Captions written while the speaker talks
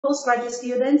postgraduate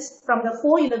students from the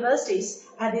 4 universities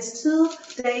at this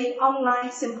 2-day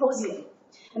online symposium.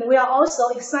 And we are also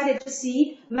excited to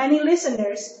see many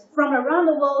listeners from around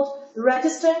the world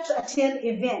register to attend the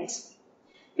event.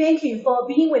 Thank you for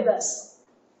being with us.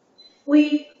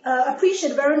 We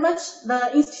appreciate very much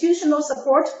the institutional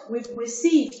support we've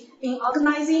received in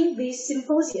organizing this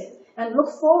symposium and look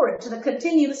forward to the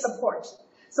continued support.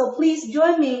 So please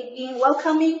join me in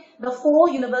welcoming the 4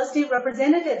 university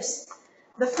representatives.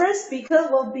 The first speaker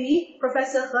will be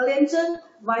Professor He Lianzhen,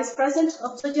 Vice President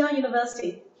of Zhejiang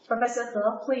University. Professor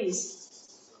He,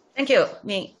 please. Thank you,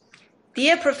 Ming.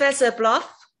 Dear Professor Bloff,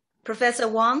 Professor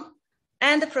Wang,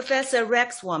 and Professor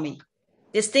Ragswamy,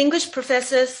 distinguished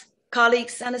professors,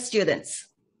 colleagues, and students.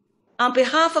 On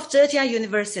behalf of Zhejiang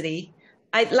University,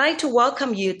 I'd like to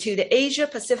welcome you to the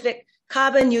Asia-Pacific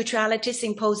Carbon Neutrality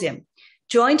Symposium,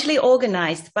 jointly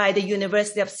organized by the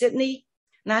University of Sydney,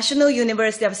 National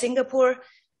University of Singapore,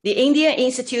 the Indian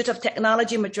Institute of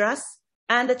Technology Madras,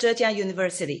 and the Zhejiang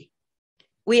University.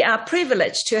 We are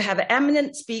privileged to have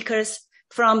eminent speakers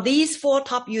from these 4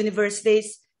 top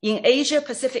universities in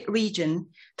Asia-Pacific region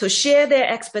to share their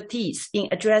expertise in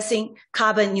addressing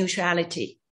carbon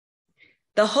neutrality.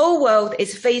 The whole world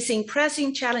is facing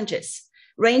pressing challenges,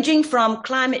 ranging from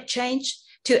climate change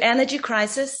to energy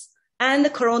crisis and the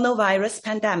coronavirus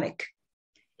pandemic.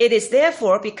 It is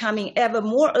therefore becoming ever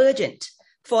more urgent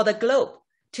for the globe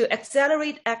to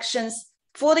accelerate actions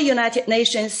for the United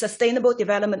Nations Sustainable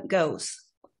Development Goals.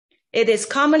 It is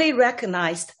commonly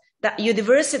recognized that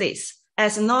universities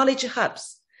as knowledge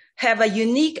hubs have a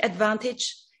unique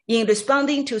advantage in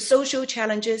responding to social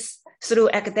challenges through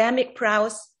academic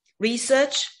prowess,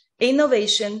 research,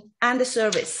 innovation, and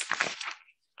service,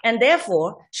 and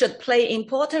therefore should play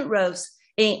important roles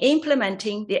in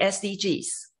implementing the SDGs.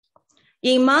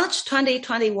 In March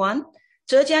 2021,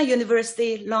 Zhejiang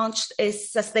University launched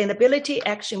its Sustainability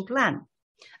Action Plan,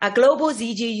 a global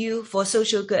ZGU for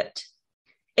social good.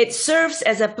 It serves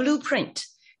as a blueprint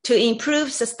to improve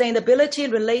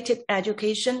sustainability-related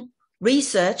education,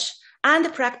 research,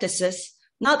 and practices,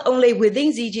 not only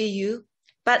within ZGU,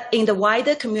 but in the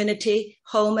wider community,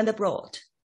 home and abroad.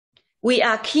 We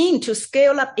are keen to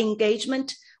scale up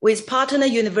engagement with partner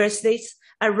universities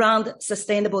around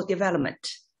sustainable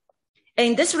development.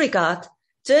 In this regard,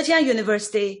 Zhejiang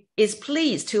University is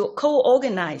pleased to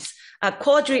co-organize a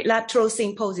quadrilateral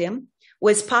symposium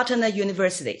with partner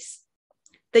universities.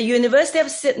 The University of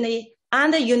Sydney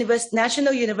and the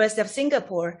National University of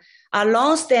Singapore are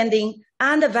long-standing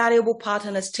and valuable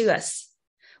partners to us.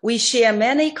 We share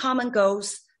many common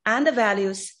goals and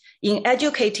values in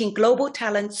educating global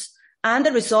talents and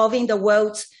resolving the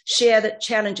world's shared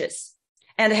challenges,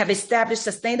 and have established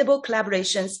sustainable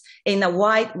collaborations in a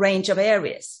wide range of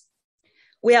areas.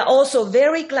 We are also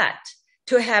very glad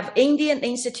to have Indian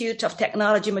Institute of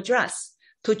Technology Madras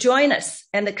to join us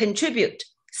and contribute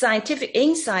scientific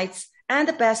insights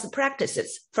and best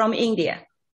practices from India.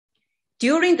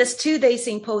 During this 2-day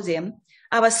symposium,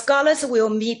 our scholars will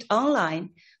meet online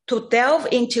to delve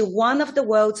into one of the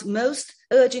world's most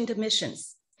urgent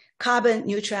missions, carbon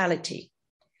neutrality.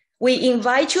 We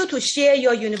invite you to share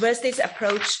your university's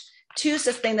approach to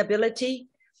sustainability,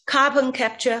 carbon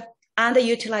capture and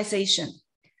utilization,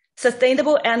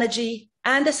 sustainable energy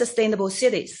and sustainable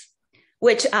cities,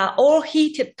 which are all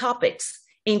heated topics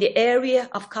in the area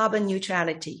of carbon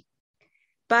neutrality.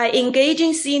 By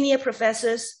engaging senior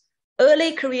professors,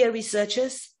 early career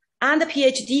researchers, and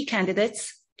PhD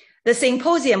candidates, the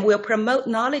symposium will promote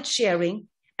knowledge sharing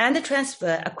and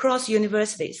transfer across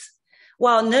universities,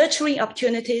 while nurturing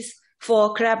opportunities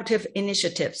for collaborative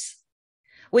initiatives.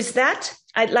 With that,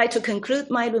 I'd like to conclude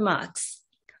my remarks.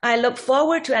 I look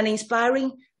forward to an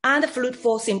inspiring and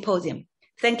fruitful symposium.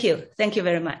 Thank you. Thank you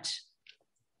very much.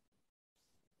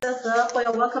 For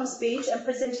your welcome speech and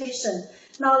presentation.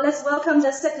 Now let's welcome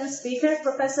the second speaker,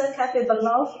 Professor Kathy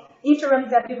Belov, Interim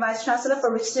Deputy Vice Chancellor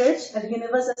for Research at the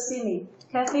University of Sydney.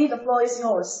 Kathy, the floor is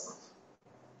yours.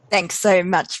 Thanks so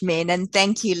much, Min, and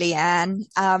thank you, Leanne.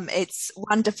 It's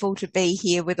wonderful to be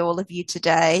here with all of you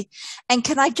today. And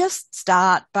can I just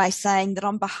start by saying that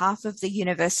on behalf of the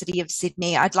University of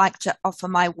Sydney, I'd like to offer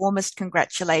my warmest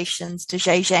congratulations to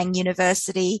Zhejiang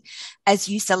University as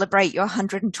you celebrate your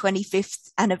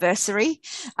 125th anniversary.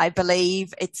 I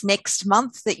believe it's next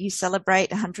month that you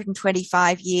celebrate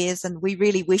 125 years, and we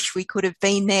really wish we could have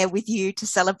been there with you to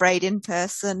celebrate in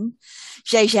person.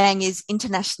 Zhejiang is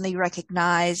internationally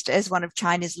recognized as one of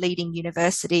China's leading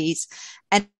universities,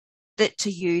 and credit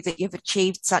to you that you've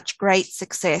achieved such great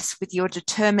success with your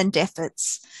determined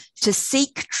efforts to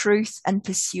seek truth and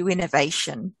pursue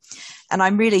innovation. And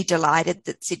I'm really delighted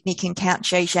that Sydney can count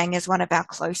Zhejiang as one of our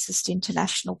closest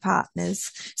international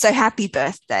partners. So happy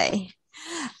birthday.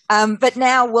 But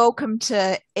now, welcome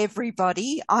to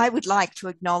everybody. I would like to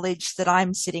acknowledge that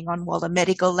I'm sitting on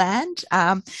Wallumedegal land.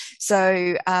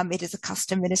 So it is a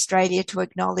custom in Australia to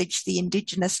acknowledge the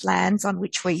Indigenous lands on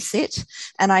which we sit.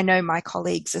 And I know my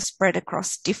colleagues are spread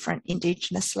across different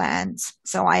Indigenous lands.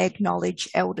 So I acknowledge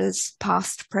elders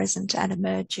past, present and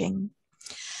emerging.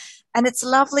 And it's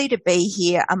lovely to be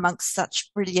here amongst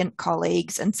such brilliant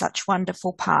colleagues and such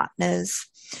wonderful partners.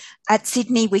 At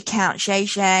Sydney, we count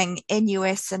Zhejiang,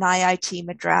 NUS and IIT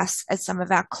Madras as some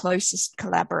of our closest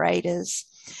collaborators.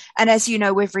 And as you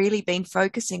know, we've really been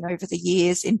focusing over the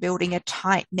years in building a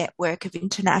tight network of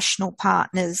international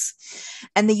partners.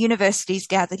 And the universities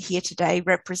gathered here today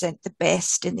represent the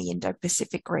best in the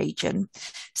Indo-Pacific region.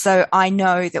 So I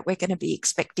know that we're going to be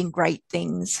expecting great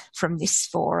things from this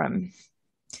forum.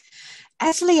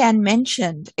 As Leanne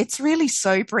mentioned, it's really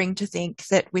sobering to think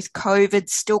that with COVID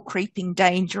still creeping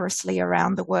dangerously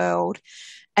around the world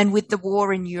and with the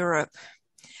war in Europe,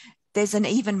 there's an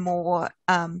even more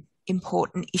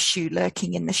important issue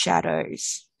lurking in the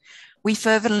shadows. We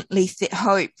fervently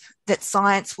hope that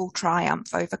science will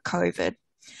triumph over COVID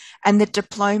and that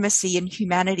diplomacy and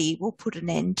humanity will put an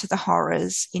end to the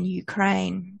horrors in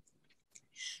Ukraine.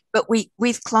 But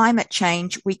with climate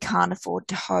change, we can't afford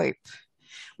to hope.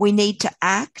 We need to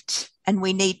act, and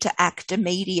we need to act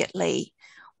immediately.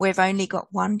 We've only got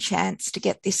one chance to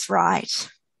get this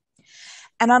right.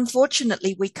 And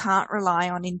unfortunately, we can't rely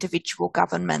on individual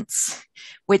governments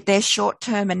with their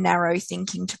short-term and narrow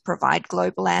thinking to provide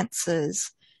global answers.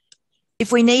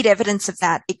 If we need evidence of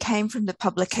that, it came from the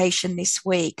publication this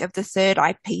week of the third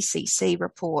IPCC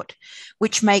report,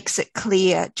 which makes it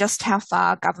clear just how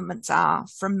far governments are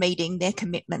from meeting their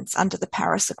commitments under the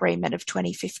Paris Agreement of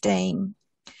 2015.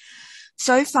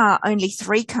 So far, only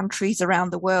 3 countries around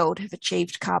the world have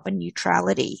achieved carbon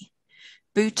neutrality: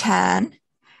 Bhutan,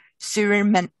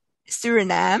 Suriname,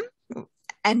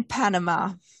 and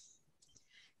Panama.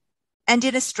 And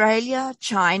in Australia,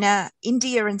 China,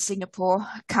 India, and Singapore,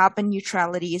 carbon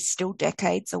neutrality is still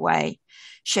decades away,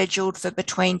 scheduled for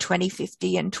between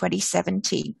 2050 and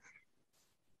 2070.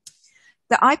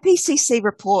 The IPCC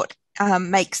report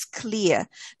makes clear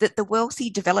that the wealthy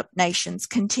developed nations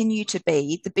continue to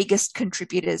be the biggest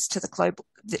contributors to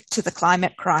the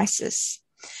climate crisis.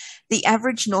 The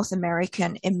average North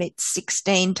American emits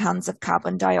 16 tonnes of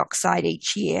carbon dioxide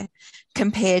each year,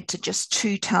 compared to just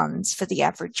 2 tonnes for the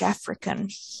average African.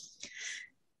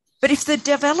 But if the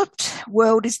developed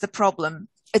world is the problem,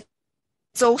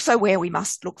 it's also where we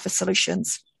must look for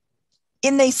solutions.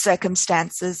 In these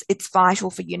circumstances, it's vital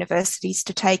for universities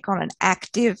to take on an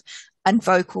active and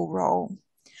vocal role,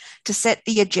 to set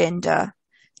the agenda,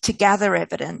 to gather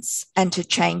evidence, and to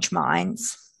change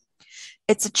minds.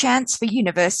 It's a chance for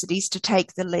universities to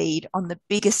take the lead on the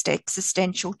biggest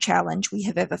existential challenge we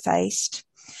have ever faced,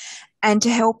 and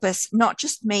to help us not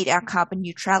just meet our carbon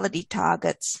neutrality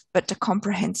targets, but to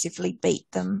comprehensively beat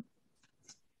them.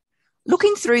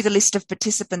 Looking through the list of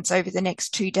participants over the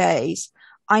next 2 days,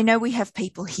 I know we have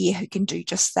people here who can do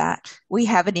just that. We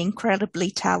have an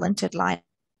incredibly talented lineup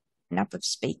of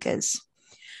speakers.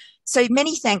 So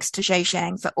many thanks to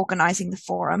Zhejiang for organising the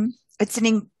forum. It's an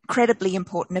incredibly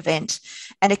important event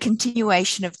and a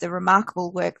continuation of the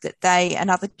remarkable work that they and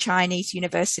other Chinese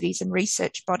universities and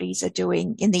research bodies are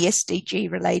doing in the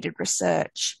SDG-related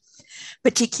research,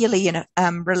 particularly in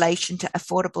relation to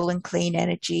affordable and clean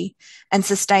energy and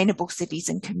sustainable cities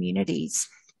and communities.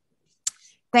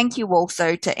 Thank you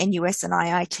also to NUS and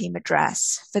IIT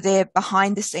Madras for their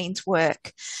behind-the-scenes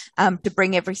work to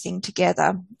bring everything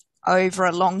together over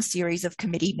a long series of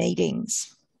committee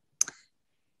meetings.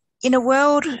 In a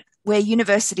world where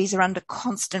universities are under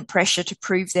constant pressure to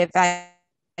prove their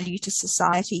value to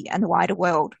society and the wider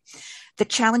world, the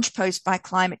challenge posed by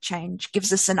climate change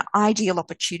gives us an ideal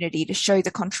opportunity to show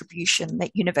the contribution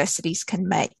that universities can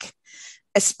make,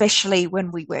 especially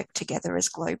when we work together as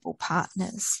global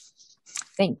partners.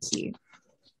 Thank you.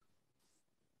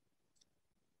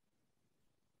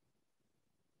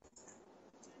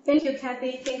 Thank you,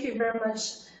 Kathy. Thank you very much.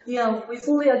 We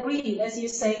fully agree, as you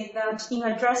say, that in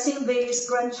addressing this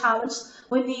grand challenge,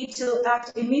 we need to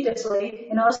act immediately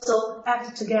and also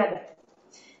act together.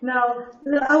 Now,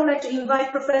 I would like to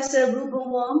invite Professor Ruben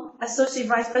Wong, Associate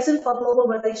Vice President for Global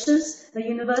Relations, the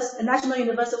National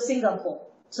University of Singapore,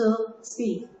 to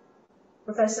speak.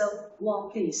 Professor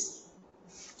Wong, please.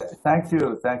 Thank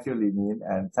you, Li Min,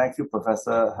 and thank you,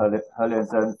 Professor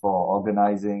Herlianson, for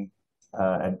organizing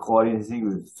and coordinating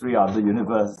with 3 other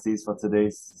universities for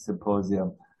today's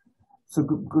symposium. So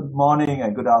good morning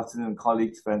and good afternoon,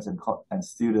 colleagues, friends, and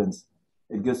students.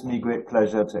 It gives me great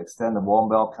pleasure to extend a warm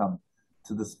welcome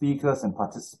to the speakers and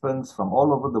participants from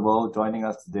all over the world joining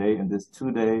us today in this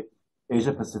 2-day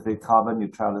Asia-Pacific Carbon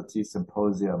Neutrality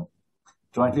Symposium,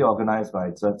 jointly organized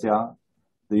by Zhejiang,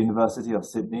 the University of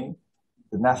Sydney,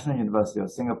 the National University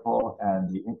of Singapore, and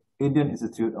the Indian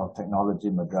Institute of Technology,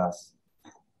 Madras.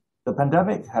 The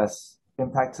pandemic has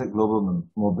impacted global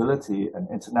mobility and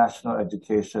international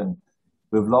education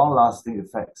with long-lasting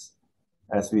effects.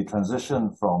 As we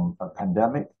transition from a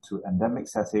pandemic to endemic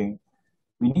setting,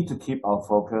 we need to keep our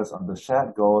focus on the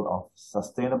shared goal of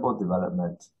sustainable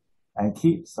development and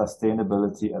keep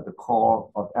sustainability at the core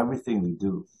of everything we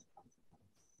do.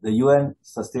 The UN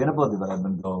Sustainable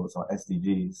Development Goals, or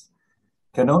SDGs,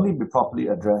 can only be properly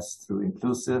addressed through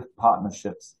inclusive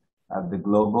partnerships at the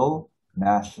global,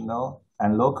 national,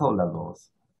 and local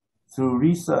levels. Through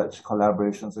research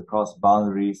collaborations across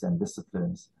boundaries and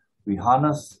disciplines, we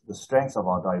harness the strengths of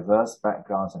our diverse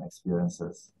backgrounds and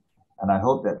experiences. And I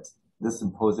hope that this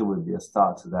symposium will be a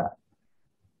start to that.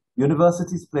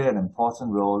 Universities play an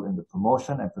important role in the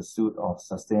promotion and pursuit of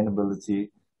sustainability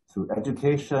through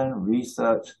education,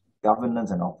 research,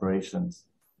 governance, and operations.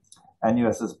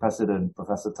 NUS's President,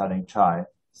 Professor Tan Chai,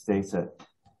 stated,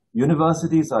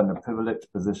 "Universities are in a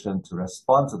privileged position to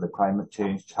respond to the climate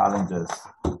change challenges.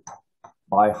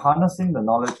 By harnessing the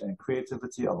knowledge and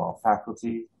creativity of our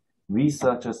faculty,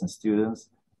 researchers, and students,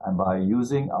 and by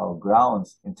using our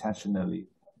grounds intentionally,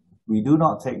 we do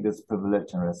not take this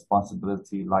privilege and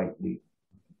responsibility lightly."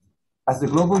 As the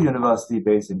global university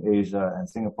based in Asia and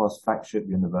Singapore's flagship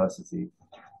university,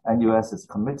 NUS is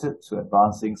committed to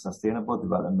advancing sustainable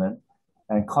development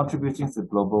and contributing to the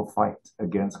global fight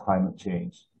against climate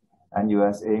change.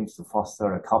 NUS aims to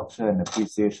foster a culture and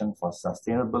appreciation for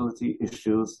sustainability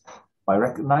issues by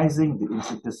recognizing the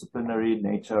interdisciplinary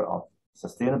nature of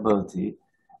sustainability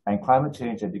and climate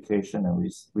change education and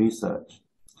research,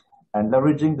 and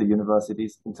leveraging the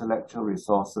university's intellectual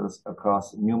resources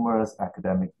across numerous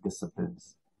academic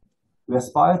disciplines. We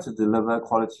aspire to deliver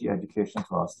quality education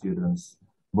to our students,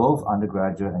 both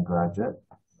undergraduate and graduate,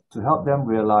 to help them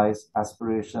realize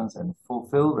aspirations and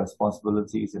fulfill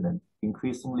responsibilities in an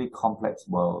increasingly complex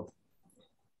world.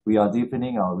 We are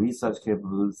deepening our research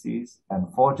capabilities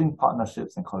and forging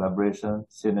partnerships and collaboration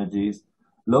synergies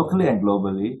locally and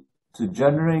globally to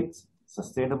generate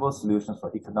sustainable solutions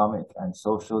for economic and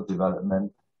social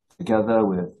development together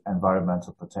with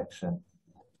environmental protection.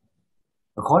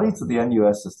 According to the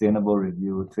NUS Sustainable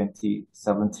Review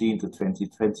 2017 to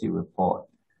 2020 report,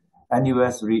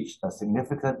 NUS reached a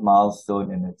significant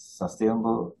milestone in its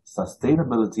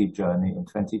sustainability journey in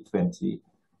 2020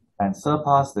 and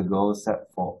surpassed the goals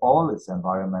set for all its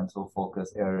environmental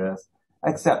focus areas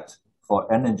except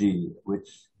for energy,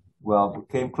 which,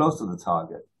 came close to the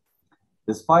target.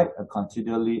 Despite a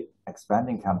continually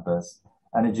expanding campus,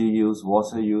 energy use,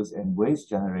 water use, and waste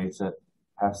generated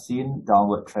have seen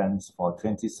downward trends for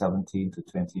 2017 to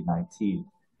 2019,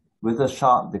 with a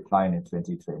sharp decline in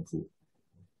 2020.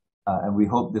 And we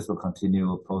hope this will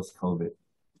continue post-COVID.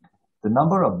 The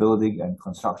number of building and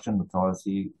construction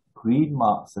authority green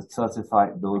marks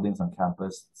certified buildings on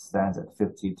campus stands at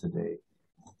 50 today,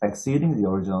 exceeding the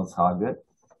original target,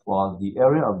 while the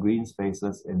area of green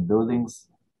spaces in buildings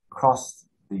crossed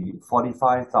the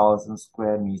 45,000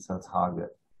 square meter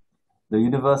target. The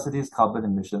university's carbon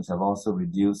emissions have also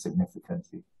reduced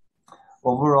significantly.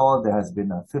 Overall, there has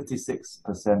been a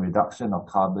 56% reduction of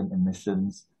carbon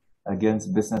emissions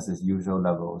against business as usual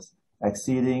levels,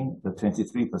 exceeding the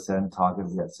 23% target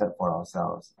we had set for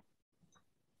ourselves.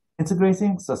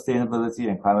 Integrating sustainability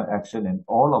and climate action in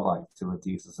all of our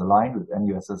activities is aligned with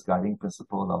NUS's guiding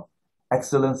principle of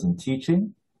excellence in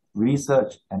teaching,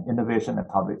 research, and innovation and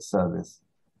public service.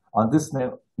 On this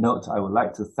note, I would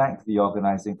like to thank the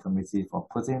organizing committee for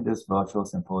putting this virtual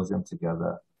symposium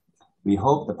together. We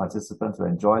hope the participants will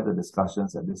enjoy the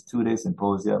discussions at this 2-day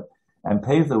symposium and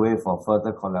pave the way for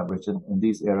further collaboration in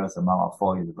these areas among our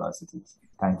 4 universities.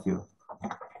 Thank you.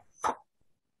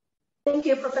 Thank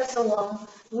you, Professor Wang.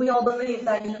 We all believe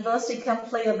that university can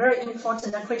play a very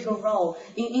important and critical role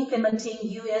in implementing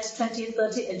US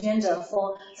 2030 agenda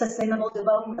for sustainable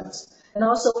development. And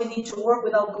also we need to work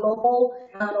with our global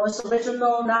and also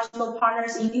regional, national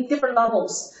partners in different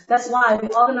levels. That's why we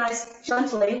organize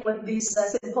jointly with this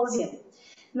symposium.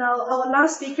 Now, our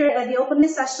last speaker at the opening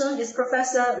session is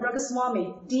Professor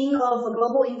Raghuswamy, Dean of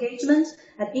Global Engagement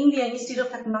at Indian Institute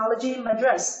of Technology,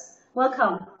 Madras.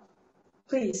 Welcome.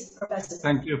 Please, Professor.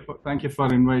 Thank you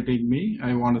for inviting me.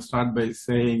 I want to start by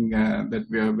saying that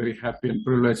we are very happy and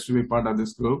privileged to be part of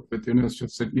this group with University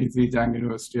of Sydney, Zhejiang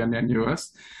University, and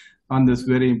NUS on this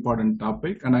very important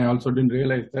topic. And I also didn't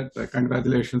realize that.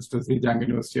 Congratulations to Zhejiang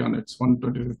University on its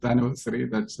 125th anniversary.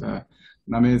 That's an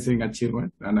amazing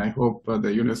achievement, and I hope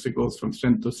the university goes from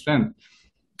strength to strength.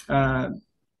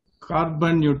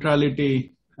 Carbon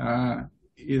neutrality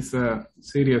is a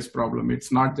serious problem.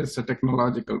 It's not just a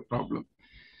technological problem.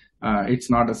 It's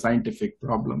not a scientific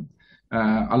problem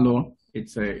alone.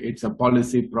 It's a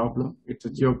policy problem. It's a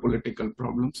geopolitical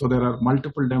problem. So there are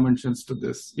multiple dimensions to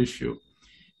this issue.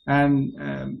 And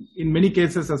in many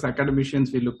cases, as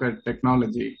academicians, we look at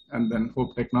technology and then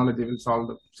hope technology will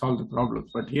solve the problem.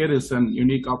 But here is an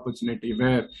unique opportunity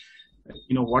where,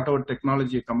 whatever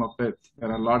technology you come up with,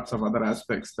 there are lots of other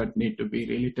aspects that need to be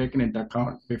really taken into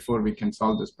account before we can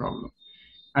solve this problem.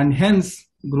 And hence,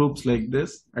 groups like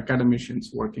this,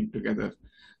 academicians working together,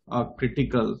 are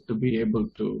critical to be able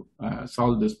to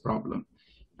solve this problem.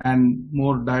 And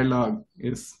more dialogue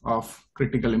is of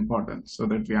critical importance so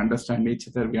that we understand each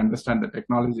other, we understand the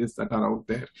technologies that are out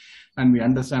there, and we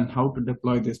understand how to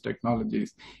deploy these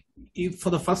technologies for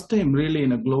the first time really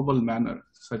in a global manner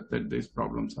such that these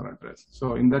problems are addressed.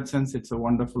 So in that sense, it's a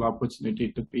wonderful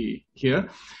opportunity to be here.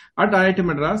 At IIT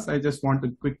Madras, I just want to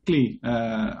quickly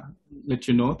let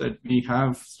you know that we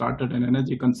have started an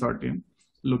energy consortium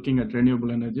looking at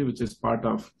renewable energy, which is part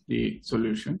of the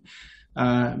solution.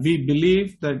 We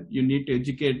believe that you need to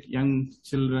educate young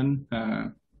children,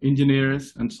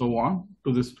 engineers, and so on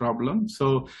to this problem.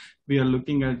 So we are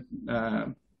looking at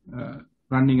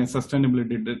running a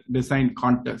sustainability design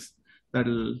contest that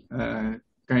will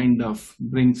kind of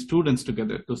bring students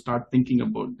together to start thinking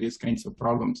about these kinds of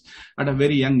problems at a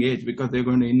very young age, because they're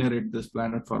going to inherit this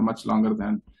planet for much longer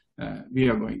than we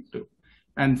are going to.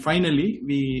 And finally,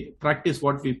 we practice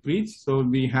what we preach. So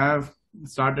we have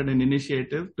started an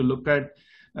initiative to look at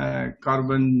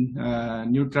carbon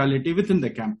neutrality within the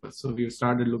campus. So we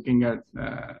started looking at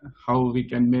how we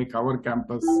can make our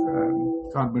campus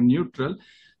carbon neutral,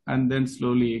 and then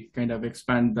slowly kind of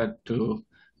expand that to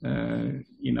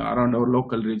around our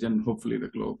local region, hopefully the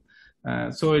globe.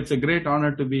 So it's a great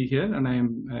honor to be here, and I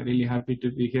am really happy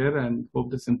to be here and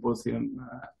hope the symposium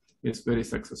is very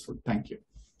successful. Thank you.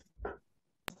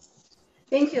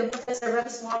 Thank you, Professor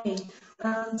Ramaswamy.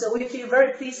 And we feel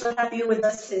very pleased to have you with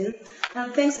us too.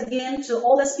 And thanks again to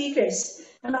all the speakers.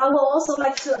 And I would also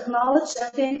like to acknowledge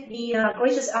and thank the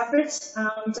gracious efforts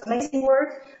and amazing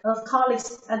work of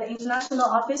colleagues at the international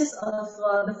offices of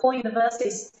the 4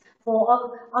 universities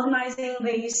for organizing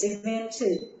this event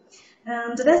too.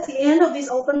 And that's the end of this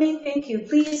opening. Thank you.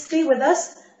 Please stay with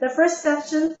us. The first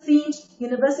section, themed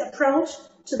University Approach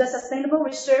to the Sustainable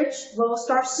Research, will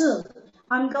start soon.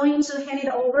 I'm going to hand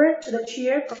it over to the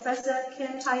chair, Professor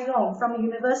Ken Tai-Yong from the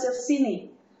University of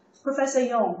Sydney. Professor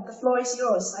Yong, the floor is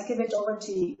yours. I give it over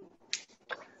to you.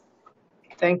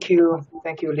 Thank you,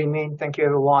 Li Min. Thank you,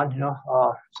 everyone.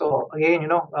 So again,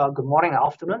 good morning and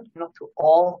afternoon, to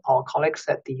all our colleagues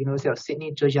at the University of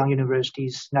Sydney, Zhejiang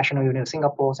University's National University of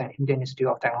Singapore, and Indian Institute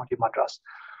of Technology, Madras.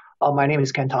 My name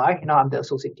is Ken Tai. I'm the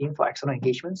Associate Dean for External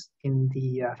Engagements in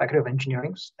the Faculty of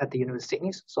Engineering at the University of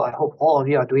Sydney. So I hope all of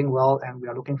you are doing well, and we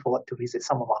are looking forward to visit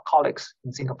some of our colleagues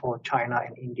in Singapore, China,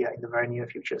 and India in the very near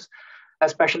futures,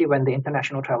 especially when the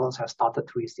international travels have started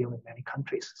to resume in many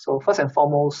countries. So first and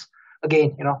foremost,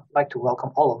 again, I'd like to welcome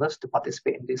all of us to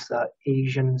participate in this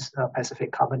Asian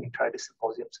Pacific Carbon Neutrality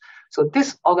Symposiums. So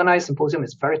this organized symposium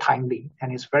is very timely,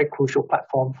 and it's a very crucial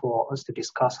platform for us to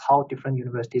discuss how different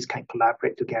universities can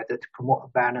collaborate together to promote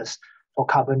awareness for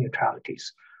carbon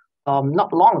neutralities.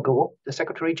 Not long ago, the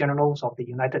Secretary Generals of the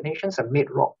United Nations have made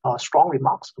strong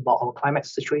remarks about our climate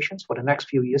situations for the next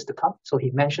few years to come. So he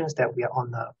mentions that we are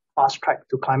on the fast track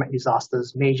to climate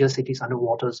disasters, major cities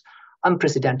underwater,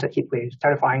 unprecedented heat waves,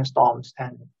 terrifying storms,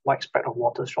 and widespread of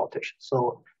water shortage.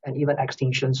 And even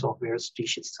extinctions of various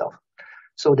species itself.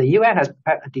 So the UN has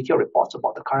prepared a detailed report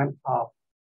about the current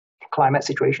climate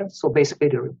situation. So basically,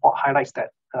 the report highlights that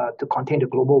to contain the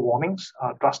global warmings,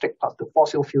 drastic cuts to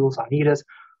fossil fuels are needed,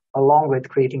 along with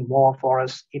creating more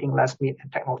forests, eating less meat,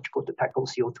 and technological to tackle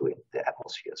CO2 in the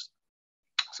atmospheres.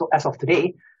 So as of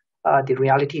today, the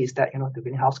reality is that the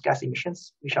greenhouse gas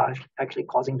emissions, which are actually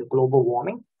causing the global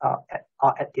warming,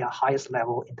 are at their highest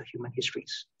level in the human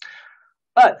histories.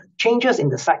 But changes in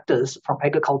the sectors from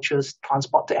agriculture,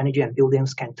 transport to energy and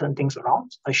buildings can turn things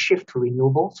around. A shift to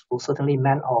renewables will certainly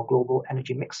mend our global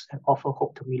energy mix and offer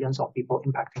hope to millions of people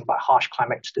impacted by harsh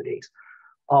climates today.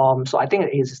 So I think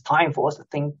it is time for us to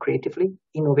think creatively,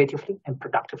 innovatively, and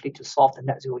productively to solve the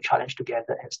net zero challenge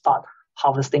together and start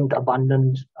harvesting the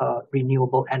abundant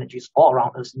renewable energies all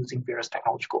around us using various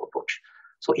technological approach.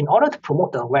 So in order to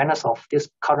promote the awareness of this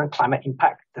current climate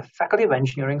impact, the Faculty of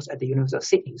Engineering at the University of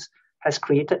Sydney has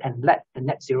created and led the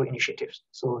Net Zero initiatives.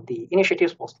 So the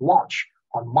initiative was launched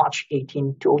on March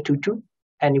 18, 2022,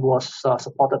 and it was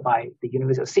supported by the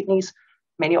University of Sydney.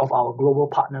 Many of our global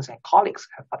partners and colleagues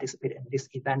have participated in these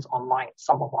events online.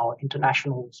 Some of our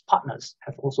international partners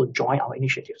have also joined our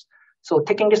initiatives. So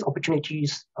taking these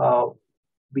opportunities,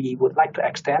 we would like to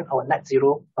extend our Net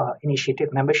Zero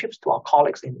initiative memberships to our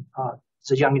colleagues in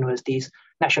Zhejiang University's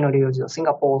National University of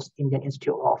Singapore's Indian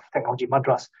Institute of Technology,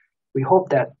 Madras. We hope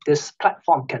that this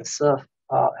platform can serve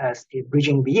as a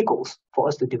bridging vehicles for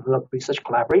us to develop research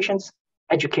collaborations,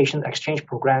 education exchange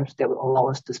programs that will allow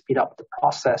us to speed up the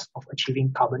process of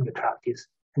achieving carbon neutrality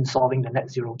and solving the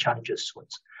net zero challenges soon.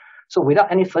 So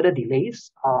without any further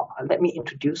delays, let me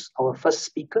introduce our first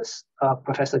speakers,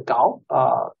 Professor Gao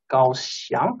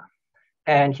Xiang,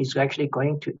 and he's actually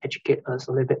going to educate us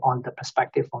a little bit on the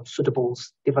perspective on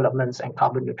suitables, developments, and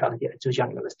carbon neutrality at Zhejiang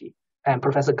University. And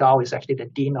Professor Gao is actually the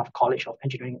Dean of College of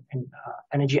Engineering and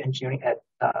Energy Engineering at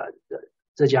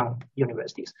Zhejiang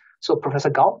University. So Professor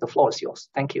Gao, the floor is yours.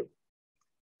 Thank you.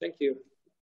 Thank you.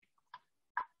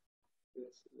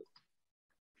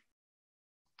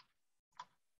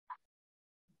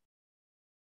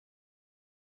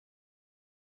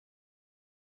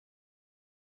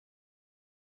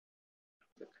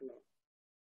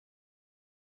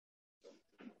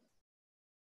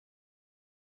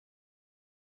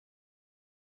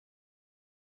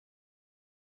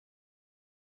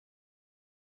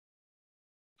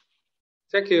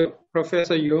 Thank you,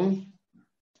 Professor Yung.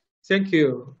 Thank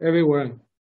you, everyone.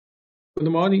 Good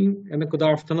morning and good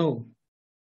afternoon.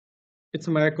 It's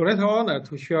my great honor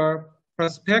to share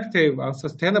perspective on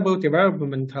sustainable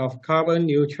development of carbon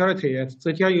neutrality at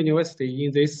Zhejiang University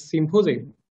in this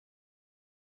symposium.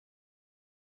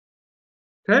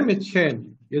 Climate change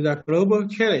is a global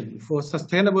challenge for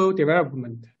sustainable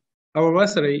development. Our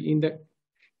Wesley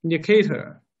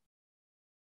indicator.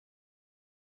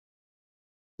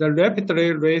 The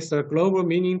rapidly raised global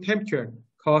mean temperature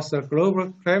causes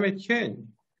global climate change,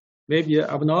 maybe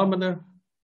abnormal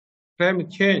climate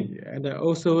change, and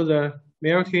also the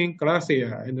melting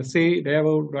glacier and the sea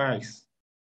level rise.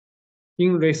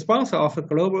 In response of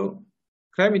global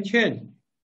climate change,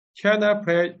 China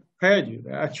pledged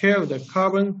to achieve the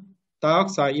carbon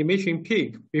dioxide emission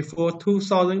peak before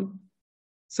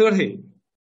 2030,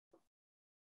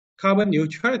 carbon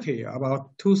neutrality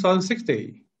about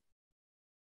 2060.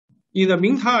 In the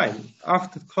meantime,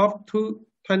 after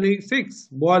COP26,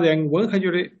 more than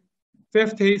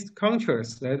 150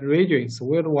 countries and regions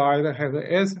worldwide have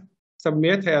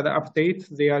submitted and updated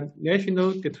their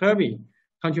national determined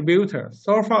contributors.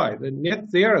 So far, the net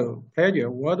zero pledge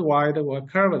worldwide will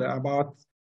cover about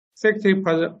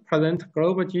 60%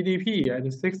 global GDP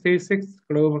and 66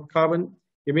 global carbon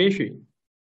emission.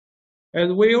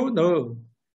 As we all know,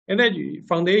 energy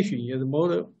foundation is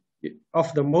model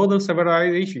of the modern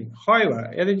civilization.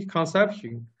 However, energy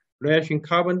consumption ration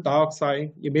carbon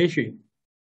dioxide emission.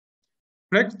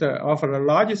 Factor of the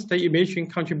largest emission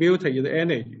contributor is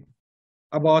energy,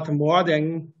 about more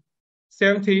than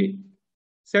 73%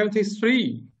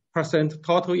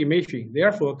 total emission.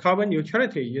 Therefore, carbon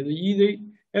neutrality is easy.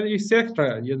 Energy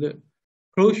sector is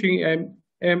crucial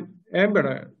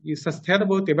enabler in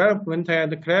sustainable development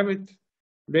and climate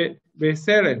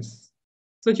resilience.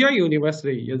 Zhejiang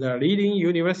University is a leading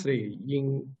university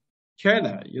in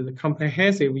China. Is a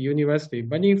comprehensive university,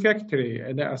 manufacturing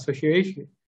and associated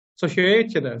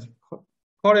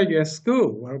college and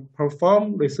school will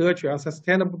perform research on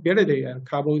sustainability and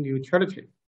carbon neutrality.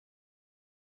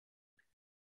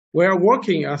 We are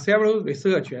working on several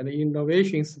research and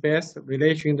innovation space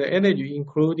relating to energy,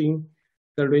 including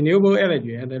the renewable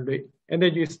energy and the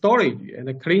energy storage and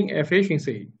the clean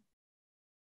efficiency,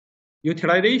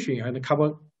 utilization and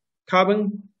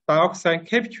carbon dioxide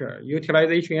capture,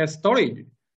 utilization and storage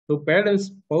to balance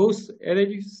both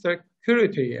energy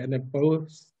security and both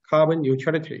carbon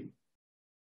neutrality.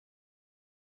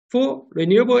 For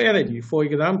renewable energy, for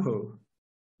example,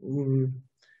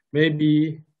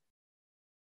 maybe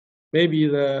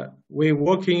we're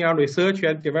working on research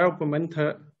and development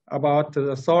about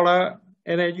the solar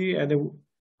energy and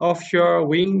offshore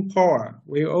wind power.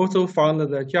 We also found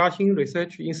the Jiaxing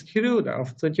Research Institute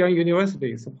of Zhejiang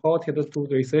University supported to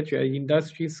research and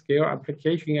industry scale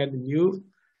application and new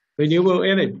renewable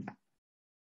energy.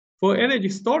 For energy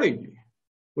storage,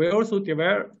 we also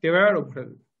develop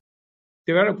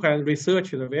and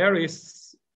research the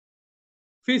various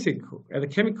physical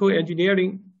and chemical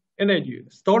engineering energy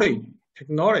storage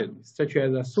technologies such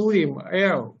as the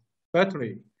sodium-ion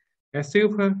battery and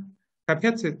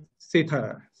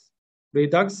supercapacitors,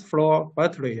 redox flow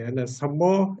battery, and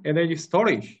small energy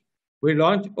storage. We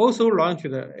also launched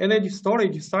the energy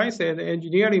storage science and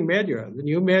engineering major, the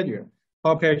new major,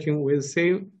 cooperation with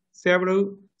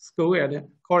several schools and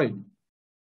colleges.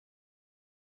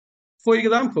 For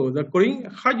example, the green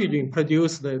hydrogen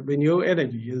produced the renewable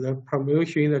energy is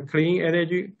promoting the clean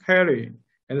energy carrying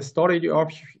and storage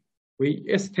option. We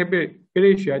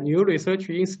established a new research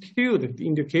institute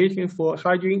in education for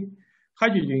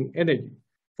hydrogen energy.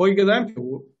 For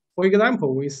example,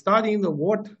 we studying the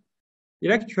water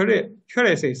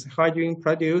electrolysis hydrogen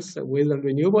produced with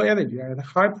renewable energy and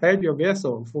high pressure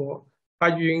vessel for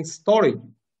hydrogen storage.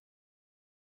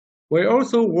 We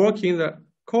also work in the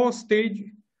core stage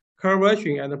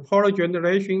conversion and power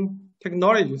generation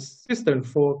technology system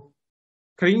for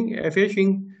clean,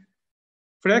 efficient,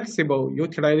 flexible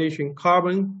utilization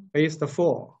carbon-based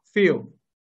fuel.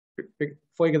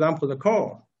 For example, the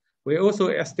coal. We also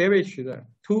established the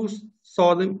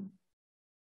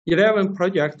 2011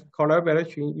 project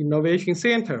collaboration innovation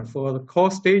center for the core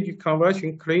stage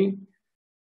conversion clean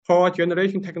power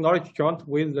generation technology joint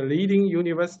with the leading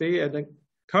university and the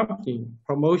company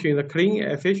promoting the clean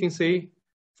efficiency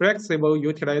flexible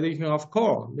utilization of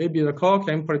coal. Maybe the coal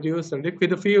can produce a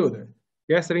liquid fuel,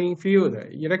 gasoline fuel,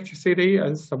 electricity,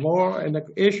 and some more in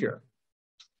Asia.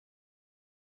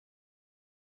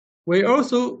 We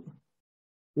also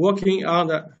working on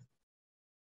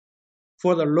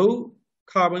for the low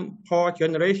carbon power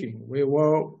generation. We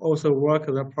will also work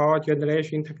the power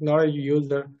generation technology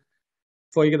user,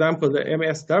 for example, the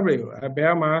MSW,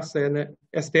 biomass, and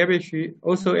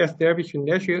also establish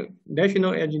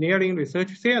National Engineering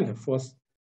Research Center for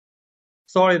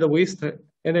solid waste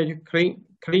energy clean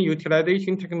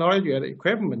utilization technology and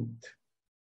equipment.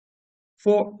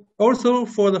 Also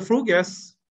for the flue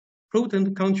gas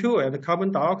pollutant control and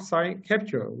carbon dioxide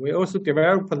capture, we also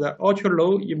developed the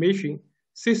ultra-low emission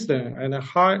system and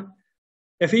high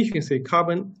efficiency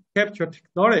carbon capture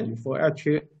technology for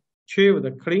achieve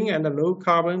the clean and low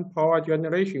carbon power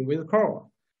generation with coal.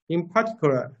 In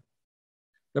particular,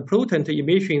 the pollutant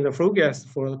emission in the flue gas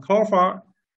for the coal-fired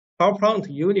power plant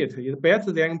unit is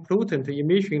better than pollutant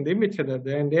emission limited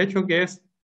than natural gas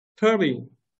turbine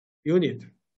unit.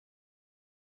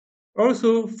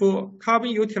 Also, for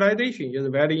carbon utilization is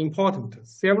very important.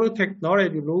 Several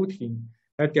technology routines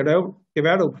are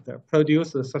developed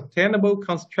produce sustainable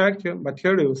construction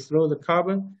materials through the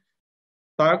carbon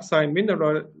dioxide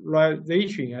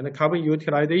mineralization and carbon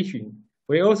utilization.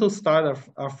 We also start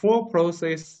a full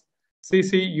process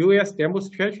CCUS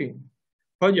demonstration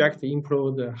project to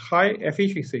improve the high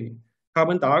efficiency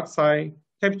carbon dioxide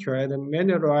capture and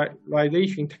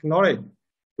mineralization technology,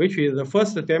 which is the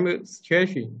first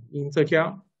demonstration in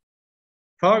Zhejiang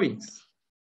province.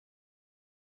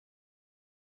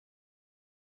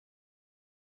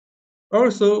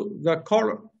 Also, the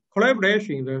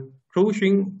collaboration, the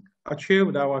crucial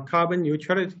achieved our carbon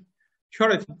neutrality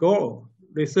goal.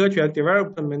 Research and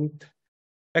development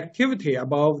activity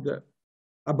above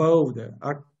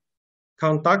are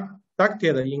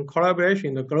conducted in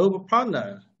collaboration with global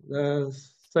partners,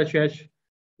 such as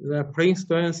the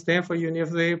Princeton, Stanford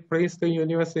University, Princeton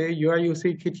University,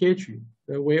 UIUC, KTH.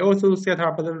 We also set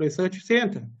up the research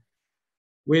center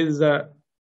with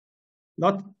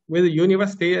with the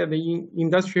university and the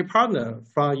industry partner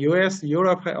from US,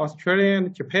 Europe, Australia,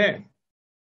 and Japan.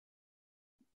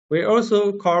 We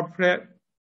also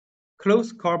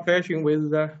close cooperation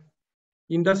with the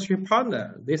industry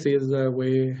partner. This is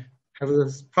we have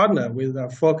this partner with a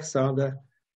focus on the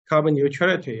carbon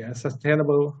neutrality and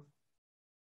sustainable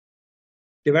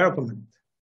development.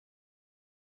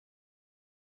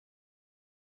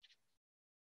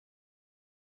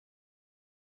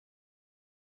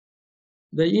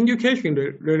 The education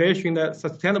relation to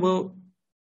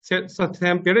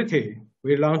sustainability,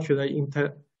 we launched the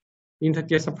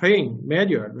interdisciplinary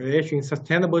major relation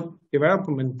sustainable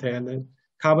development and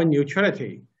carbon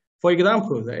neutrality. For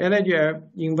example, the energy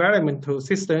environmental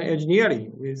system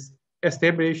engineering was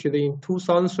established in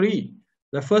 2003,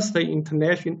 the first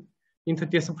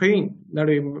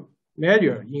interdisciplinary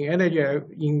major in energy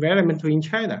environment in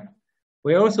China.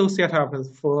 We also set up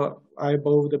for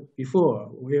above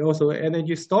before. We also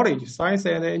energy storage, science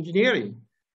and engineering,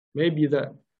 maybe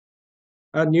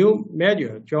a new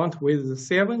major joint with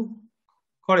 7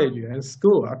 colleges and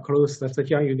schools across the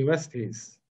Zhejiang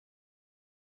universities.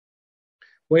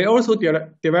 We also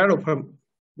developed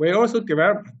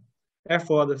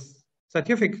for the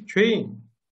certificate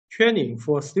training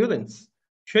for students,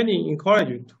 training in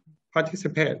college to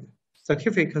participate,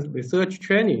 certificate research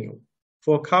training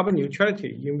for carbon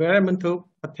neutrality, environmental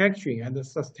protection, and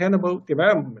sustainable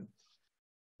development.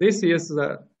 This is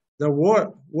the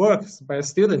works by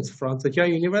students from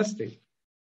Zhejiang University.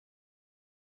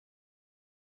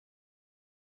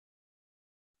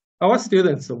 Our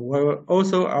students were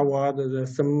also awarded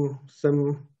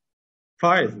some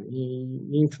prize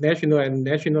in international and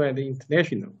national and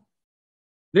international.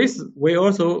 This we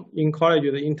also encourage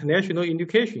the international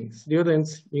education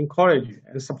students in college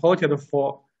and supported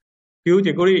for dual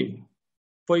degree.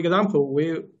 For example,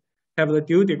 we have the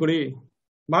dual degree,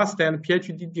 master and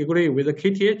PhD degree with the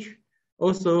KTH.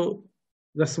 Also,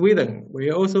 the Sweden, we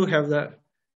also have the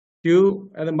dual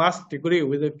and master degree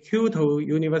with the Kyoto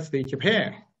University,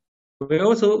 Japan. We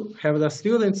also have the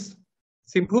students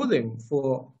symposium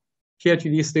for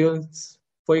PhD students.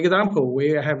 For example, we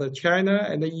have the China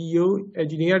and the EU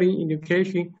engineering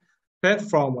education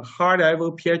platform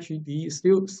high-level PhD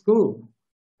school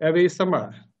every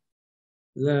summer.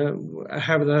 I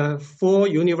have the 4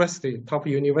 university, top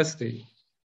university.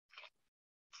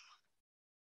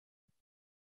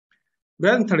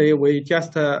 Recently, we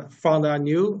just found a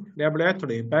new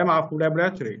laboratory, Baimahu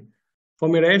Laboratory,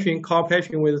 formulation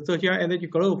cooperation with Zhejiang Energy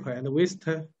Group and West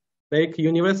Lake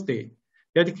University,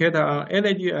 dedicated on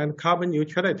energy and carbon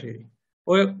neutrality,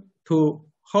 or to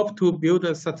hope to build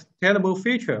a sustainable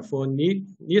future for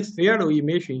net zero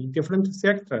emission in different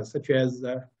sectors, such as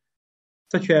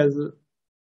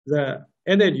the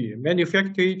energy,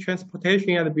 manufacturing,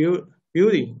 transportation, and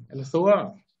building, and so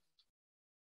on.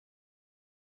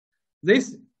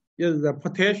 This is the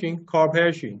potential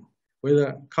cooperation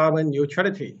with carbon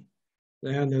neutrality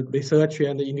and research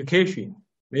and education.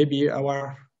 Maybe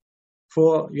our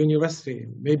 4 university,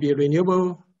 maybe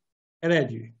renewable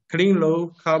energy, clean low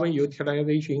carbon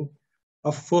utilization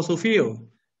of fossil fuel,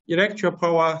 electric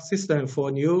power system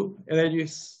for new energy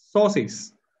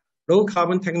sources, low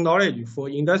carbon technology for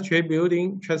industry,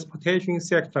 building, transportation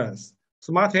sectors,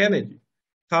 smart energy,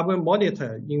 carbon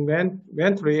monitor,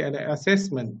 inventory and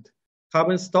assessment,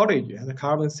 carbon storage and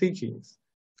carbon sinking,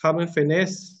 carbon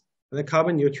finance and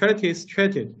carbon neutrality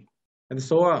strategy, and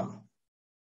so on.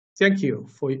 Thank you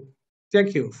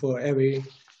for every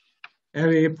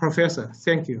professor.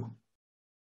 Thank you.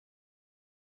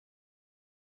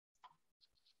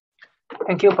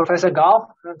 Thank you, Professor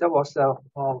Gao. That was a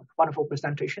wonderful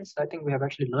presentation. I think we have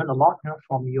actually learned a lot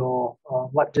from your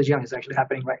what Zhejiang is actually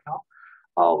happening right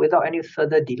now. Without any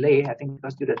further delay, I think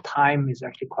because the time is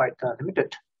actually quite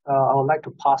limited, I would like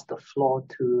to pass the floor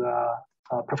to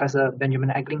Professor Benjamin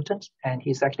Eglinton, and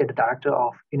he's actually the director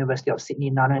of University of Sydney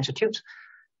Nano Institute,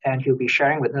 and he'll be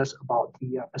sharing with us about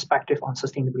the perspective on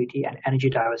sustainability and energy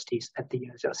diversities at the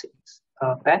University of Sydney.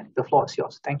 Ben, the floor is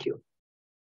yours. Thank you.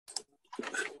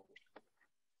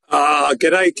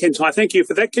 G'day, Kentai. Thank you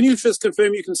for that. Can you just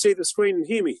confirm you can see the screen and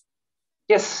hear me?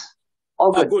 Yes,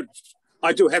 all good. Oh, good.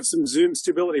 I do have some Zoom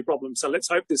stability problems, so let's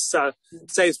hope this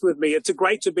stays with me. It's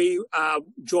great to be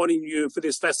joining you for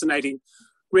this fascinating,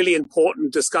 really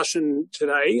important discussion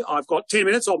today. I've got 10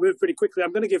 minutes. I'll move pretty quickly.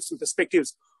 I'm going to give some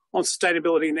perspectives on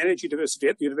sustainability and energy diversity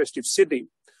at the University of Sydney.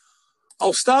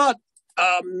 I'll start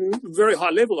very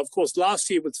high level. Of course, last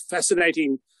year was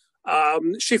fascinating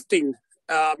shifting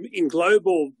in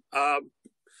global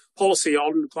policy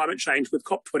on climate change with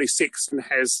COP26, and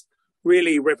has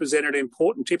really represented an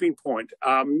important tipping point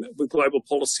with global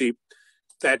policy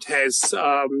that has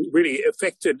really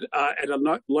affected at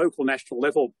a local national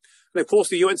level. And of course,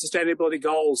 the UN Sustainability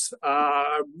Goals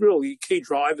are really key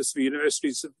drivers for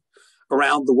universities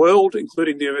around the world,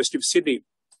 including the University of Sydney.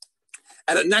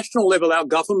 At a national level, our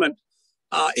government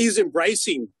is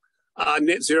embracing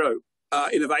net zero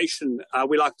innovation.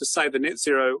 We like to say the net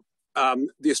zero,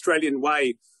 the Australian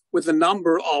way, with a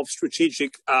number of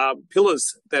strategic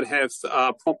pillars that have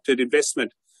prompted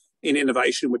investment in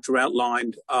innovation, which are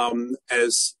outlined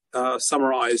as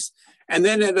summarised. And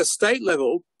then at a state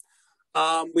level,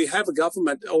 we have a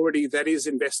government already that is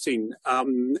investing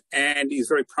and is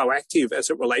very proactive as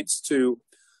it relates to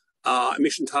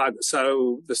emission targets.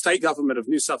 So the state government of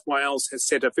New South Wales has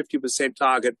set a 50%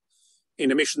 target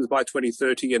in emissions by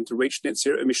 2030 and to reach net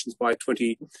zero emissions by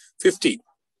 2050.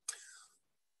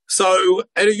 So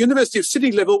at a University of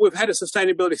Sydney level, we've had a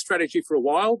sustainability strategy for a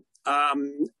while,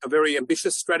 a very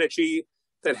ambitious strategy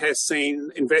that has seen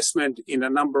investment in a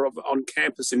number of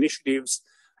on-campus initiatives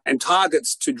and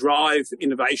targets to drive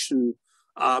innovation,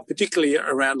 particularly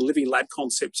around living lab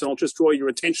concepts. And I'll just draw your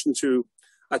attention to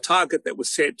a target that was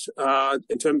set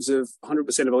in terms of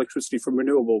 100% of electricity from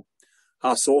renewable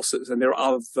sources. And there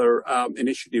are other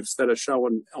initiatives that are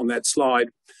shown on that slide.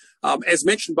 As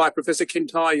mentioned by Professor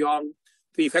Kentai Yong,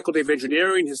 the Faculty of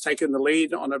Engineering has taken the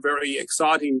lead on a very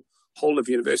exciting whole of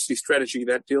university strategy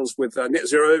that deals with net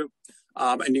zero.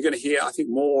 And you're going to hear, I think,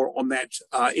 more on that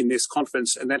in this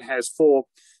conference. And that has 4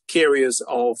 key areas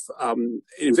of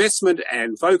investment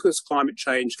and focus: climate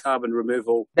change, carbon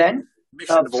removal. Ben,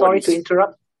 sorry to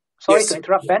interrupt. Yes. To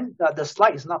interrupt, Ben. The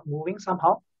slide is not moving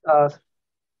somehow.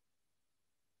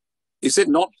 Is it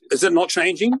not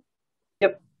changing?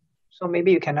 Yep. So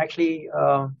maybe you can actually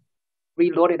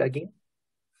reload it again.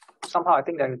 Somehow, I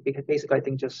think that basically, I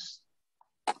think just.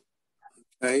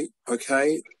 Okay.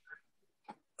 Okay.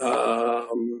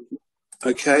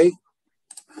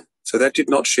 So that did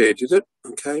not share, did it?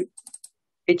 Okay.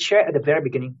 It shared at the very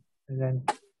beginning, and then.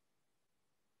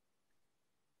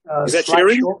 Is that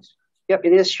sharing? Shows. Yep,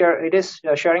 it is share. It is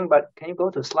sharing. But can you go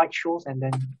to slideshows and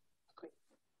then?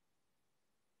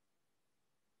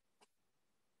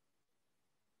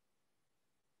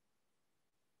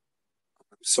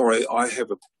 Sorry, I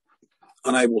have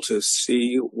unable to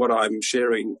see what I'm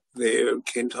sharing there,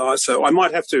 Kentai. So I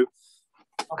might have to.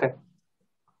 Okay.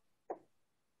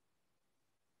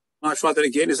 Can I try that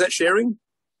again? Is that sharing?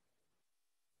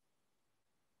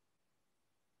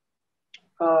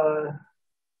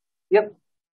 Yep.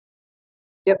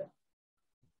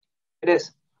 It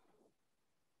is.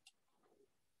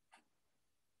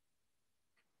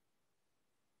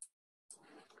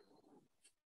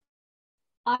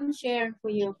 I'm sharing for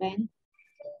you, Ben.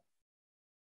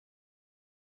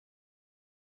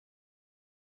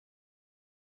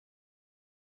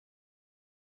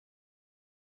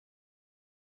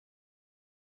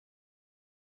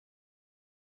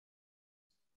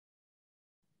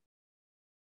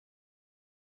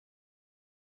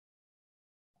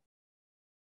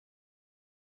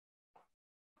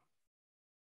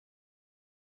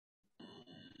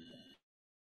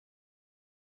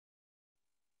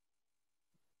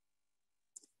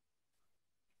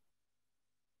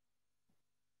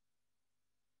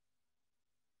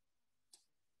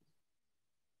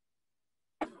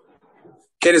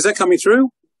 Ken, is that coming through?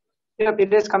 Yep,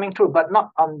 it is coming through, but not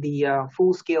on the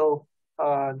full scale.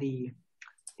 The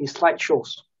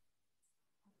slideshows.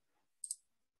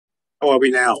 How are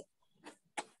we now?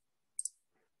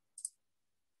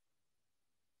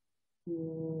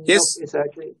 Yes, no,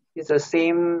 it's the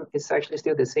same. It's actually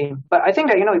still the same. But I think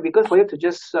that it'd be good for you to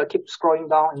just keep scrolling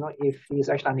down. If he's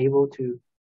actually unable to,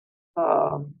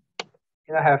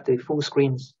 have the full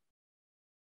screens.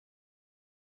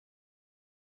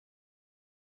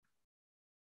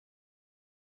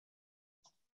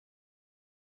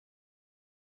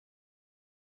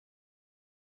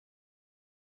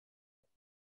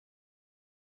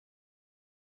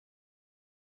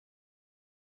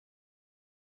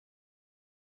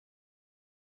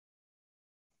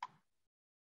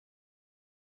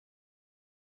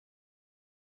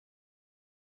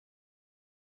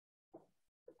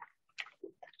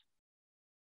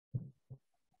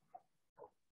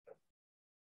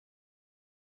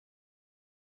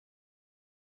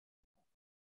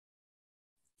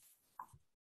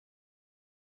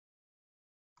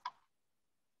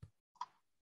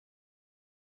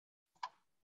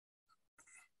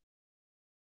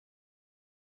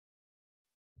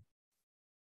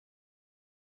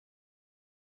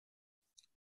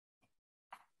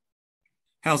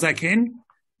 How's that, Ken?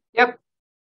 Yep,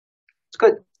 it's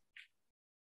good.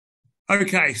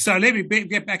 Okay, so let me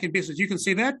get back in business. You can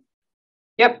see that?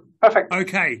 Yep, perfect.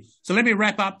 Okay, so let me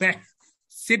wrap up that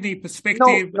Sydney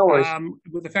perspective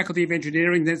with the Faculty of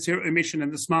Engineering, Net Zero Emission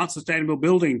and the Smart Sustainable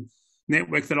Building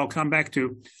Network that I'll come back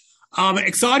to.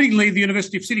 Excitingly, the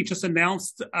University of Sydney just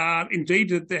announced, indeed,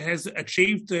 that it has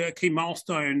achieved a key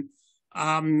milestone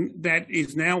that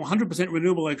is now 100%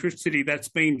 renewable electricity that's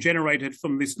been generated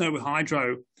from the Snowy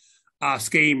Hydro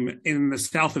scheme in the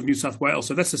south of New South Wales.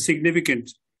 So that's a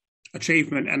significant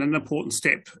achievement and an important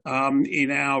step in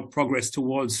our progress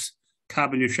towards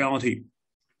carbon neutrality.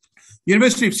 The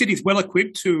University of Sydney is well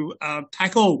equipped to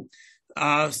tackle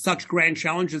such grand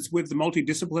challenges with the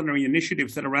multidisciplinary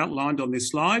initiatives that are outlined on this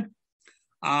slide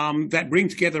that bring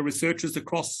together researchers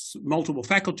across multiple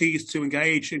faculties to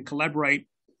engage and collaborate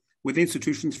with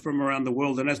institutions from around the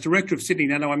world. And as Director of Sydney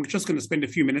Nano, I'm just going to spend a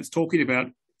few minutes talking about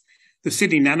the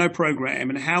Sydney Nano program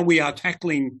and how we are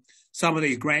tackling some of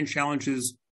these grand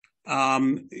challenges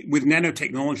with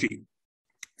nanotechnology.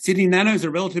 Sydney Nano is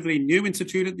a relatively new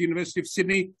institute at the University of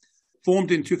Sydney,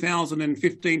 formed in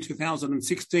 2015,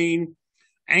 2016,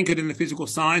 anchored in the physical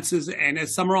sciences. And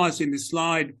as summarised in this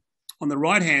slide on the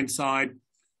right-hand side,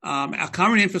 our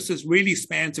current emphasis really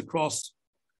spans across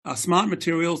smart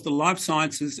materials, the life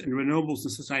sciences, and renewables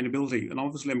and sustainability. And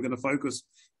obviously, I'm going to focus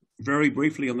very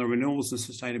briefly on the renewables and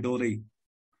sustainability.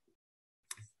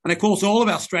 And of course, all of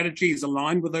our strategies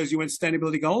aligned with those UN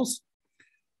sustainability goals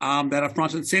that are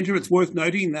front and center. It's worth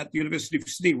noting that the University of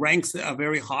Sydney ranks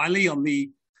very highly on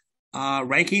the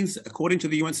rankings according to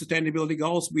the UN sustainability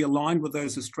goals. We align with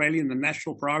those Australian and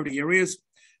national priority areas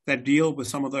that deal with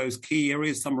some of those key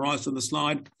areas summarized on the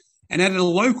slide. And at a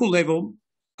local level,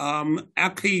 our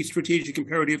key strategic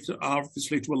imperatives are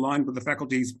obviously to align with the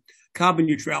faculty's carbon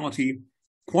neutrality,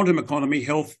 quantum economy,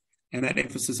 health, and that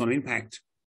emphasis on impact.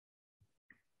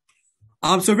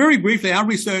 So very briefly, our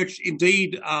research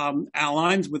indeed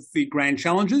aligns with the grand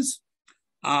challenges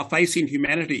facing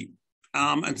humanity.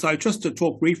 And so just to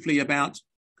talk briefly about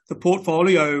the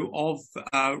portfolio of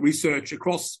research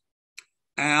across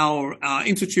our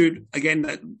institute, again,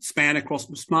 that span across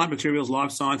smart materials,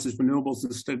 life sciences, renewables,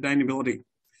 and sustainability.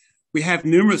 We have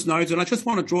numerous nodes, and I just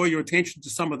want to draw your attention to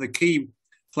some of the key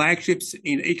flagships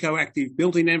in eco-active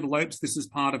building envelopes. This is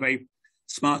part of a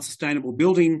smart sustainable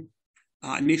building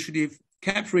initiative,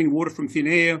 capturing water from thin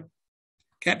air,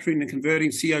 capturing and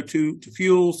converting CO2 to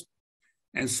fuels,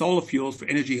 and solar fuels for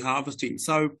energy harvesting.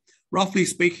 So roughly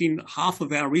speaking, half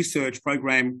of our research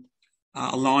program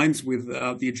aligns with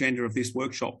the agenda of this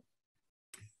workshop.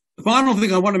 The final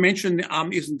thing I want to mention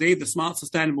is indeed the Smart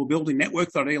Sustainable Building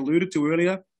Network that I alluded to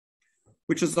earlier,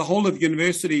 which is the whole of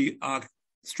university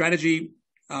strategy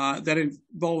that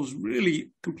involves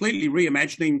really completely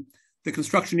reimagining the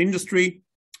construction industry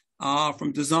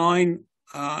from design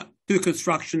to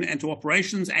construction and to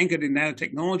operations, anchored in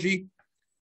nanotechnology,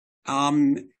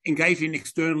 engaging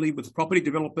externally with property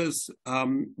developers,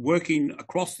 working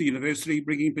across the university,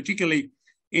 bringing particularly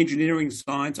engineering,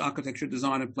 science, architecture,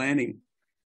 design, and planning.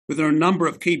 But there are a number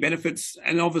of key benefits,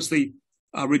 and obviously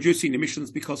reducing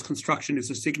emissions because construction is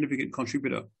a significant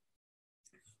contributor.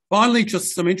 Finally,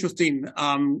 just some interesting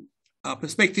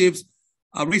perspectives.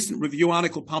 A recent review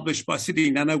article published by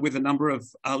Sydney Nano with a number of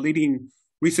leading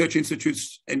research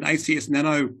institutes and ACS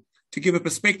Nano to give a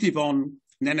perspective on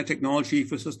nanotechnology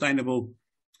for sustainable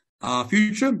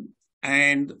future.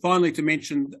 And finally, to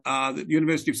mention that the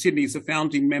University of Sydney is a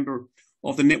founding member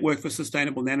of the Network for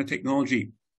Sustainable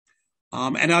Nanotechnology.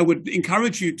 And I would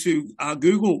encourage you to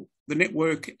Google the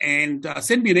network and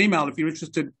send me an email if you're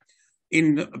interested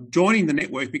in joining the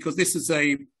network, because this is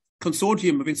a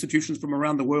consortium of institutions from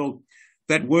around the world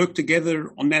that work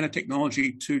together on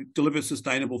nanotechnology to deliver a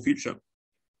sustainable future.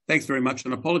 Thanks very much,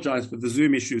 and I apologize for the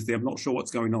Zoom issues there. I'm not sure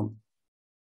what's going on.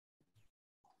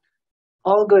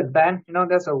 All good, Ben.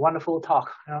 That's a wonderful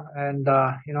talk, and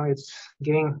it's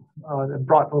giving a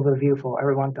broad overview for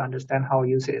everyone to understand how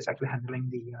USYD is actually handling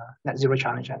the net zero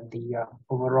challenge and the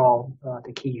overall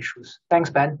the key issues. Thanks,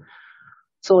 Ben.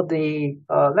 So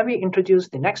let me introduce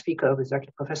the next speaker, which is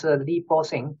actually Professor Lee Po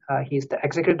Sing. He's the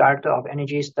Executive Director of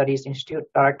Energy Studies Institute,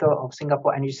 Director of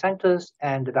Singapore Energy Centers,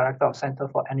 and the Director of Center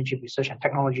for Energy Research and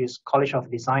Technologies, College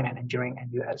of Design and Engineering,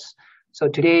 NUS. So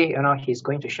today, he's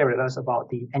going to share with us about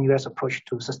the NUS approach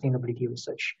to sustainability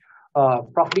research.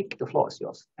 Prof. Lee, the floor is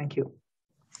yours. Thank you.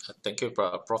 Thank you,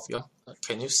 Prof.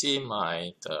 Can you see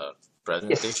my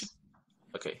presentation? Yes.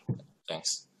 Okay,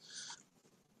 thanks.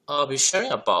 I'll be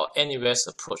sharing about NUS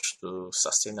approach to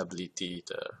sustainability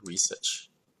research.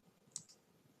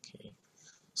 Okay.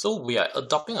 So we are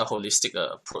adopting a holistic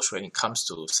approach when it comes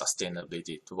to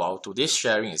sustainability. While today's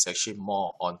sharing is actually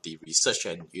more on the research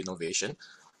and innovation,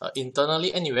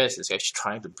 internally, NUS is actually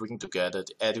trying to bring together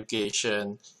the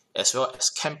education as well as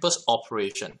campus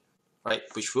operation, right,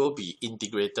 which will be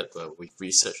integrated with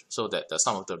research, so that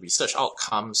some of the research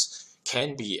outcomes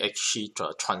can be actually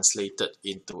translated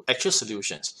into actual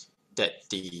solutions that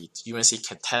the UNC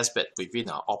can test bed within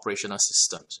our operational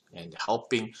systems, and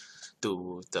helping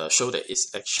to show that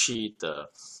it's actually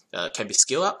can be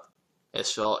scaled up,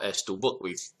 as well as to work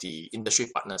with the industry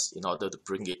partners in order to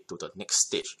bring it to the next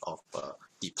stage of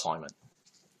deployment.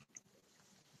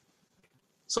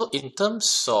 So in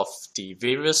terms of the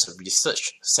various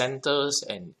research centers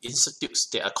and institutes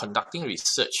that are conducting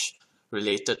research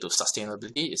related to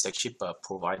sustainability is actually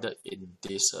provided in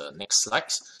this next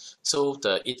slides. So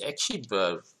it actually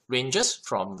ranges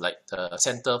from like the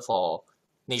Center for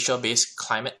Nature-Based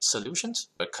Climate Solutions,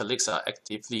 where colleagues are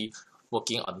actively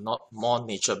working on more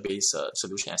nature-based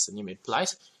solutions, as the name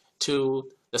implies, to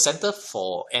the Center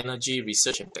for Energy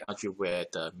Research and Technology, where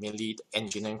mainly the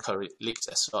engineering colleagues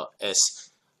as well as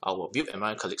our built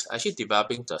environment colleagues are actually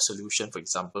developing the solution, for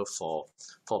example, for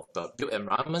built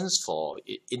environments, for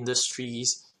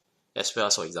industries, as well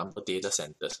as, for example, data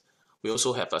centers. We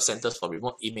also have a Centers for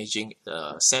Remote Imaging,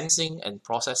 Sensing and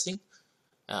Processing,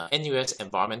 NUS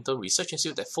Environmental Research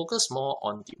Institute that focus more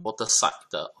on the water side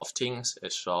of things,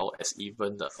 as well as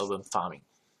even the urban farming.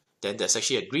 Then there's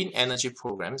actually a green energy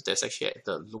program that's actually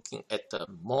looking at the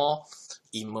more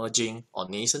emerging or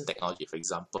nascent technology, for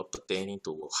example, pertaining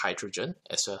to hydrogen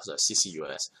as well as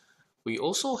CCUS. We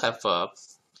also have an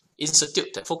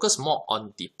institute that focus more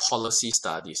on the policy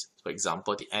studies, for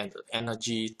example, the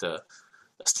Energy, the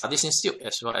Studies Institute,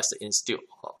 as well as the Institute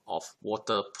of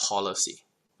Water Policy.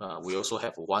 We also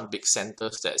have one big center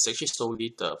that's actually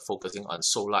solely focusing on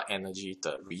solar energy,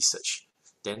 the research.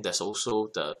 Then there's also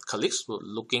the colleagues who are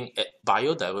looking at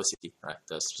biodiversity, right?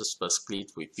 That's specifically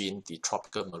within the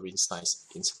Tropical Marine Science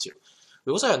Institute.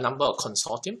 We also have a number of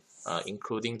consortium,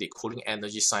 including the Cooling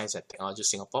Energy Science and Technology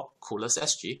Singapore, Coolers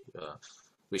SG,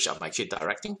 which I'm actually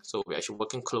directing. So we're actually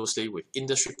working closely with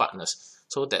industry partners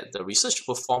so that the research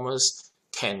performers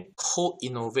can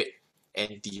co-innovate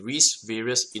and de-risk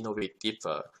various innovative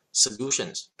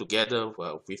solutions together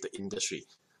with the industry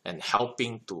and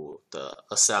helping to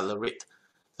accelerate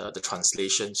the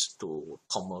translations to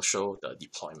commercial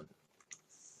deployment.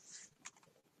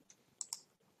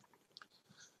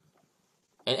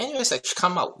 And NUS actually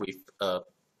come up with a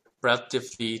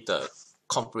relatively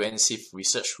comprehensive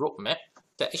research roadmap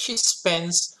that actually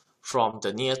spans from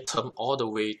the near term all the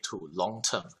way to long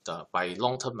term. By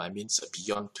long term, I mean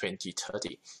beyond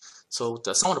 2030. So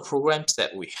some of the programs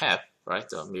that we have, right?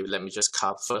 Maybe let me just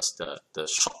cover first the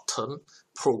short term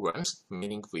programs,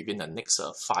 meaning within the next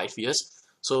 5 years.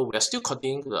 So we are still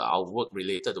continuing our work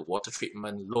related to water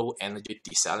treatment, low energy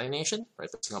desalination, right?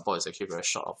 For Singapore is actually very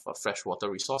short of fresh water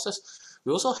resources.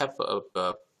 We also have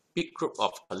a big group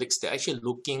of colleagues that are actually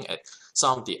looking at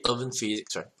some of the urban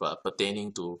physics, right,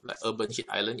 pertaining to like urban heat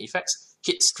island effects,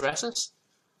 heat stresses,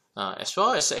 as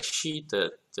well as actually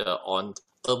on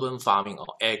urban farming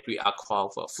or agri-aqua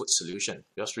for food solution.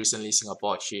 Just recently,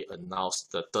 Singapore actually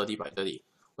announced the 30 by 30,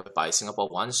 whereby Singapore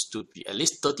wants to be at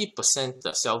least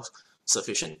 30%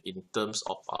 self-sufficient in terms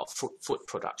of our food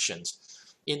productions.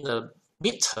 In the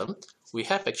midterm, we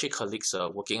have actually colleagues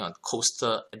working on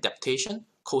coastal adaptation,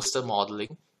 coastal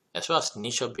modeling, as well as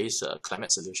nature-based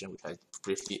climate solution, which I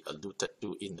briefly alluded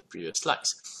to in the previous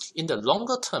slides. In the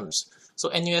longer terms, so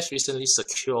NUS recently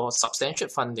secured substantial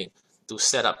funding to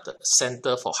set up the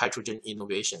Center for Hydrogen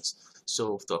Innovations,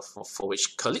 so for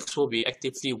which colleagues will be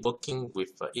actively working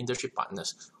with industry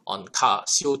partners on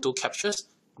CO2 captures,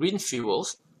 green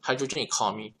fuels, hydrogen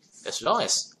economy, as well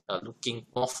as looking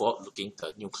more forward-looking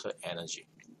to nuclear energy.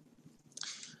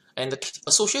 And the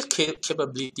associated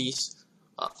capabilities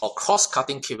or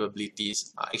cross-cutting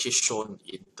capabilities are actually shown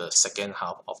in the second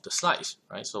half of the slides,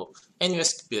 right? So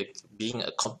NUS being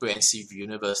a comprehensive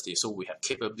university, so we have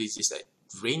capabilities that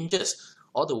ranges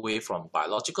all the way from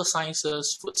biological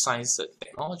sciences, food science and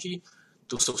technology,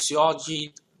 to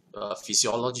sociology,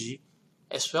 physiology,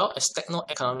 as well as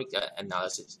techno-economic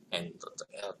analysis and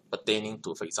pertaining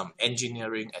to, for example,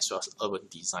 engineering as well as urban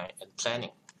design and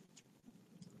planning.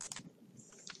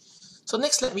 So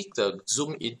next, let me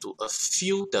zoom into a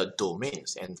few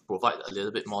domains and provide a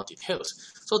little bit more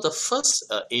details. So the first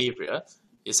area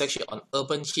is actually on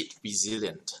urban heat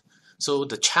resilient. So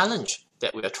the challenge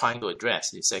that we are trying to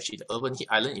address is actually the urban heat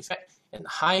island effect and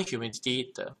high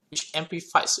humidity, which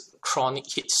amplifies chronic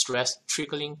heat stress,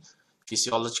 triggering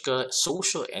physiological,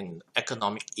 social, and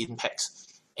economic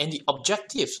impacts. And the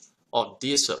objective of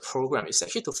this program is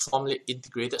actually to formulate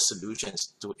integrated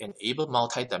solutions to enable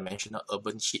multidimensional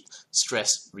urban heat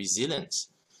stress resilience.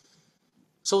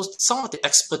 So some of the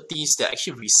expertise that are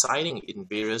actually residing in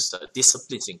various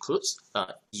disciplines includes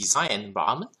design and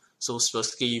environment. So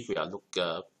specifically, we are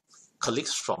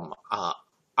colleagues from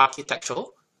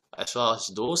architectural, as well as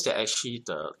those that are actually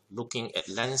looking at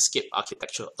landscape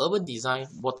architecture, urban design,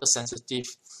 water sensitive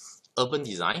urban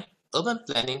design, urban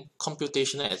planning,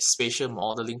 computational and spatial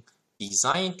modeling,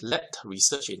 design-led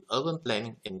research in urban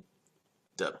planning and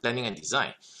planning and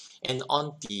design. And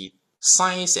on the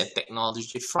science and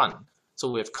technology front,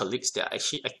 so we have colleagues that are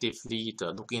actually actively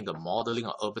looking at the modeling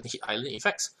of urban heat island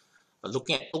effects,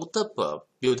 looking at total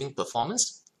building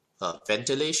performance,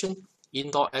 ventilation,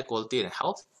 indoor air quality and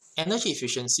health, energy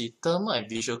efficiency, thermal and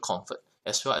visual comfort,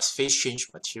 as well as phase change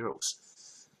materials.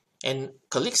 And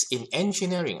colleagues in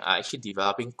engineering are actually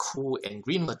developing cool and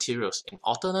green materials and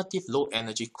alternative low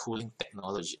energy cooling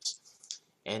technologies.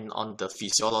 And on the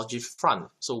physiology front,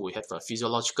 so we have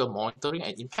physiological monitoring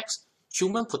and impacts,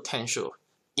 human potential,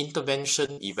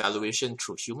 intervention evaluation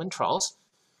through human trials,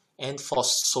 and for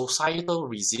societal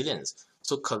resilience,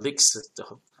 so colleagues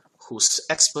whose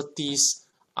expertise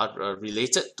are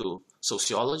related to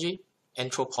sociology,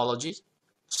 anthropology,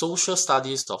 social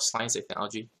studies of science and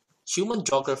technology, human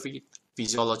geography,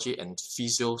 physiology, and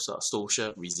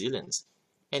physio-social resilience.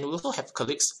 And we also have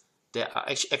colleagues there are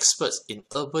actually experts in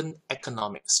urban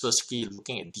economics, specifically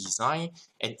looking at design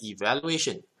and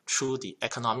evaluation through the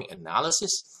economic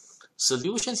analysis,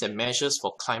 solutions and measures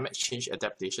for climate change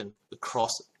adaptation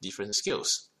across different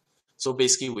scales. So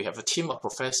basically, we have a team of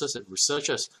professors and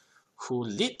researchers who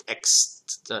lead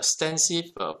extensive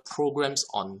programs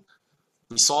on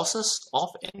resources of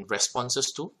and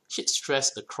responses to heat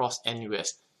stress across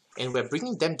NUS, and we're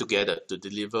bringing them together to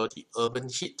deliver the urban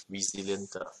heat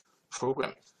resilient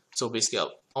program. So basically,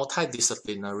 a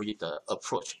multidisciplinary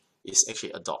approach is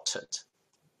actually adopted.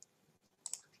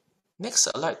 Next,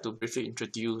 I'd like to briefly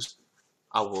introduce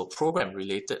our program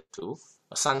related to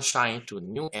sunshine to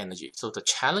new energy. So the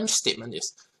challenge statement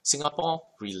is Singapore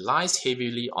relies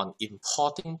heavily on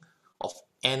importing of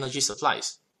energy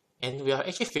supplies, and we are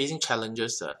actually facing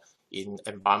challenges in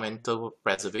environmental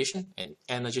preservation and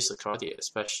energy security,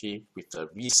 especially with the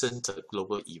recent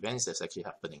global events that's actually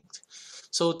happening.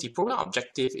 So the program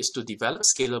objective is to develop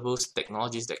scalable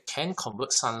technologies that can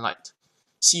convert sunlight,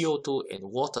 CO2, and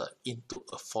water into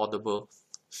affordable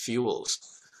fuels.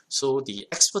 So the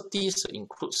expertise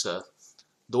includes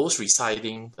those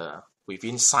residing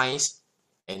within science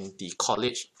and the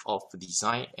College of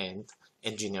Design and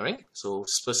Engineering, so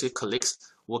specific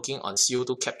colleagues working on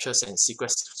CO2 captures and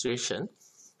sequestration,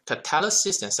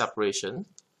 catalysis and separation,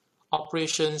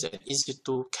 operations and in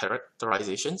situ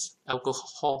characterizations,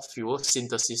 alcohol fuel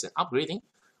synthesis and upgrading,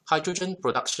 hydrogen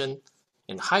production,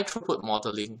 and high throughput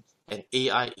modeling, and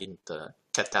AI in the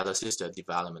catalysis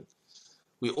development.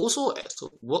 We also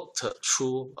worked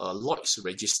through Lloyd's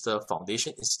Register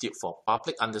Foundation Institute for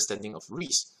Public Understanding of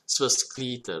Risk,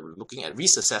 specifically looking at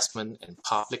risk assessment and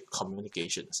public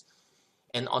communications.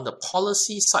 And on the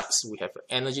policy sides, we have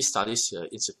Energy Studies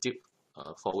Institute,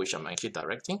 for which I'm actually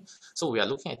directing. So we are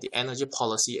looking at the energy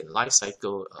policy and life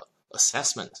cycle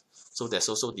assessment. So there's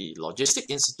also the Logistic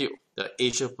Institute, the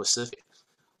Asia Pacific,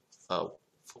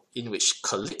 in which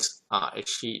colleagues are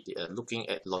actually looking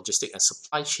at logistic and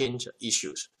supply chain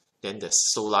issues. Then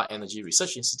there's Solar Energy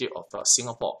Research Institute of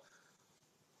Singapore,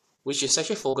 which is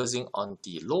actually focusing on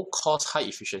the low-cost,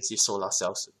 high-efficiency solar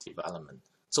cells development.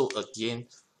 So again,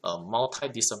 a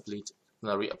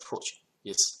multidisciplinary approach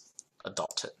is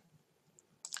adopted.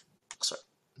 Sorry.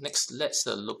 Next, let's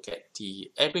look at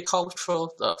the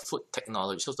agricultural food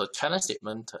technology. So the challenge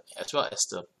statement as well as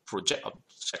the project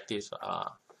objectives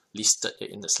are listed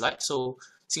in the slide. So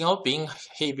Singapore being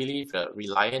heavily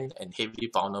reliant and heavily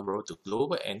vulnerable to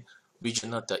global and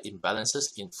regional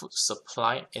imbalances in food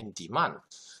supply and demand.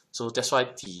 So that's why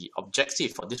the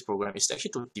objective for this program is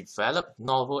actually to develop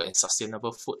novel and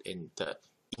sustainable food and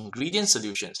ingredient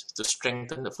solutions to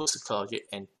strengthen the food security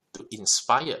and to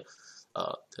inspire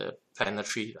the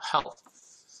planetary health.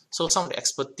 So some of the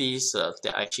expertise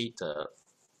that actually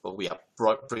we are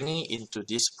bringing into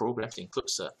this program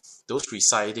includes those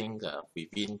residing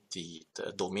within the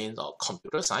domain of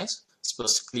computer science,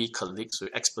 specifically colleagues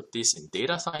with expertise in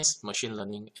data science, machine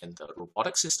learning, and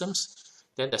robotic systems.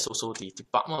 Then there's also the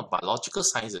Department of Biological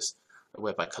Sciences,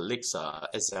 whereby colleagues are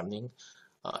examining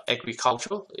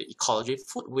agricultural, ecology,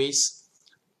 food waste,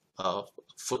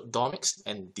 foodomics,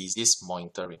 and disease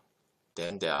monitoring.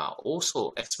 Then there are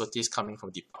also expertise coming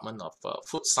from the Department of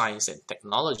Food Science and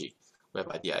Technology,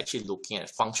 whereby they are actually looking at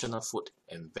functional food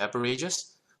and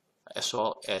beverages, as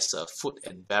well as food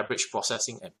and beverage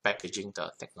processing and packaging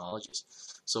technologies.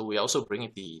 So we are also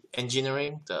bringing the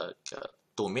engineering, the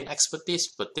domain expertise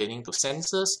pertaining to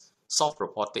sensors, soft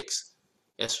robotics,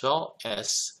 as well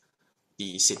as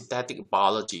the synthetic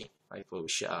biology, right,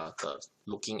 which are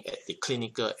looking at the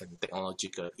clinical and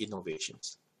technological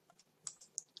innovations.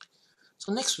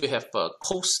 So next we have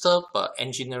coastal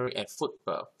engineering and food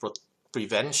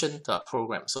prevention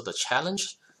program. So the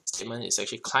challenge statement is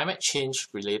actually climate change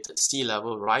related sea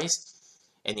level rise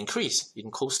and increase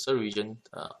in coastal region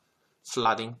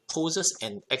flooding poses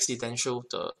an existential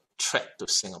threat to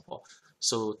Singapore.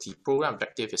 So the program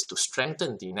objective is to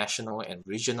strengthen the national and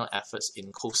regional efforts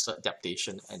in coastal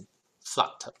adaptation and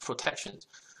flood protection.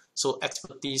 So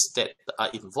expertise that are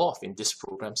involved in these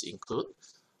programs include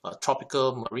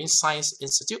Tropical Marine Science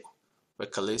Institute, where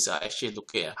colleagues are actually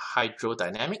looking at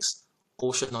hydrodynamics,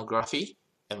 oceanography,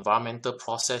 environmental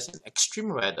process and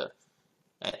extreme weather,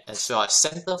 as well as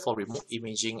Center for Remote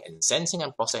Imaging and Sensing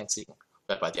and Processing,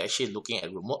 whereby they're actually looking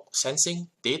at remote sensing,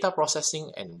 data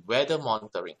processing, and weather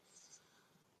monitoring.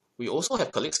 We also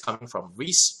have colleagues coming from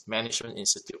Risk Management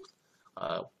Institute,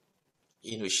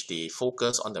 in which they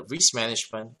focus on the risk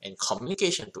management and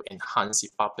communication to enhance the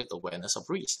public awareness of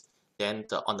risk. Then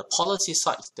on the policy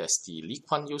side, there's the Lee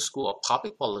Kuan Yew School of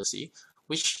Public Policy,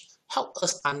 which help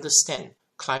us understand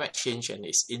climate change and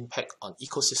its impact on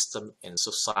ecosystem and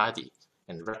society.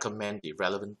 and recommend the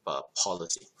relevant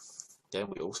policy. Then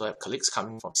we also have colleagues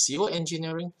coming from civil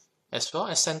engineering, as well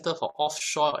as Center for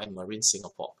Offshore and Marine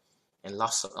Singapore. And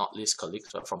last but not least,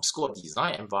 colleagues from School of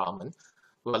Design and Environment,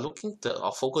 who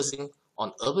are focusing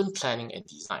on urban planning and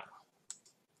design.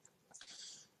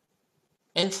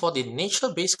 And for the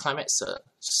nature-based climate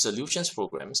solutions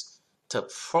programs, the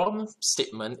problem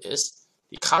statement is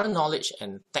the current knowledge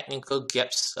and technical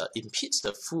gaps impedes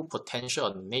the full potential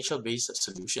of nature-based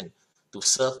solution to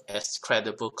serve as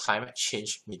credible climate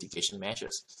change mitigation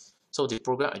measures. So the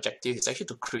program objective is actually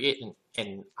to create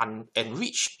an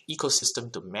enriched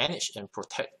ecosystem to manage and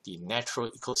protect the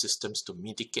natural ecosystems to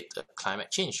mitigate the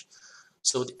climate change.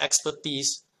 So the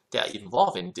expertise that are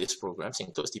involved in these programs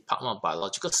includes Department of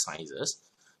Biological Sciences.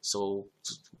 So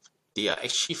they are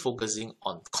actually focusing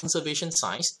on conservation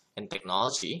science and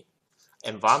technology,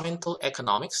 environmental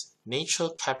economics, nature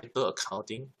capital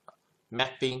accounting,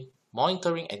 mapping,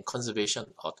 monitoring and conservation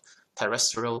of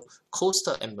terrestrial,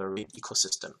 coastal and marine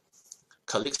ecosystem.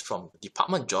 Colleagues from the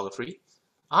Department of Geography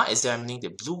are examining the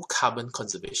blue carbon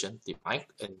conservation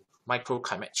and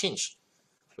microclimate change,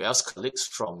 whereas colleagues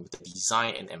from the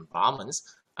design and environments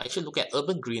actually look at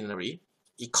urban greenery,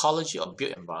 ecology of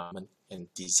built environment,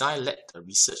 and design-led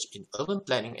research in urban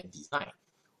planning and design.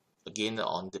 Again,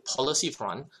 on the policy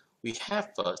front, we have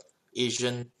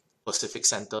Asian Pacific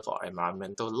Center for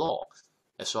Environmental Law,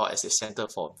 as well as the Center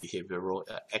for Behavioral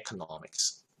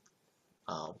Economics.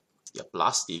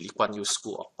 Plus the Lee Kuan Yew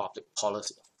School of Public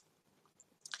Policy.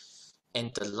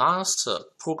 And the last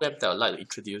program that I'd like to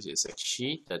introduce is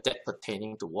actually that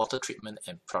pertaining to water treatment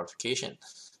and purification.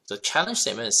 The challenge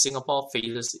statement is Singapore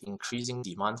faces increasing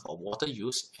demand for water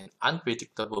use and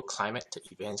unpredictable climate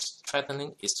events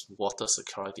threatening its water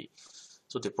security.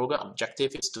 So the program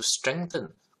objective is to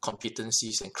strengthen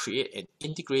competencies and create an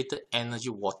integrated energy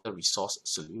water resource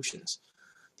solutions.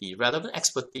 The relevant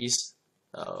expertise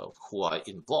who are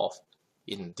involved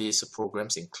in these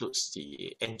programs includes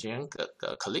the engineering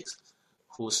colleagues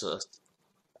whose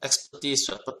expertise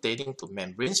pertaining to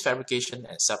membranes fabrication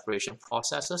and separation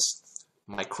processes,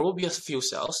 microbial fuel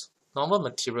cells, novel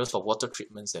materials for water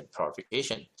treatments and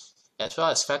purification, as well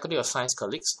as Faculty of Science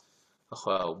colleagues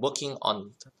who are working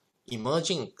on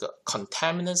emerging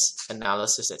contaminants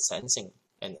analysis and sensing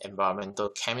and environmental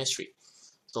chemistry.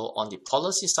 So on the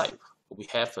policy side, we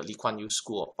have Lee Kuan Yew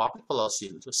School of Public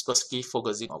Policy, specifically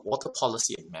focusing on water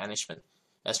policy and management,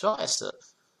 as well as the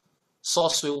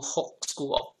Soswell Hook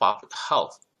School of Public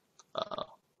Health,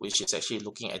 which is actually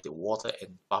looking at the water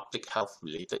and public health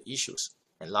related issues.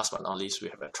 And last but not least, we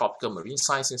have a Tropical Marine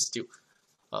Science Institute,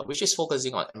 which is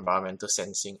focusing on environmental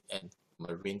sensing and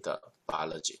marine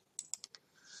biology.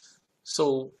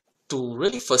 So to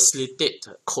really facilitate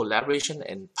collaboration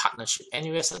and partnership,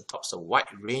 NUS adopts a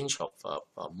wide range of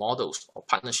models or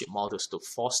partnership models to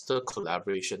foster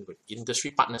collaboration with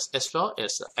industry partners as well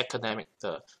as academic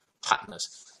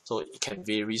partners. So it can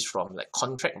vary from like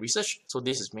contract research. So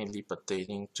this is mainly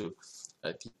pertaining to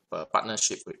the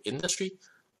partnership with industry,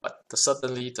 but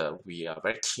certainly we are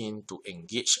very keen to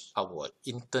engage our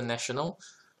international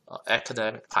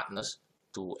academic partners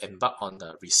to embark on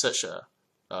the research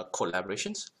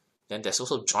collaborations. Then there's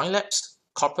also joint labs,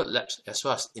 corporate labs, as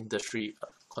well as industry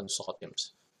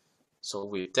consortiums. So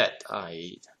with that,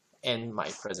 I end my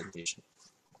presentation.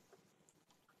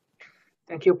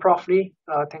 Thank you, Prof. Lee.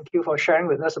 Thank you for sharing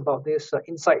with us about this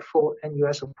insightful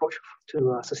NUS approach to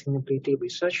sustainability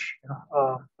research.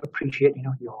 Appreciate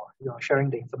your sharing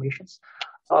the information.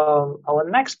 Our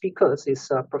next speaker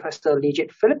is Professor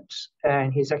Lijit Phillips,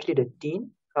 and he's actually the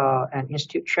Dean and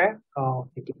Institute Chair of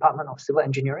the Department of Civil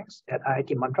Engineering at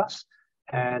IIT Madras.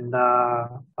 And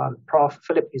Prof.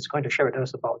 Philip is going to share with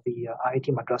us about the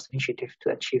IIT Madras initiative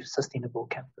to achieve sustainable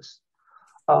campus.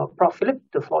 Prof. Philip,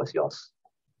 the floor is yours.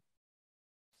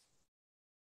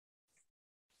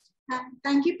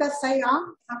 Thank you, Professor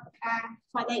Yang,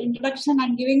 for the introduction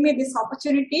and giving me this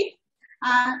opportunity.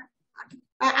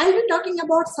 I'll be talking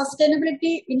about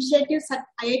sustainability initiatives at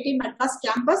IIT Madras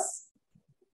campus.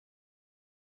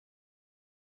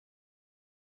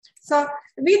 So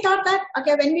we thought that,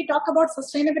 okay, when we talk about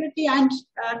sustainability and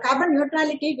carbon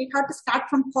neutrality, we have to start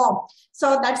from home.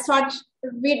 So that's what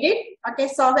we did. Okay,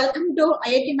 so welcome to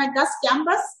IIT Madras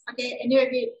campus. Okay,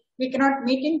 anyway, we cannot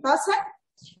meet in person.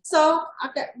 So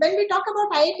okay, when we talk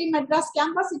about IIT Madras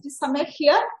campus, it is somewhere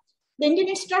here. The Indian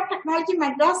Institute of Technology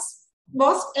Madras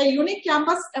boasts a unique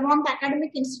campus among the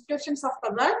academic institutions of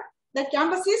the world. The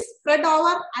campus is spread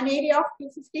over an area of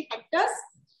 250 hectares.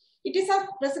 It is a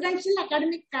residential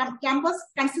academic campus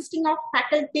consisting of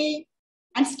faculty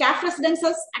and staff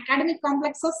residences, academic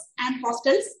complexes, and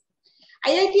hostels.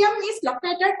 IITM is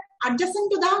located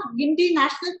adjacent to the Guindy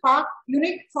National Park,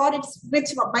 unique for its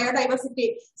rich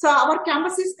biodiversity. So our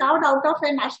campus is carved out of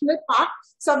a national park.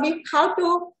 So we have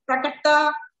to protect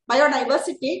the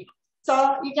biodiversity.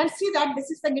 So you can see that this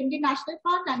is the Guindy National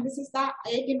Park and this is the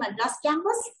IIT Madras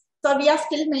campus. So we are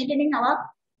still maintaining our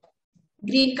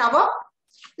green cover.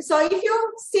 So if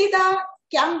you see the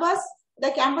campus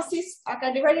is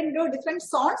divided into different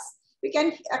zones. We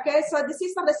can, so this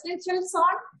is the residential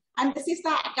zone and this is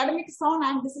the academic zone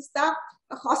and this is the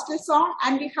hostel zone,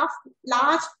 and we have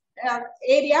large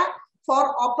area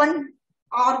for open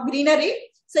or greenery.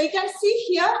 So you can see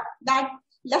here that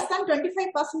less than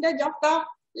 25% of the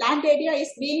land area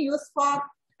is being used for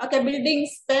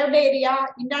buildings, paved area,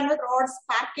 internal roads,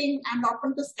 parking and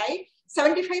open to sky.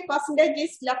 75%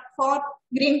 is left for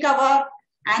green cover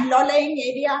and low-lying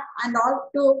area and all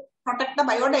to protect the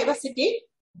biodiversity.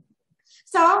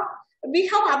 So we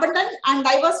have abundant and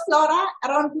diverse flora,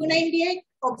 around 298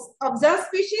 observed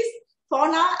species,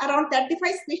 fauna around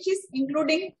 35 species,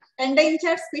 including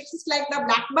endangered species like the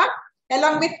blackbuck,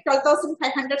 along with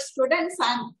 12,500 students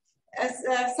and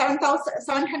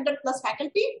 7,700 plus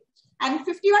faculty, and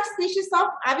 51 species of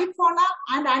avifauna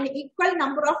and an equal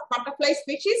number of butterfly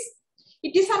species.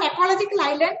 It is an ecological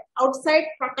island outside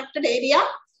protected area.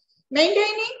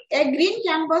 Maintaining a green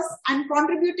campus and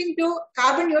contributing to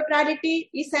carbon neutrality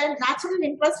is a natural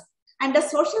interest and a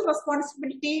social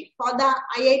responsibility for the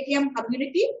IITM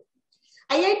community.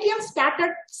 IITM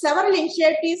started several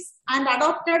initiatives and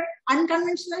adopted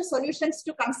unconventional solutions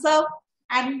to conserve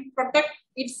and protect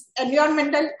its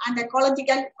environmental and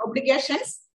ecological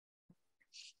obligations.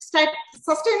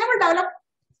 Sustainable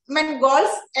development goals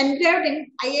engraved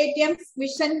in IITM's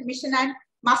mission and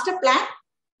master plan.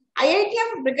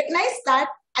 IITM recognized that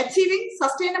achieving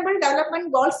sustainable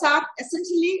development goals are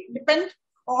essentially depend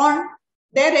on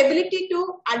their ability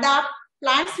to adapt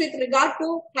plans with regard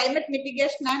to climate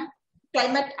mitigation and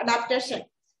climate adaptation.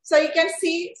 So you can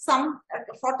see some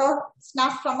photo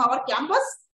snaps from our campus.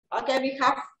 We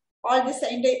have all these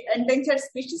endangered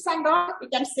species and all. You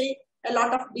can see a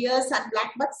lot of deers and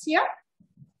blackbucks here.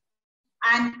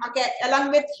 And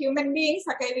along with human beings,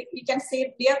 you can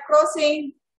see deer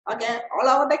crossing, all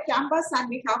over the campus, and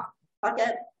we have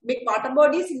big water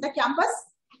bodies in the campus.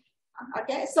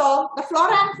 So the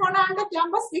flora and fauna on the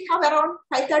campus, we have around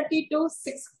 530 to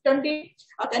 620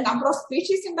 number of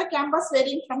species in the campus,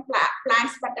 varying from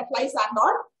plants, butterflies and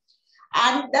all.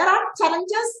 And there are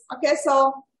challenges.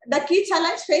 So the key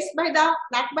challenge faced by the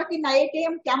blackbuck in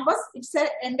IITM campus, it's an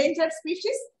endangered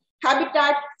species,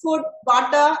 habitat, food,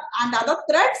 water and other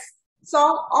threats. So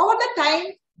over the time,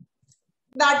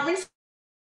 the administration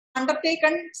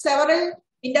undertaken several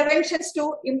interventions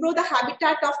to improve the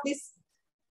habitat of these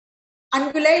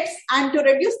ungulates and to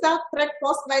reduce the threat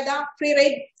posed by the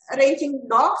free-ranging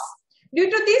dogs. Due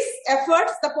to these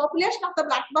efforts, the population of the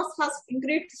blackbucks has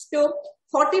increased to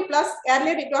 40 plus.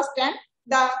 Earlier it was 10.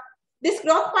 This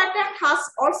growth pattern has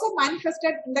also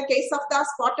manifested in the case of the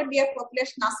spotted deer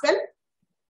population as well.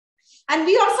 And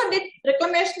we also did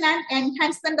reclamation and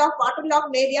enhancement of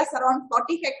waterlogged areas around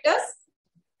 40 hectares.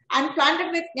 And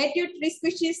planted with native tree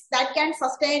species that can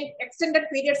sustain extended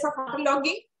periods of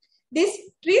waterlogging. These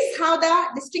trees have the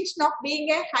distinction of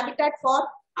being a habitat for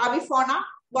avifauna,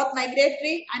 both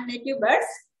migratory and native birds.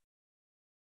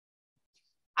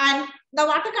 And the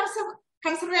water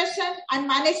conservation and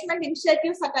management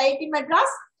initiatives at IIT Madras.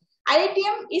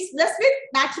 IITM is blessed with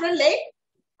natural lake,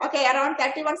 around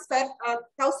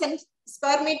 31,000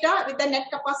 square meter with a net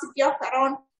capacity of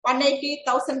around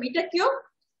 180,000 meter cube.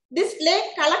 This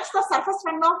lake collects the surface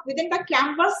runoff within the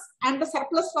campus and the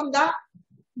surplus from the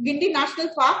Guindy National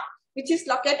Park, which is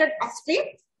located upstream.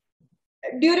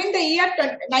 During the year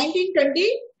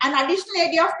 1920, an additional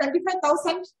area of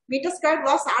 25,000 meters squared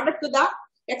was added to the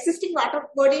existing water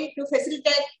body to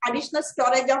facilitate additional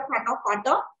storage of runoff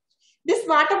water. This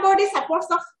water body supports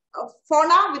the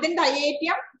fauna within the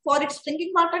IITM for its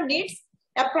drinking water needs,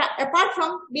 apart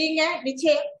from being a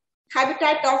niche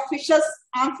habitat of fishes,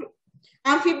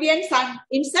 amphibians and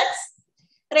insects.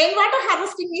 Rainwater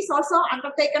harvesting is also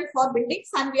undertaken for buildings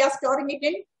and we are storing it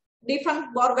in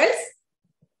defunct borewells.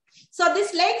 So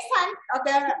these lakes and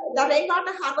the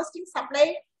rainwater harvesting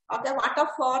supply water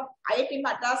for IIT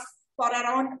Madras for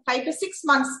around 5 to 6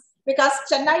 months because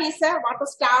Chennai is a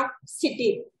water-starved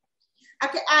city.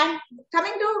 And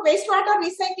coming to wastewater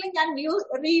recycling and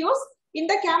reuse, in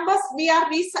the campus we are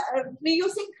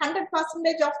reusing 100%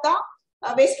 of the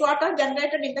wastewater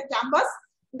generated in the campus.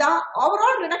 The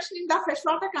overall reduction in the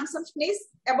freshwater consumption is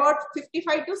about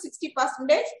 55 to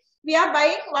 60%. We are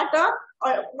buying water,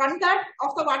 1/3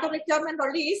 of the water requirement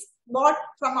only is bought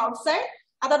from outside,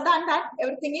 Other than that,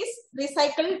 everything is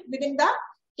recycled within the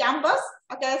campus.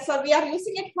 Okay, so we are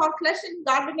using it for flushing,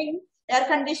 gardening, air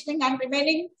conditioning, and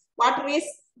remaining water is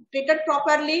treated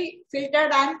properly,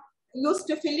 filtered, and used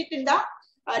to fill it in the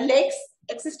lakes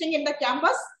existing in the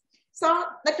campus. So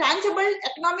the tangible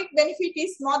economic benefit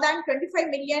is more than 25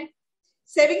 million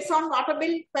savings on water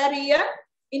bill per year.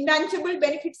 Intangible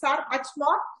benefits are much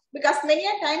more, because many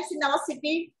times in our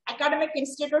city, academic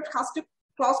institute has to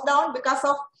close down because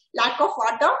of lack of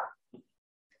water.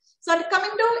 So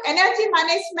coming to energy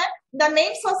management, the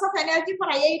main source of energy for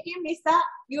IITM is the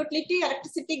utility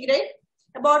electricity grid,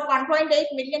 about 1.8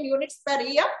 million units per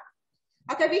year.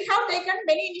 Okay, we have taken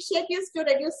many initiatives to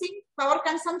reducing power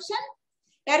consumption.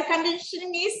 Air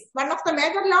conditioning is one of the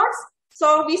major loads.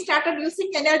 So we started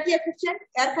using energy efficient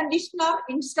air conditioner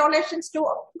installations to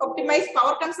optimize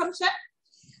power consumption.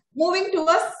 Moving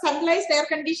towards centralized air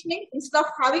conditioning instead of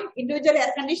having individual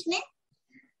air conditioning.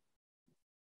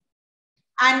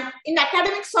 And in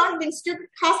academic zone, the institute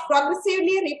has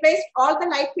progressively replaced all the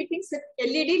light fittings with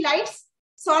LED lights.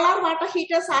 Solar water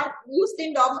heaters are used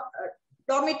in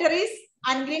dormitories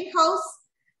and greenhouse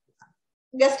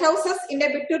guest houses in a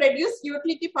bid to reduce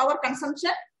utility power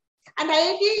consumption. And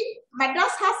IIT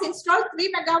Madras has installed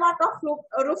 3 megawatt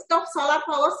of rooftop solar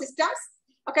power systems.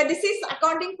 Okay, this is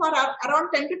accounting for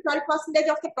around 10 to 12%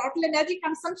 of the total energy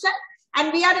consumption.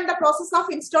 And we are in the process of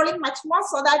installing much more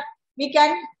so that we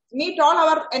can meet all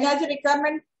our energy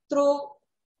requirement through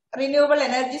renewable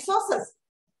energy sources.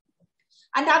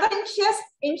 And other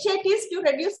initiatives to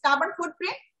reduce carbon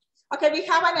footprint. Okay, we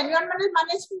have an environmental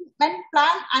management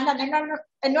plan and an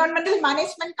environmental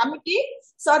management committee.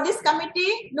 So this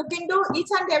committee look into each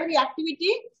and every activity,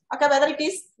 okay, whether it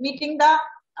is meeting the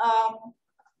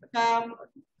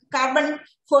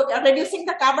reducing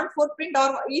the carbon footprint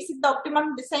or is it the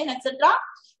optimum design, etc.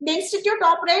 The institute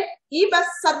operate e-bus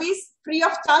service free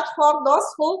of charge for those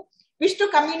who wish to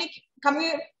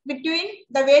commute between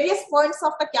the various points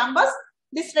of the campus.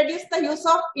 This reduces the use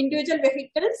of individual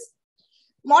vehicles.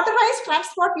 Motorized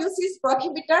transport use is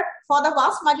prohibited for the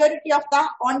vast majority of the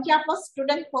on-campus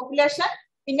student population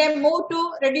in a move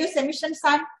to reduce emissions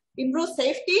and improve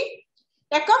safety.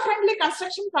 Eco-friendly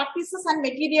construction practices and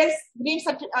materials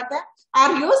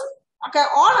are used. Okay,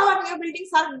 all our new buildings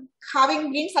are having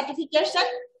green certification,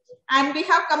 and we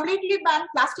have completely banned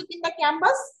plastic in the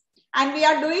campus, and we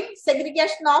are doing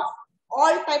segregation of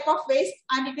all type of waste,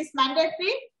 and it is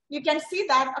mandatory. You can see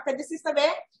that, okay, this is the way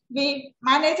we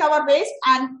manage our waste,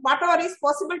 and whatever is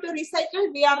possible to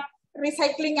recycle, we are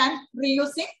recycling and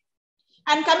reusing.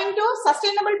 And coming to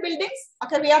sustainable buildings,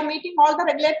 okay, we are meeting all the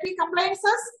regulatory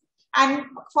compliances, and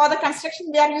for the construction,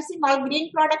 we are using all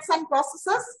green products and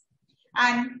processes,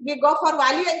 and we go for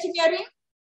value engineering,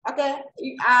 okay,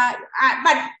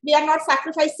 but we are not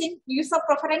sacrificing user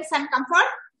preference and comfort,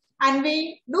 and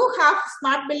we do have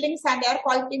smart buildings and air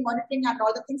quality monitoring and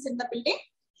all the things in the building.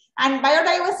 And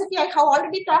biodiversity, I have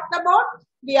already talked about.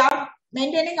 We are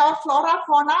maintaining our flora,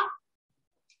 fauna,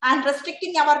 and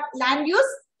restricting our land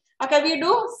use. Okay, we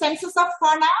do census of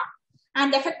fauna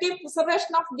and effective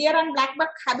preservation of deer and blackbuck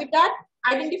habitat,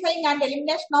 identifying and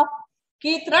elimination of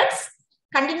key threats,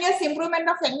 continuous improvement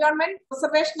of environment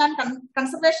preservation and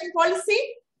conservation policy,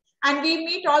 and we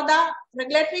meet all the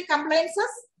regulatory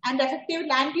compliances and effective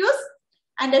land use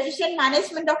and efficient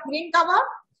management of green cover,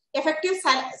 effective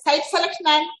site selection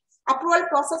and approval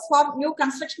process for new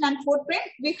construction and footprint.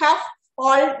 We have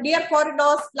all deer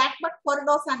corridors, blackbuck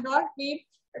corridors, and all. We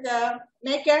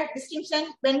make a distinction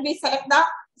when we select the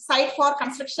site for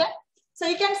construction. So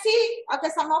you can see, okay,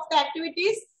 some of the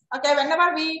activities. Okay,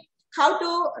 whenever we have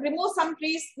to remove some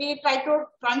trees, we try to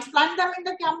transplant them in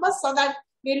the campus so that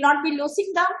we will not be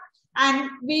losing them. And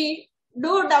we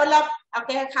do develop,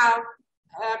 okay,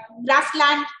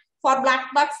 grassland for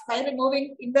blackbucks by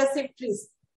removing invasive trees.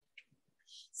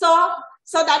 So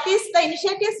that is the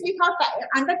initiatives we have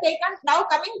undertaken. Now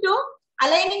coming to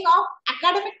aligning of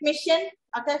academic mission.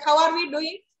 Okay, how are we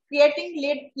doing? Creating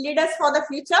leaders for the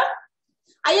future.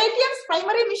 IITM's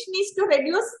primary mission is to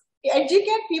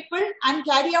educate people and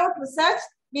carry out research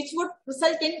which would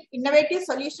result in innovative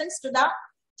solutions to the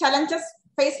challenges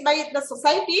faced by the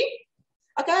society.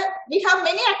 Okay, we have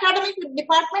many academic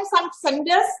departments and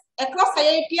centers across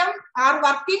IITM are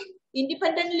working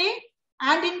independently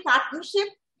and in partnership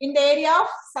in the area of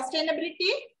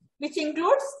sustainability, which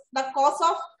includes the cause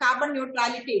of carbon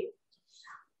neutrality.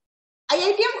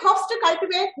 IITM hopes to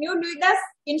cultivate new leaders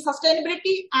in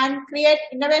sustainability and create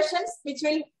innovations which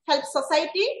will help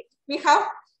society. We have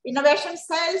innovation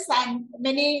cells and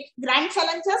many grand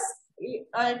challenges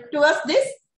towards this.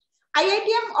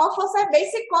 IITM offers a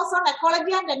basic course on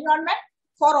ecology and environment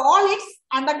for all its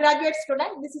undergraduate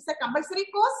students. This is a compulsory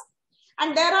course.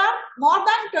 And there are more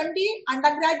than 20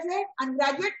 undergraduate and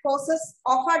graduate courses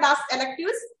offered as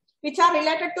electives, which are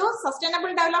related to sustainable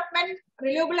development,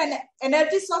 renewable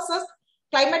energy sources,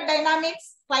 climate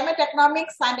dynamics, climate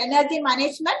economics, and energy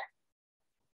management.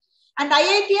 And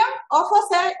IITM offers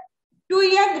a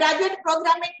 2-year graduate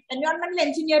program in environmental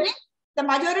engineering. The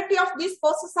majority of these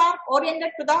courses are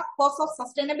oriented to the course of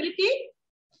sustainability.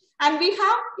 And we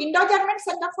have Indo-German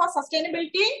Center for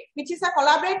Sustainability, which is a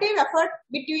collaborative effort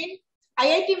between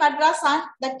IIT Madras and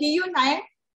the TU9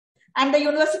 and the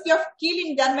University of Kiel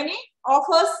in Germany,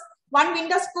 offers one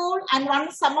winter school and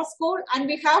one summer school. And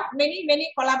we have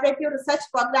many collaborative research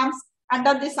programs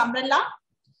under this umbrella.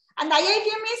 And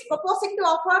IITM is proposing to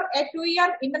offer a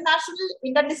 2-year international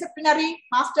interdisciplinary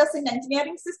Masters in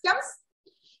Engineering Systems,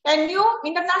 a new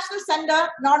international center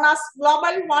known as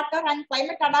Global Water and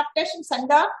Climate Adaptation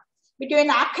Center between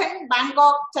Aachen,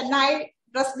 Bangkok, Chennai,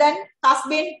 Dresden has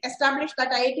been established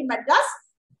at IIT Madras.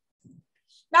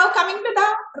 Now coming to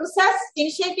the research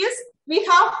initiatives, we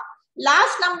have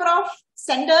large number of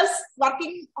centers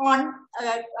working on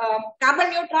carbon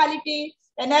neutrality,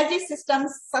 energy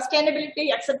systems,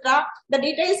 sustainability, etc. The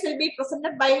details will be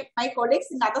presented by my colleagues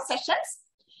in other sessions.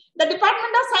 The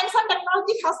Department of Science and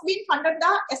Technology has been funded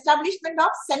the establishment of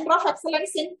Center of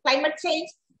Excellence in Climate Change,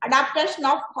 Adaptation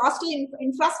of Coastal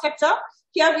Infrastructure.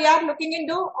 Here we are looking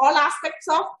into all aspects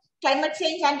of climate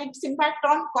change and its impact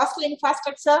on coastal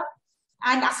infrastructure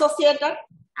and associated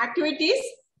activities.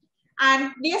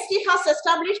 And DST has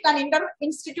established an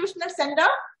inter-institutional center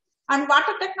and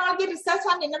Water Technology Research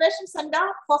and Innovation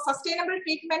Center for sustainable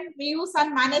treatment, reuse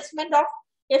and management of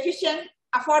efficient,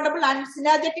 affordable and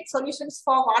synergetic solutions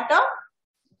for water.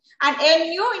 And a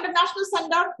new international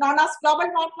center known as Global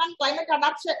Water and Climate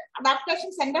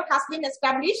Adaptation Center has been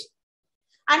established.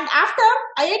 And after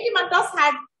IIT Madras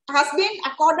has been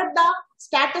accorded the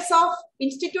status of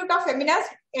Institute of Eminence,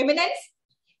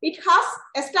 it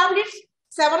has established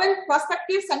several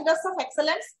prospective centers of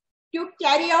excellence to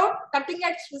carry out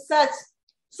cutting-edge research.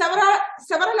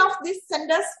 Several of these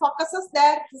centers focuses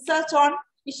their research on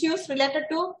issues related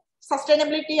to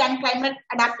sustainability and climate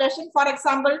adaptation. For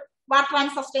example, water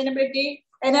and sustainability,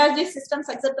 energy systems,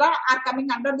 etc. are coming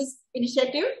under this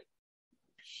initiative.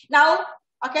 Now,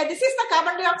 okay, this is the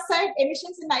carbon dioxide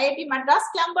emissions in IIT Madras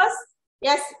campus.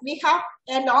 Yes, we have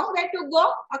a long way to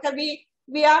go. Okay,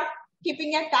 we are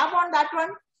keeping a tab on that one.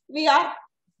 We are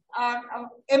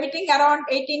emitting around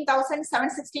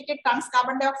 18,762 tons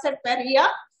carbon dioxide per year.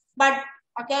 But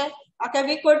okay,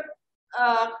 we could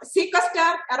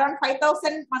sequester around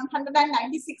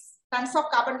 5,196 tons of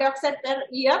carbon dioxide per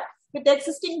year with the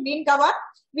existing green cover.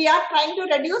 We are trying to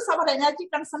reduce our energy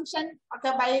consumption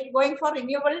by going for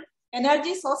renewable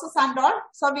energy sources and all.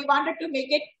 So we wanted to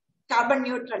make it carbon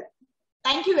neutral.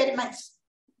 Thank you very much.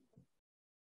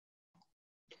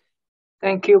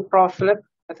 Thank you, Prof. Philip.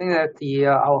 I think that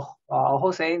our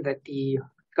host saying that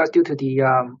because due to the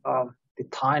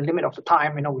time limit of the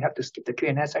time, we have to skip the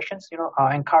Q&A sessions.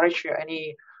 I encourage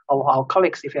any of our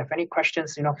colleagues, if you have any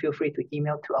questions, feel free to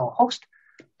email to our host,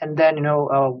 and then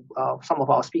some of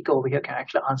our speakers over here can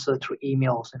actually answer through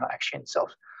emails, actually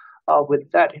itself.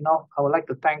 With that, I would like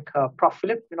to thank Prof.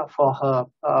 Philip, for her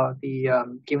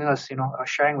giving us,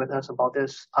 sharing with us about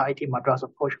this IIT Madras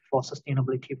approach for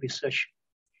sustainability research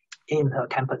in her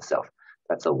campus itself.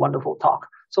 That's a wonderful talk.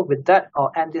 So with that,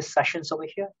 I'll end this session over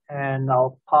here, and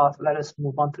let us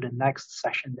move on to the next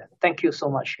session then. Thank you so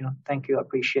much. Thank you. I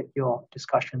appreciate your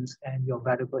discussions and your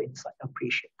valuable insight. I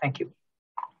appreciate. Thank you.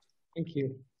 Thank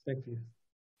you. Thank you.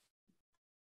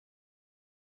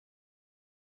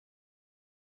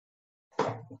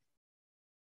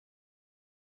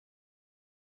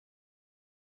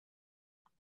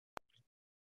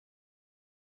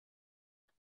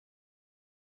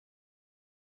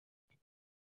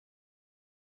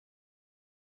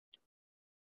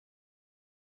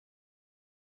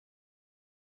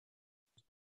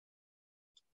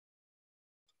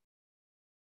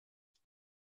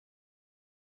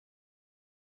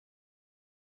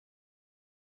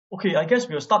 Okay, I guess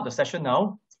we'll start the session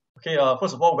now. Okay,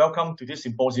 first of all, welcome to this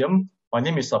symposium. My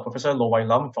name is Professor Loh Wai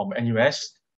Lam from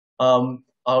NUS.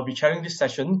 I'll be chairing this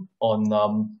session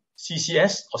on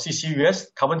CCS or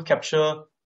CCUS, carbon capture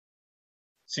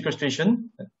sequestration.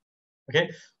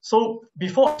 Okay, so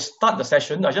before I start the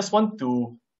session, I just want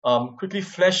to quickly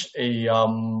flash a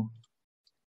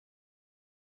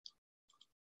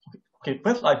okay,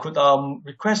 perhaps I could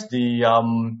request the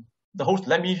host,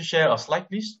 let me share a slide,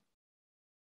 please.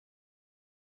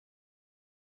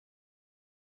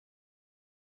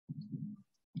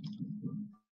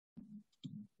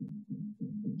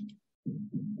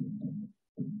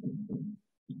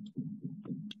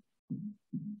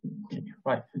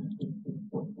 Right.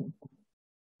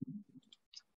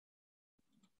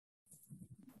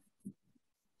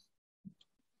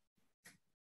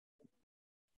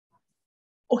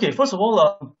 Okay, first of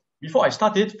all, before I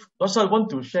started, also I want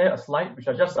to share a slide which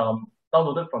I just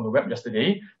downloaded from the web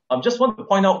yesterday. Just want to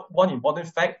point out one important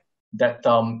fact that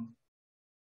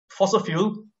fossil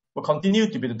fuel will continue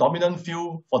to be the dominant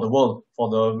fuel for the world for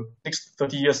the next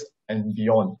 30 years and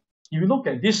beyond. If you look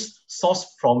at this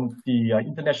source from the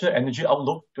International Energy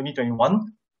Outlook 2021,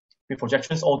 with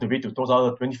projections all the way to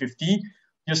 2050,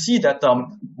 you see that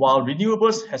while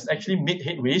renewables has actually made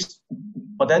headways,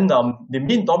 but then the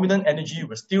main dominant energy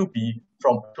will still be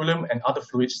from petroleum and other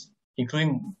fluids,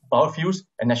 including biofuels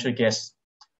and natural gas.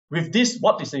 With this,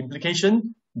 what is the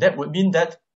implication? That would mean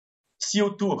that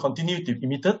CO2 will continue to be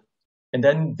emitted, and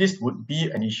then this would be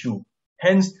an issue.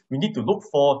 Hence, we need to look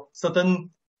for certain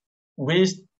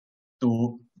ways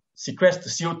to sequester the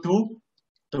CO2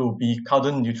 to be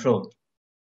carbon neutral.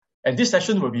 And this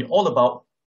session will be all about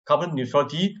carbon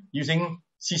neutrality using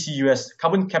CCUS,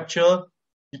 carbon capture,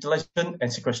 utilization,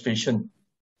 and sequestration.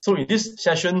 So in this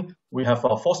session, we have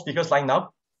 4 speakers lined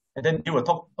up, and then they will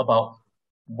talk about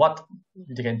what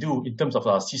they can do in terms of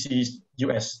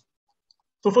CCUS.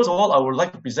 So first of all, I would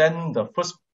like to present the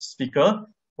first speaker,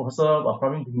 Professor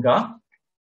Praveen Linga,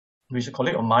 who is a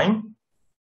colleague of mine.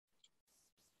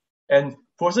 And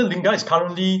Professor Linga is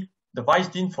currently the Vice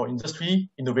Dean for Industry,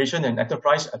 Innovation and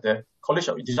Enterprise at the College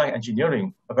of Design and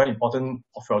Engineering, a very important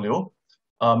portfolio.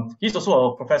 He's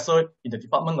also a professor in the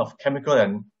Department of Chemical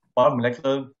and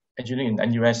Biomolecular Engineering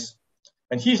in NUS.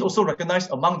 And he is also recognized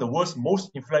among the world's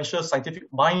most influential scientific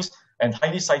minds and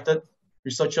highly cited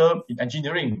researcher in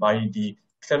engineering by the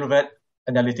Clerovet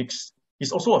Analytics.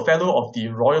 He's also a fellow of the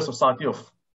Royal Society of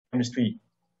Chemistry.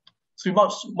 So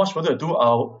without much further ado,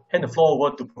 I'll hand the floor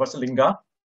over to Professor Linga.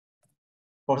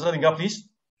 Professor Linga, please.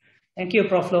 Thank you,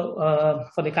 Prof. Lo,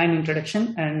 for the kind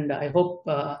introduction, and I hope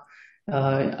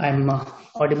I'm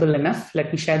audible enough.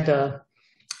 Let me share the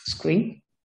screen.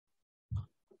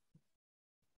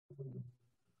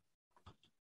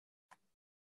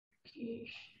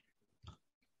 Okay.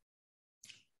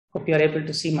 Hope you are able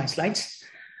to see my slides.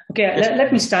 Okay, yes.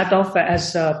 Let me start off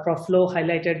as Prof. Lo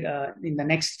highlighted in the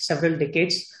next several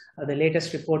decades. The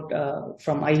latest report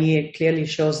from IEA clearly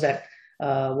shows that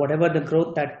whatever the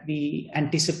growth that we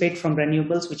anticipate from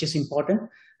renewables, which is important,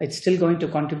 it's still going to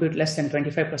contribute less than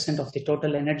 25% of the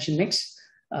total energy mix.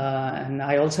 And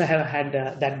I also have had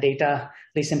that data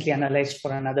recently analyzed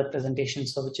for another presentation,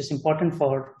 so which is important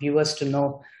for viewers to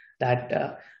know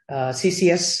that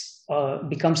CCS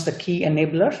becomes the key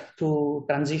enabler to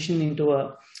transition into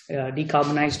a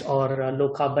decarbonized or a low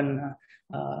carbon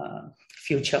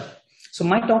future. So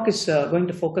my talk is going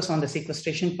to focus on the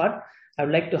sequestration part. I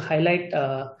would like to highlight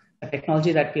a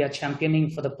technology that we are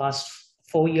championing for the past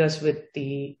 4 years with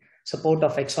the support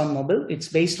of ExxonMobil. It's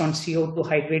based on CO2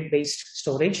 hydrate-based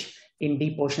storage in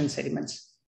deep ocean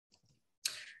sediments.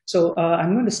 So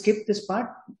I'm going to skip this part,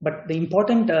 but the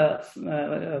important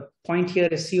point here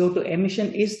is CO2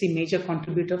 emission is the major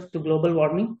contributor to global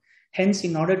warming. Hence,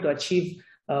 in order to achieve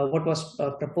what was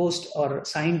proposed or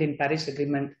signed in Paris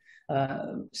Agreement,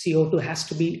 CO2 has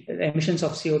to be, emissions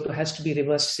of CO2 has to be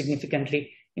reversed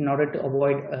significantly in order to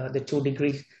avoid the 2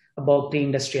 degrees above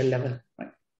pre-industrial level.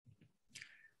 Right?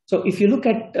 So if you look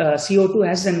at CO2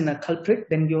 as a culprit,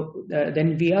 then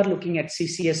we are looking at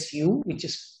CCSU, which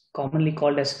is commonly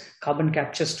called as carbon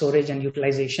capture, storage and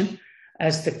utilization,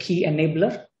 as the key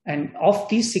enabler. And of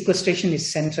these, sequestration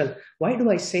is central. Why do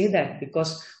I say that?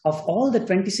 Because of all the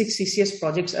 26 CCS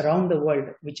projects around the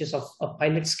world, which is of a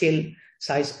pilot scale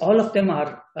size, all of them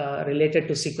are related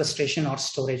to sequestration or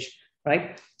storage,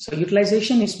 right? So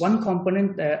utilization is one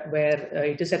component where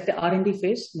it is at the R&D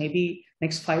phase. Maybe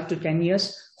next 5 to 10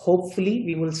 years, hopefully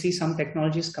we will see some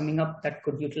technologies coming up that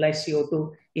could utilize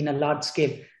CO2 in a large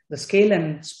scale. The scale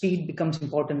and speed becomes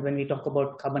important when we talk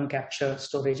about carbon capture,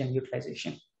 storage and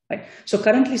utilization. Right? So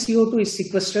currently CO2 is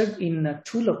sequestered in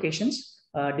 2 locations,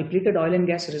 depleted oil and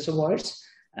gas reservoirs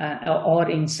or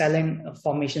in saline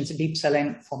formations, deep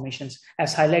saline formations,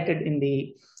 as highlighted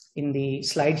in the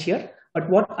slide here. But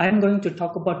what I'm going to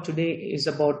talk about today is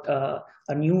about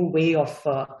a new way of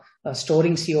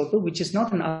storing CO2, which is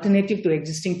not an alternative to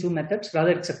existing 2 methods.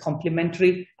 Rather, it's a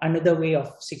complementary, another way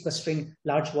of sequestering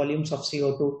large volumes of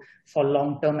CO2 for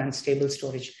long-term and stable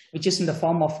storage, which is in the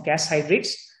form of gas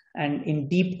hydrates and in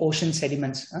deep ocean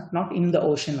sediments, not in the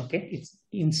ocean, okay? It's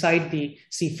inside the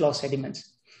seafloor sediments.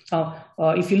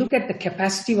 If you look at the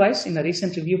capacity-wise, in a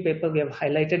recent review paper, we have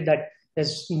highlighted that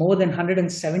there's more than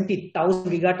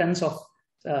 170,000 gigatons of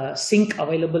sink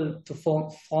available to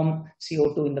form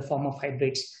CO2 in the form of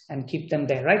hydrates and keep them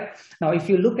there, right? Now, if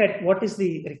you look at what is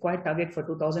the required target for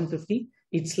 2050,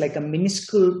 it's like a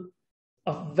minuscule,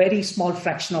 a very small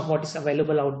fraction of what is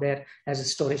available out there as a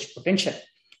storage potential.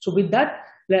 So with that,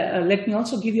 let me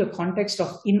also give you a context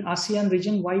of in ASEAN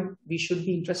region, why we should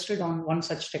be interested on one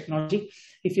such technology.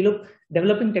 If you look,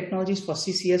 developing technologies for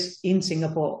CCS in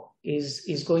Singapore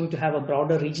is going to have a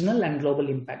broader regional and global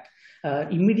impact.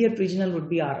 Immediate regional would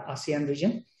be our ASEAN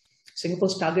region.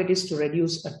 Singapore's target is to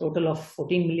reduce a total of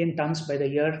 14 million tons by the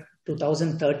year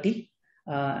 2030.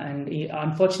 And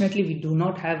unfortunately, we do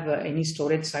not have any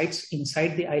storage sites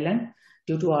inside the island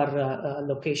due to our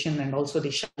location and also the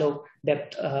shallow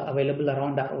depth available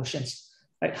around our oceans.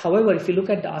 Right? However, if you look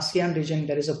at the ASEAN region,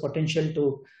 there is a potential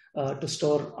to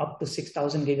store up to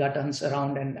 6,000 gigatons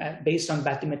around, and based on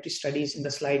bathymetry studies in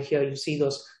the slide here, you see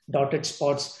those dotted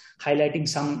spots highlighting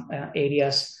some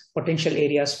potential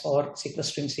areas for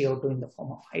sequestering CO2 in the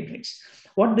form of hydrates.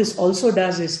 What this also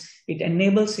does is it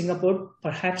enables Singapore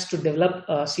perhaps to develop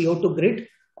a CO2 grid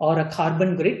or a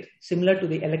carbon grid similar to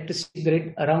the electricity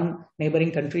grid around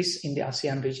neighboring countries in the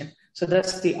ASEAN region. So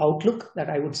that's the outlook that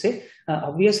I would say.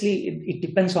 Obviously, it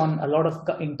depends on a lot of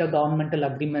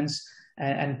intergovernmental agreements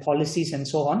and policies and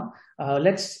so on.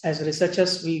 As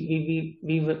researchers,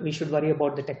 we should worry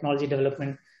about the technology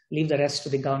development, leave the rest to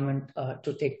the government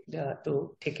to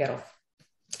take care of.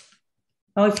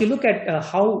 Now, if you look at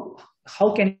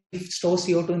how can we store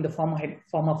CO2 in the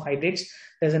form of hydrates,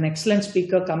 there's an excellent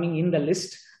speaker coming in the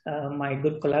list. My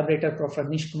good collaborator, Prof.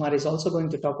 Rajneesh Kumar, is also going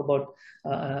to talk about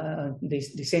the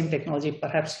same technology.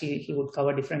 Perhaps he would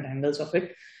cover different angles of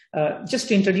it. Just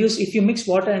to introduce, if you mix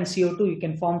water and CO2, you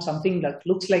can form something that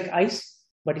looks like ice,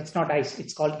 but it's not ice.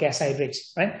 It's called gas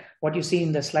hydrates, right? What you see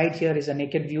in the slide here is a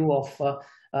naked view of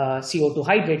CO2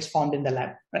 hydrates formed in the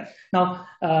lab, right? Now,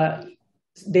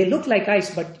 they look like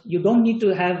ice, but you don't need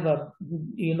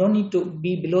to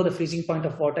be below the freezing point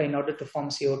of water in order to form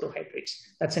CO2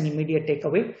 hydrates. That's an immediate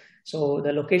takeaway. So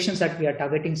the locations that we are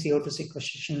targeting CO2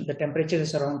 sequestration, the temperature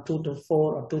is around 2 to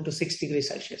 4 or 2 to 6 degrees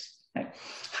Celsius. Right?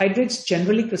 Hydrates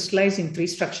generally crystallize in 3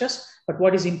 structures, but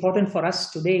what is important for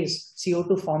us today is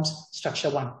CO2 forms structure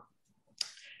 1.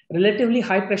 Relatively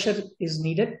high pressure is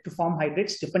needed to form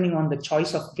hydrates depending on the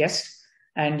choice of guest,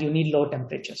 and you need low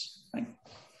temperatures. Right?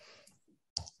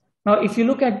 Now, if you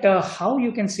look at how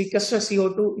you can sequester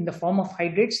CO2 in the form of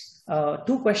hydrates,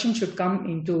 2 questions should come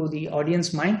into the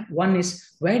audience mind. One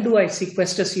is, where do I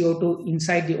sequester CO2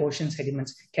 inside the ocean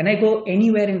sediments? Can I go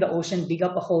anywhere in the ocean, dig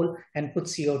up a hole and put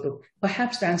CO2?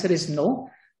 Perhaps the answer is no,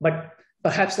 but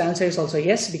perhaps the answer is also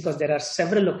yes, because there are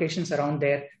several locations around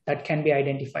there that can be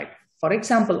identified. For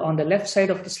example, on the left side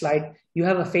of the slide, you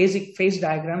have a phase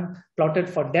diagram plotted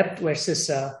for depth versus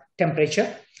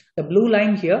temperature. The blue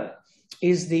line here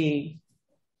is the,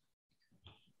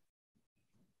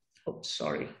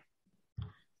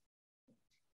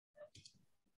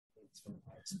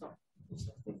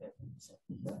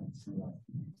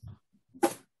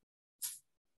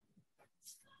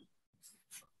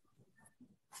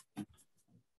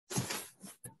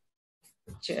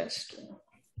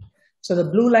 So the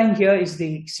blue line here is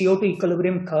the CO2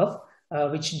 equilibrium curve,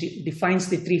 which defines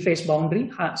the 3-phase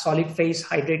boundary: solid phase,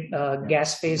 hydrate,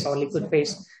 gas phase or liquid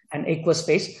phase, and aqueous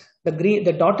phase.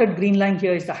 The dotted green line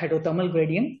here is the hydrothermal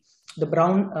gradient. The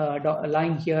brown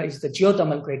line here is the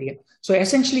geothermal gradient. So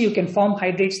essentially, you can form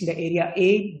hydrates in the area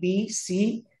A, B,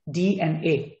 C, D, and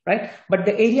A, right? But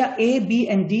the area A, B,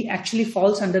 and D actually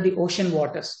falls under the ocean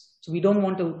waters. So we don't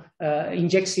want to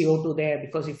inject CO2 there,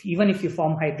 because even if you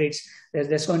form hydrates,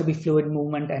 there's going to be fluid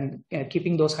movement, and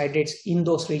keeping those hydrates in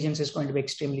those regions is going to be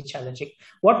extremely challenging.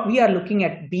 What we are looking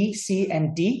at B, C,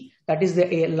 and D, that is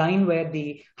the line where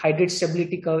the hydrate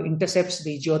stability curve intercepts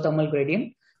the geothermal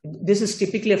gradient. This is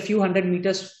typically a few hundred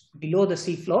meters below the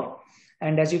sea floor.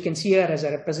 And as you can see here, as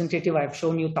a representative, I've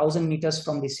shown you 1,000 meters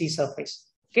from the sea surface.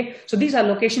 Okay, so these are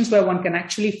locations where one can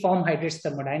actually form hydrates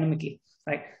thermodynamically.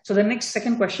 Right. So the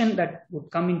second question that would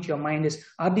come into your mind is,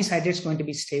 are these hydrates going to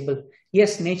be stable?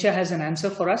 Yes, nature has an answer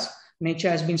for us.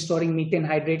 Nature has been storing methane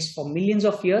hydrates for millions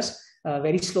of years,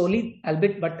 very slowly,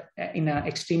 albeit, but in an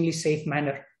extremely safe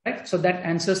manner. Right. So that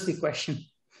answers the question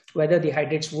whether the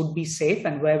hydrates would be safe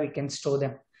and where we can store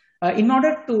them. In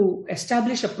order to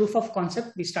establish a proof of concept,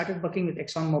 we started working with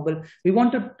ExxonMobil. We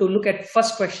wanted to look at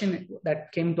first question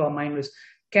that came to our mind was,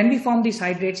 can we form these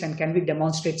hydrates and can we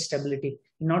demonstrate stability?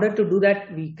 In order to do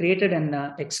that, we created an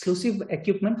exclusive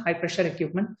equipment, high pressure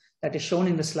equipment, that is shown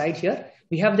in the slide here.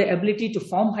 We have the ability to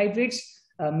form hydrates,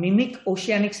 mimic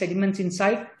oceanic sediments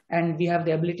inside, and we have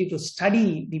the ability to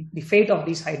study the fate of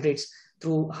these hydrates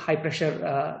through high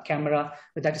pressure camera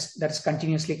that is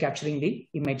continuously capturing the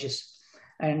images.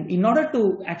 And in order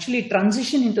to actually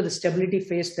transition into the stability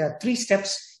phase, there are 3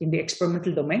 steps in the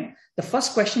experimental domain. The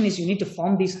first question is you need to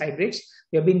form these hydrates.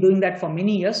 We have been doing that for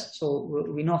many years, so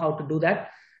we know how to do that.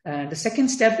 The second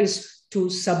step is to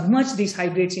submerge these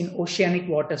hydrates in oceanic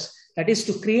waters. That is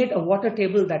to create a water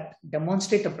table that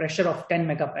demonstrates a pressure of 10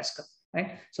 megapascal,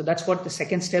 right? So that's what the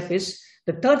second step is.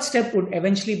 The third step would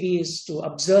eventually be is to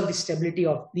observe the stability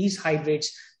of these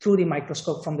hydrates through the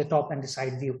microscope from the top and the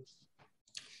side view.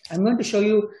 I'm going to show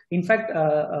you, in fact,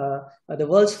 the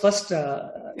world's first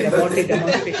laboratory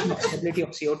demonstration of stability of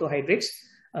CO2 hydrates.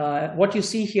 What you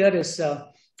see here is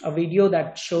a video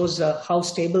that shows how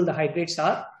stable the hydrates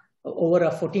are over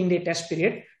a 14-day test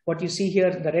period. What you see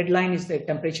here, the red line is the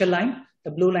temperature line,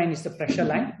 the blue line is the pressure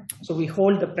line. So we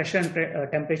hold the pressure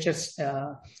and temperature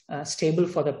stable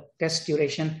for the test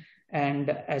duration. And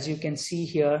as you can see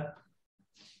here,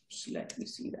 let me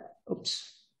see that,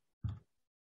 oops.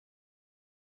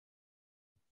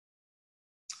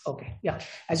 Okay, yeah.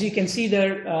 As you can see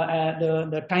there,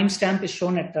 the timestamp is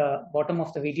shown at the bottom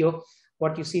of the video.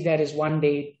 What you see there is 1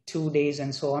 day, 2 days,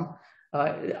 and so on.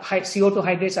 CO2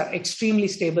 hydrates are extremely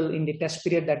stable in the test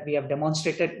period that we have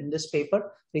demonstrated in this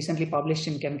paper, recently published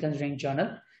in Chemical Engineering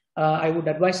Journal. I would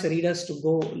advise the readers to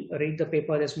go read the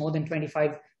paper. There's more than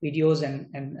 25 videos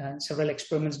and several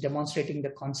experiments demonstrating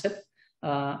the concept.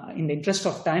 In the interest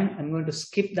of time, I'm going to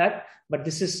skip that, but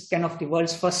this is kind of the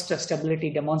world's first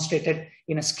stability demonstrated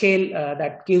in a scale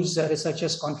that gives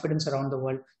researchers confidence around the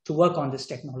world to work on this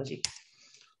technology.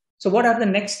 So what are the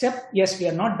next steps? Yes, we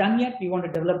are not done yet. We want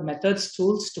to develop methods,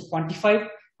 tools to quantify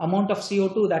amount of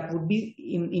CO2 that would be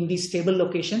in these stable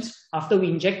locations after we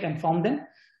inject and form them.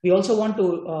 We also want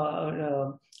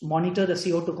to monitor the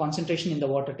CO2 concentration in the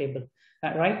water table,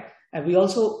 right? And we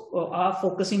also are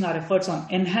focusing our efforts on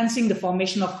enhancing the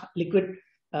formation of liquid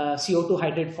CO2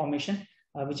 hydrate formation,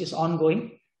 which is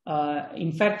ongoing.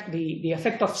 In fact, the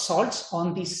effect of salts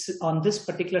on this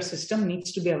particular system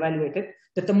needs to be evaluated.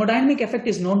 The thermodynamic effect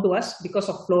is known to us because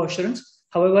of flow assurance.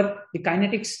 However, the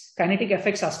kinetic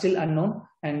effects are still unknown,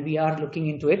 and we are looking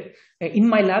into it. In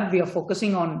my lab, we are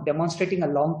focusing on demonstrating a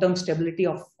long-term stability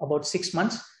of about 6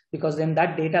 months, because then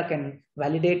that data can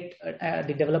validate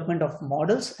the development of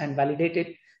models and validate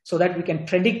it so that we can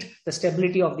predict the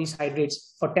stability of these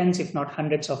hydrates for tens, if not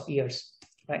hundreds of years,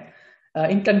 right?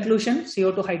 In conclusion,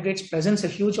 CO2 hydrates presents a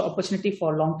huge opportunity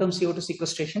for long-term CO2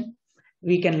 sequestration.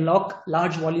 We can lock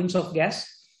large volumes of gas.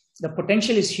 The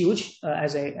potential is huge,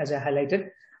 as I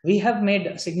highlighted. We have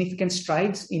made significant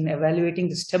strides in evaluating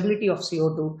the stability of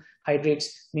CO2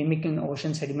 hydrates mimicking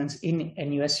ocean sediments in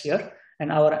NUS here,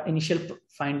 and our initial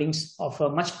findings offer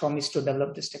much promise to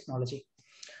develop this technology.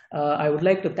 I would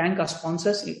like to thank our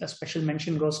sponsors. A special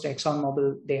mention goes to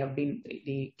ExxonMobil. They have been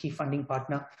the key funding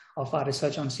partner of our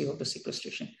research on CO2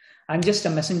 sequestration. I'm just a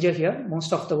messenger here.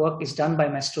 Most of the work is done by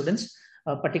my students.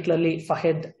 Particularly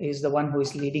Fahed is the one who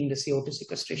is leading the CO2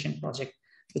 sequestration project.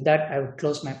 With that, I would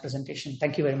close my presentation.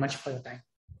 Thank you very much for your time.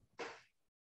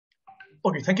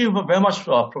 Okay, thank you very much,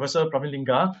 Professor Praveen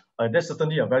Linga. That's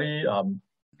certainly a very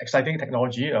exciting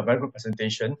technology, a very good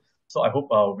presentation. So I hope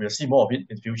we'll see more of it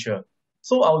in the future.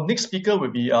 So our next speaker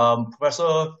will be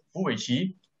Professor Fu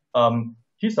Weiqi.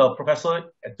 He's a professor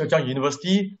at Zhejiang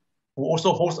University, who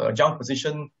also holds a adjunct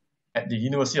position at the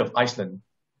University of Iceland.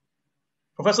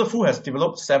 Professor Fu has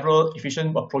developed several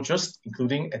efficient approaches,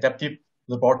 including adaptive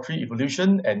laboratory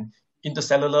evolution and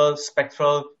intercellular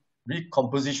spectral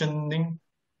recompositioning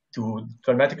to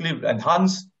dramatically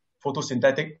enhance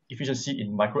photosynthetic efficiency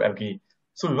in microalgae.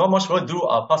 So without much further ado,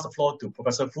 I'll pass the floor to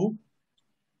Professor Fu.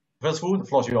 Professor Fu, the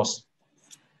floor is yours.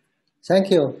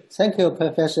 Thank you,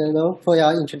 Professor Lo, for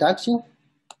your introduction.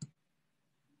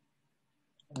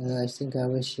 I think I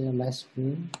will share my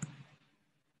screen.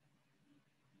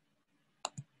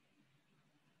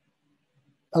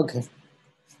 Okay.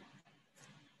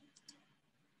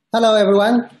 Hello,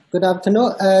 everyone. Good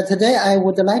afternoon. Today, I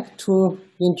would like to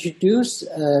introduce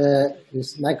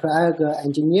this microalgae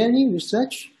engineering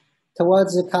research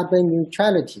towards carbon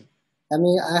neutrality. I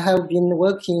mean, I have been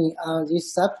working on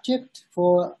this subject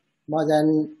for more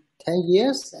than 10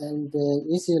 years, and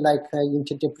this is like an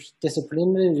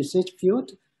interdisciplinary research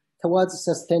field towards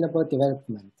sustainable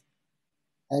development.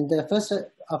 And first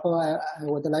of all, I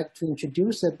would like to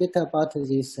introduce a bit about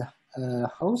this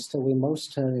host we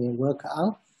mostly work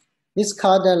on. It's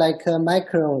called like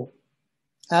microalgae.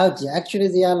 Actually,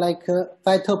 they are like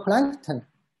phytoplankton,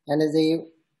 and they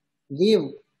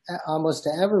live almost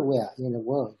everywhere in the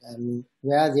world. And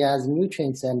where there are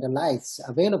nutrients and lights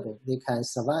available, they can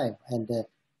survive and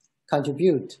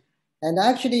contribute And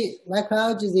actually,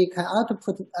 microalgae, they can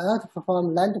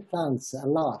outperform land plants a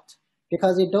lot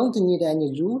because they don't need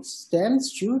any roots,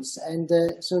 stems, shoots, and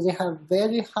so they have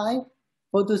very high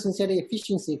photosynthetic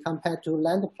efficiency compared to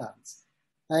land plants.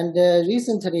 And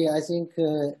recently, I think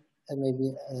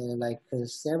maybe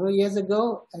several years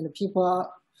ago, and people are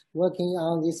working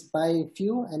on this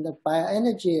biofuel and the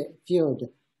bioenergy field,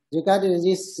 regarding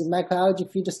this microalgae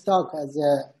feedstock as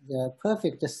the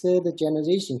perfect third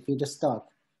generation feedstock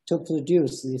to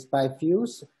produce these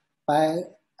biofuels,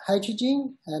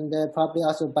 hydrogen, and probably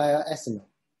also bioethanol.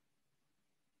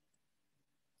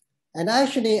 And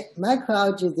actually,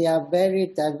 microalgae, they are very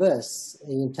diverse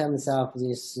in terms of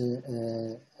these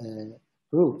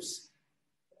groups.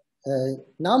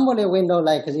 Normally, we know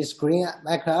like this green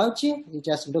microalgae, it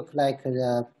just look like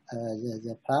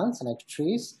the plants, like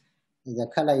trees. The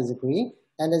color is green.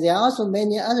 And there are also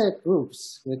many other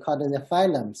groups. We call them the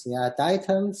phylums. They are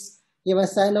diatoms, even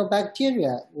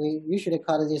cyanobacteria. We usually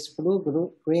call this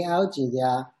blue-green algae. They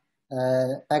are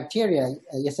bacteria,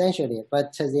 essentially,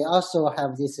 but they also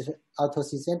have this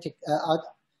oxygenic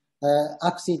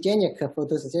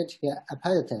photosynthetic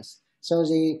apparatus. So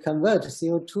they convert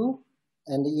CO2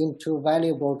 and into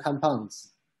valuable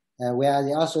compounds, where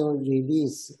they also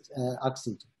release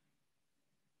oxygen.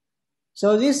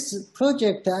 So this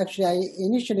project actually I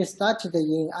initially started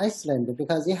in Iceland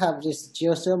because they have this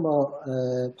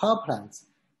geothermal power plants.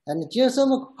 And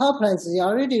geothermal power plants, they are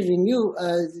already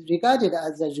regarded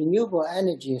as a renewable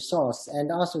energy source,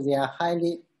 and also they are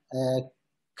highly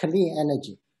clean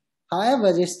energy.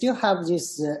 However, they still have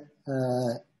this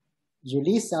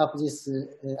release of this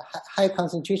high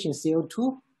concentration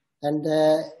CO2, and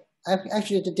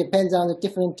actually it depends on the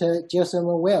different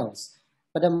geothermal wells.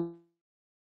 But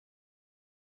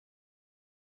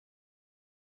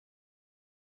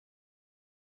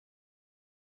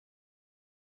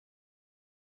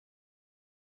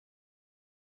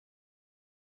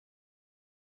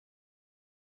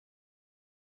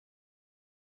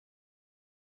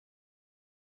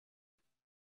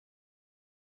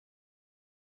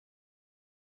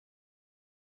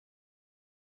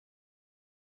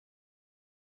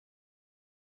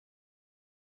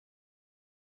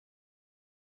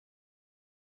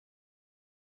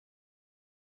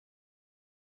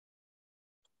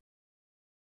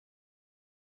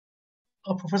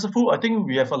Professor Fu, I think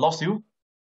we have lost you.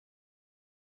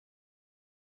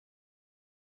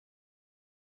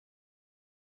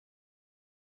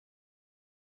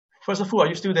 Professor Fu, are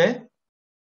you still there?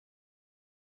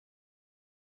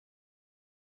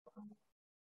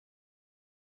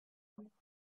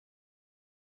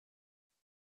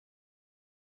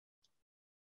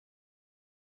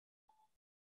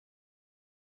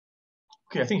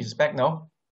 Okay, I think he's back now.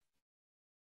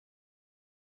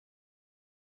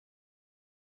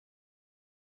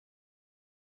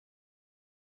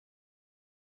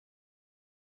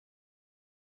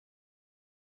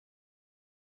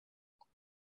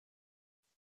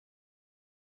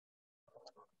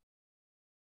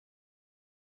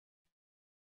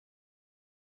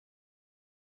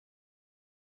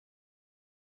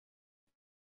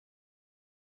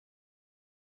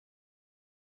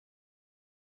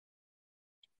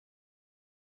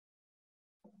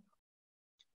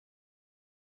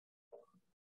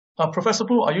 Professor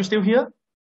Fu, are you still here?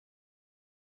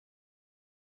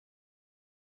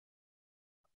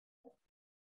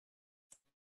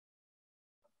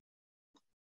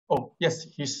 Oh, yes,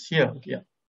 he's here. Yeah.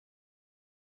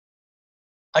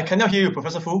 I cannot hear you,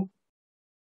 Professor Fu.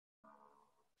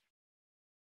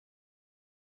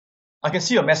 I can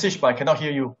see your message, but I cannot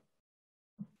hear you.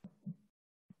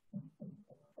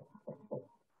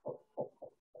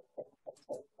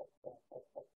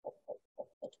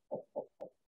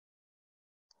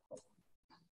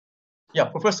 Yeah,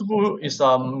 Professor Fu is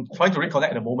trying to reconnect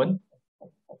at the moment.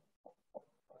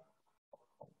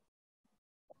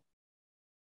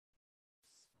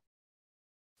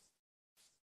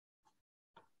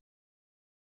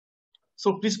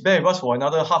 So please bear with us for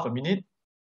another half a minute.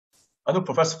 I know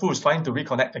Professor Fu is trying to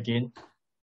reconnect again.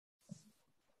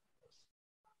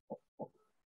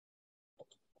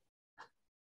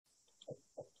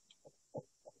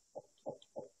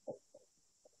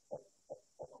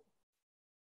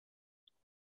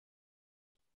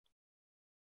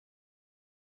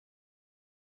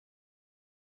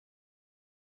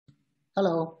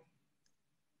 hello.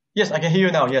 Yes, I can hear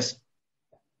you now, yes.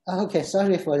 Okay,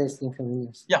 sorry for this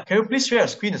inconvenience. Yeah, can you please share your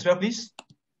screen as well, please?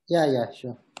 Yeah,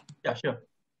 sure. Yeah, sure.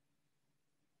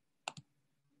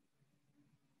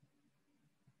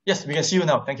 Yes, we can see you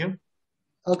now. Thank you.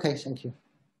 Okay, thank you.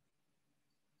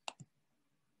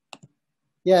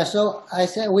 Yeah, so I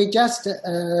said we just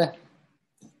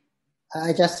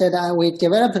I just said we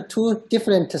developed two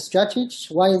different strategies.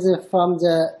 One is from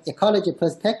the ecology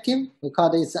perspective. We call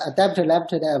this adaptive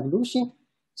laboratory evolution.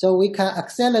 So we can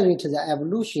accelerate the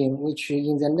evolution, which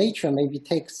in the nature maybe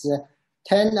takes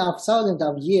tens of thousands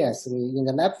of years. In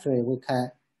the laboratory, we can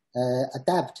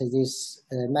adapt this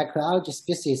microalgae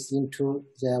species into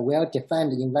the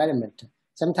well-defined environment.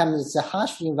 Sometimes it's a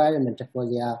harsh environment for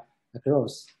their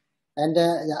growth. And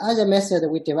the other method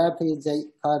we developed is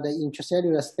called the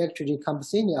intracellular spectral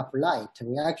recomposition of light.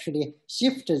 We actually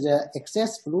shift the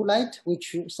excess blue light,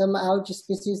 which some algae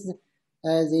species,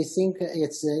 they think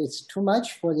it's too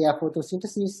much for their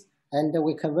photosynthesis, and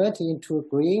we convert it into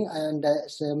green and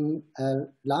some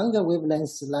longer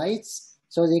wavelength lights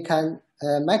so they can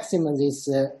maximize this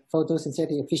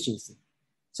photosynthetic efficiency.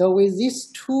 So with these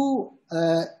two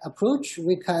approach,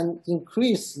 we can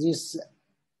increase this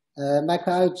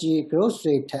microalgae growth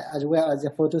rate as well as the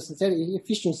photosynthetic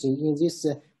efficiency in these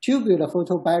tubular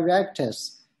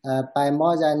photobioreactors by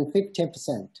more than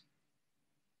 15%.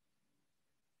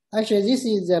 Actually, this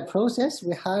is the process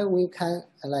we can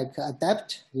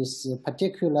adapt this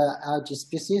particular algae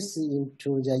species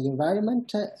into the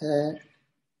environment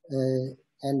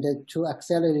and to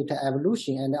accelerate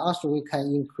evolution, and also we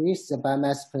can increase the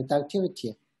biomass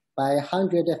productivity by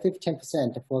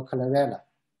 115% for chlorella.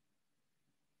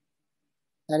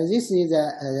 And this is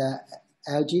a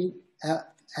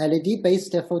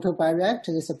LED-based photobioreactor.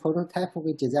 This is a prototype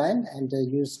we designed and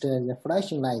used the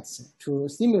flashing lights to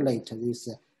simulate this,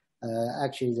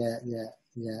 actually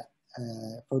the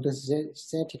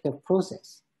photosynthetic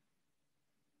process.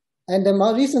 And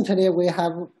more recently, we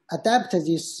have adapted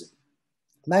this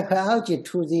microalgae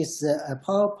to these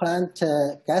power plant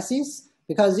gases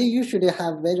because they usually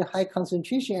have very high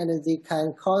concentration and they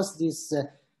can cause this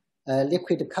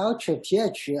liquid culture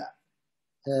pH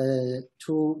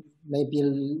to maybe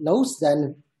less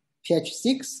than pH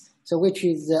 6, so which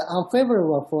is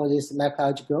unfavorable for this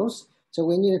microalgae growth. So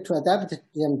we need to adapt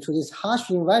them to this harsh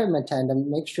environment and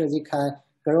make sure they can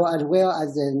grow as well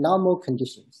as the normal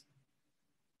conditions.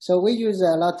 So we use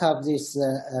a lot of this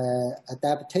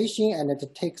adaptation, and it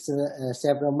takes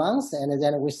several months, and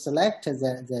then we select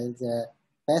the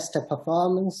best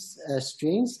performance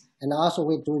strains, and also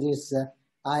we do this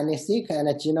RNA-seq and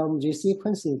genome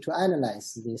resequencing to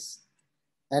analyze this.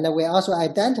 And we also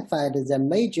identified the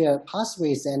major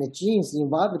pathways and genes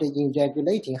involved in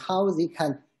regulating how they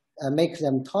can make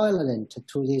them tolerant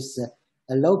to these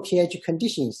low pH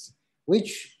conditions,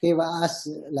 which gave us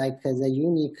the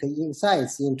unique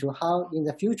insights into how in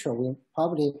the future we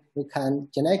can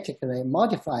genetically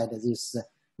modify this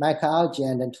microalgae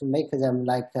and to make them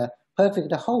like a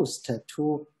perfect host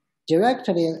to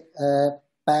directly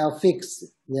biofix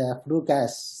the flue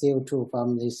gas CO2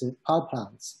 from these power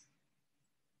plants.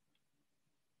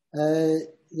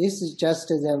 This is just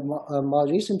the more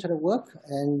recent work,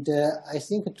 and I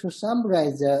think to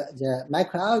summarize the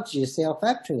microalgae cell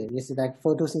factory, this is like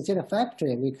photosynthetic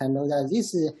factory, we can know that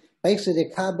this is basically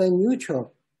carbon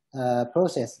neutral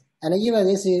process. And even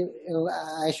this is,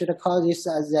 I should call this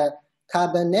as a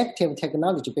carbon negative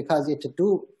technology because it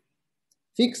do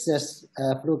fix this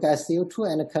flue gas CO2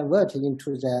 and convert it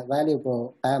into the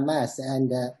valuable biomass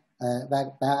and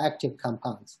bioactive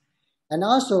compounds. And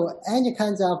also, any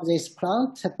kinds of these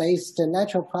plant-based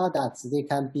natural products, they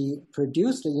can be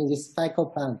produced in this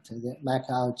phycoplant, the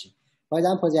microalgae. For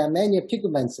example, there are many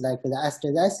pigments like the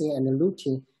astaxanthin and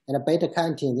lutein and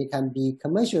beta-carotene, they can be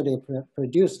commercially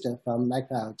produced from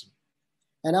microalgae.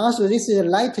 And also, this is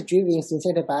light-driven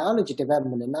synthetic biology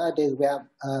development. Nowadays, we are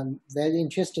very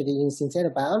interested in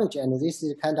synthetic biology, and this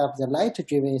is kind of the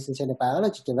light-driven synthetic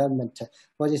biology development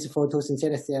for these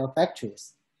photosynthetic cell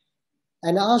factories.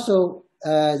 And also,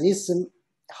 this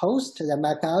host, the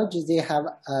microalgae, they have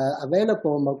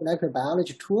available molecular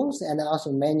biology tools, and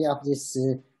also many of these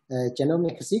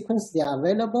genomic sequence, they are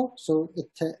available. So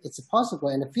it's possible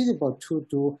and feasible to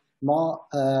do more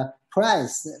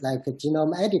precise, like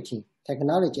genome editing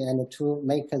technology, and to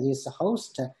make this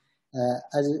host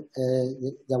as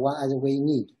the one as we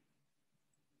need.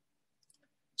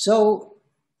 So,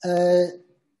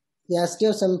 there are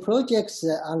still some projects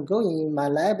ongoing in my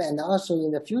lab, and also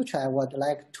in the future, I would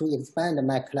like to expand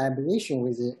my collaboration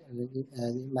with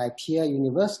my peer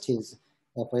universities,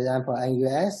 for example,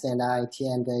 NUS and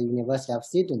IITM and the University of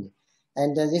Sydney.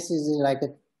 And this is like,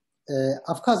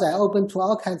 of course, I'm open to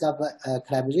all kinds of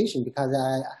collaboration because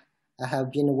I have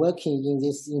been working in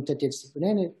this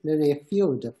interdisciplinary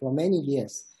field for many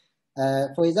years.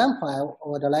 For example, I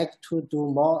would like to do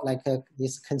more like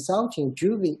this consulting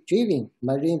driven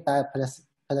marine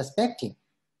bioprospecting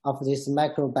of these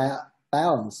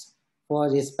microbiomes for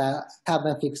this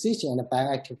carbon fixation and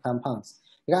bioactive compounds.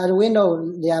 Because we know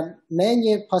there are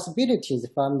many possibilities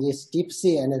from this deep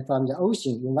sea and from the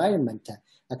ocean environment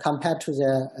compared to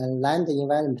the land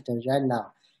environment right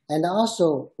now. And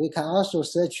also, we can also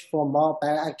search for more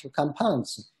bioactive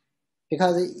compounds.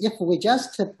 Because if we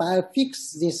just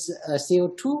biofix this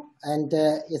CO2 and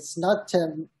it's not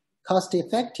cost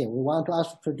effective, we want to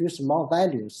also produce more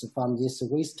values from this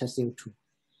waste CO2.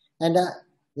 And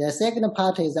the second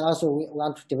part is also we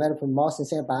want to develop more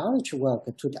synthetic biology work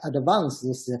to advance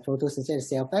this photosynthetic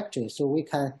cell factory, so we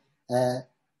can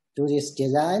do this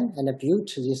design and build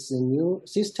this new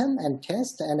system and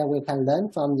test, and we can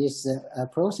learn from this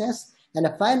process. And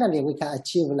finally, we can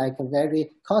achieve like a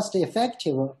very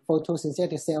cost-effective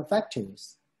photosynthetic cell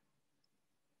factories.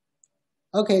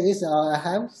 Okay, this is all I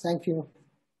have. Thank you.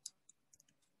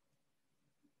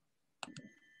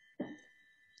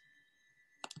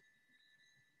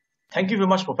 Thank you very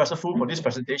much, Professor Fu, for this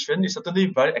presentation. It's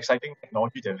certainly very exciting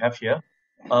technology that we have here.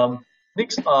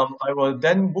 Next, I will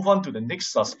then move on to the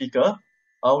next speaker.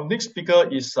 Our next speaker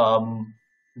is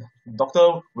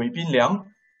Dr. Weibin Liang,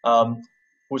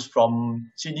 who's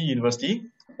from Sydney University.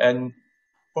 And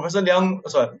Dr.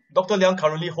 Liang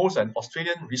currently holds an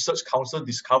Australian Research Council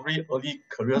Discovery Early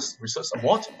Careers Research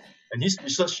Award, and his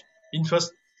research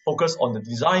interests focus on the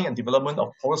design and development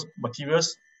of porous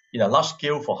materials in a large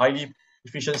scale for highly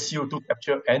efficient CO2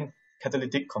 capture and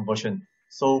catalytic conversion.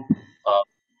 So,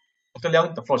 Dr.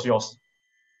 Liang, the floor is yours.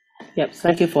 Yep,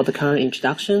 thank you for the kind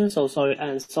introduction. So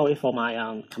sorry for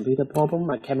my computer problem.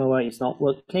 My camera is not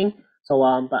working. So,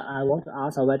 but I want to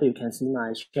ask whether you can see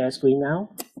my share screen now.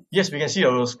 Yes, we can see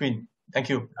your screen. Thank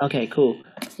you. Okay, cool.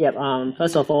 Yep.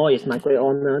 First of all, it's my great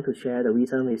honor to share the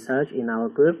recent research in our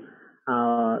group,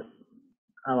 our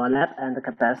lab, and the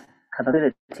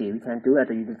capability we can do at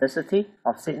the University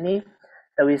of Sydney.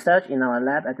 The research in our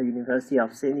lab at the University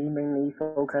of Sydney mainly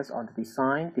focus on the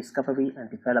design, discovery, and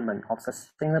development of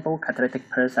sustainable catalytic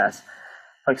process.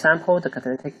 For example, the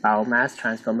catalytic biomass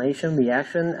transformation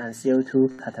reaction and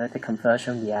CO2 catalytic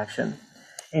conversion reaction.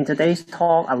 In today's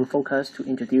talk, I will focus to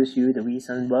introduce you the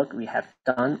recent work we have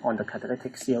done on the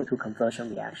catalytic CO2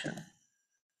 conversion reaction.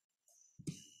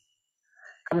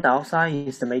 Carbon dioxide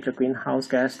is the major greenhouse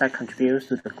gas that contributes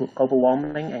to the global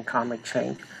warming and climate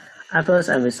change. Efforts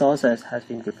and resources have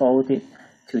been devoted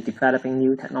to developing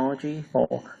new technology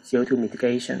for CO2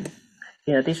 mitigation.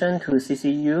 In addition to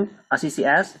CCS,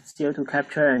 CO2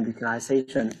 capture and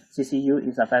utilization, CCU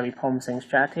is a very promising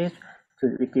strategy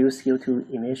to reduce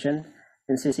CO2 emission.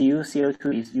 In CCU,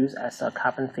 CO2 is used as a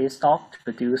carbon feedstock to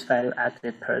produce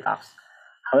value-added products.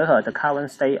 However, the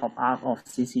current state of art of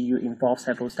CCU involves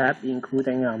several steps,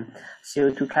 including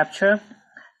CO2 capture,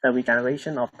 the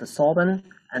regeneration of the solvent,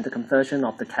 and the conversion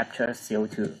of the captured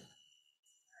CO2.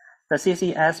 The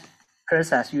CCS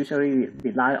process usually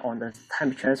rely on the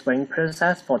temperature swing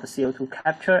process for the CO2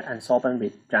 capture and solvent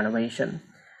regeneration.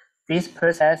 This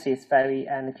process is very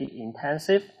energy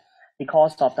intensive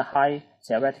because of the high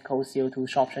theoretical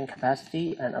CO2 sorption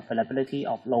capacity and availability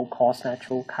of low-cost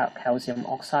natural calcium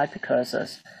oxide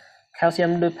precursors.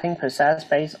 Calcium looping process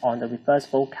based on the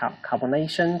reversible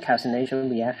carbonation calcination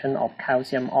reaction of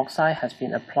calcium oxide has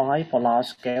been applied for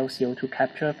large-scale CO2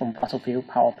 capture from fossil fuel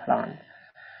power plant.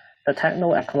 The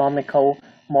techno-economical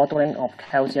modeling of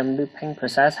calcium looping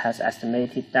process has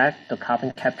estimated that the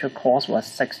carbon capture cost was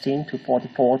 $16 to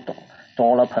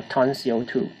 $44 per ton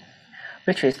CO2,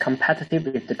 which is competitive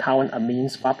with the current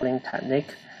amines bubbling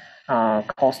technique,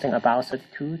 costing about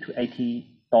 $32 to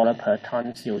 $80 per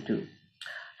ton CO2.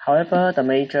 However, the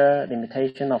major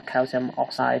limitation of calcium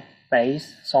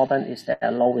oxide-based solvent is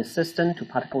their low resistance to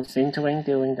particle sintering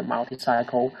during the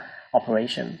multi-cycle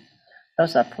operation.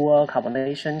 Thus, a poor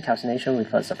carbonation calcination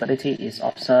reversibility is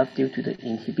observed due to the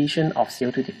inhibition of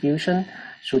CO2 diffusion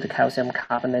through the calcium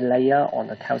carbonate layer on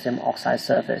the calcium oxide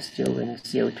surface during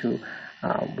CO2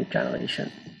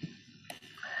 regeneration.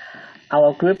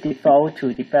 Our group devoted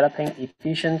to developing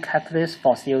efficient catalysts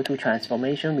for CO2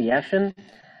 transformation reaction.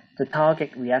 The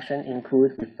target reaction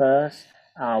include reverse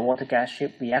water gas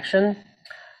ship reaction,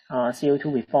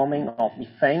 CO2 reforming of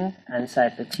methane, and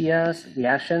Sabatier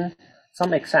reaction.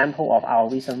 Some examples of our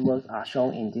recent work are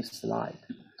shown in this slide.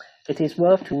 It is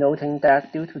worth to noting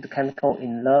that due to the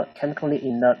chemically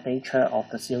inert nature of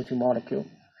the CO2 molecule,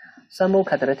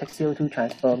 thermocatalytic CO2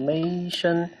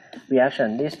 transformation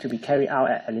reaction needs to be carried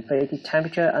out at elevated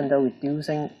temperature under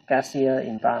reducing gaseous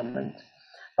environment.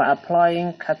 By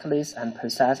applying catalyst and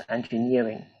process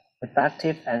engineering,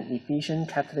 effective and efficient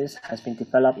catalyst has been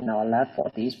developed in our lab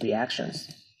for these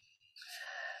reactions.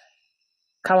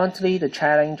 Currently, the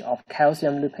challenge of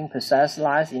calcium looping process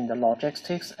lies in the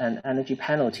logistics and energy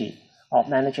penalty. of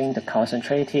managing the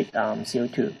concentrated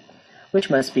CO2, which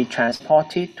must be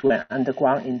transported to an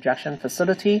underground injection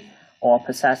facility or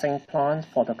processing plant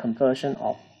for the conversion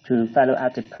to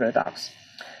value-added products.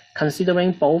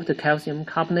 Considering both the calcium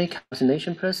carbonate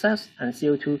calcination process and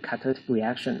CO2 catalytic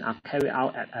reaction are carried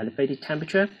out at elevated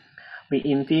temperature, we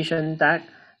envision that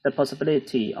the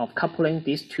possibility of coupling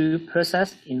these two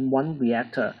processes in one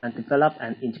reactor and develop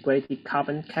an integrated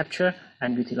carbon capture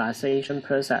and utilization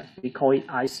process, we call it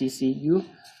ICCU,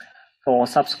 for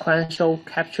subsequential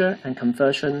capture and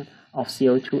conversion of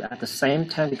CO2 at the same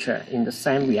temperature in the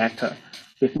same reactor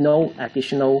with no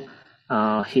additional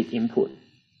heat input.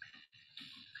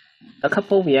 The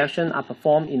coupled reaction are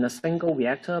performed in a single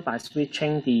reactor by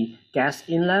switching the gas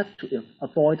inlet to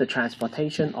avoid the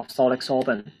transportation of solid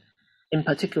sorbent. In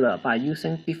particular, by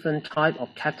using different types of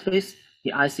catalysts,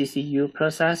 the ICCU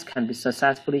process can be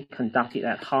successfully conducted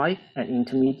at high and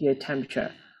intermediate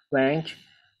temperature range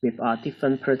with a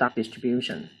different product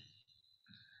distribution.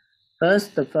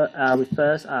 First,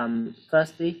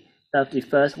 firstly, the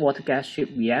reverse water-gas ship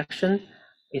reaction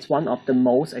is one of the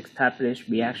most established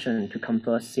reactions to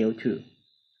convert CO2.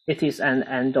 It is an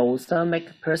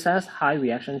endothermic process. High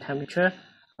reaction temperature,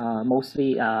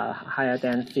 mostly higher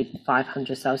than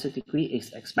 500 Celsius degree,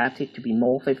 is expected to be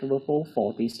more favorable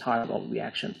for this type of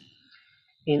reaction.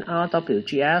 In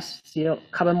RWGS,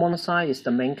 carbon monoxide is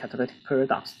the main catalytic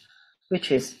product,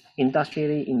 which is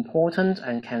industrially important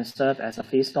and can serve as a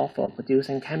feedstock for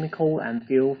producing chemical and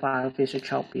fuel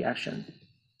Fischer-Tropsch reaction.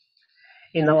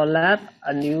 In our lab,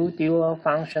 a new dual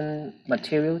function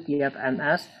material,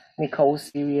 DFMS, nickel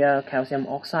ceria calcium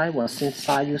oxide, was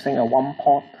synthesized using a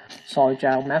one-pot soil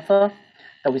gel method.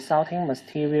 The resulting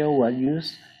material was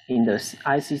used in the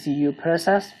ICCU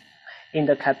process. In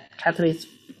the catalyst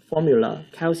formula,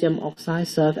 calcium oxide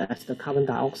serves as the carbon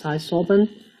dioxide sorbent.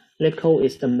 Nickel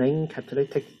is the main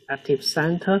catalytic active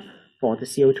center for the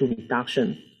CO2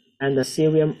 reduction, and the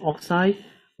cerium oxide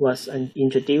was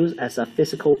introduced as a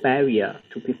physical barrier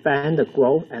to prevent the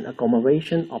growth and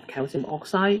agglomeration of calcium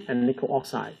oxide and nickel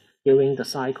oxide during the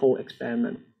cycle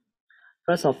experiment.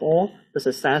 First of all, the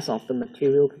success of the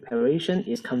material preparation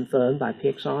is confirmed by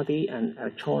PXRD and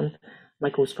electron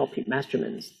microscopic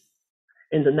measurements.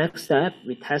 In the next step,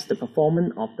 we test the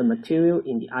performance of the material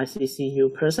in the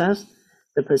ICCU process.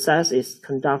 The process is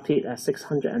conducted at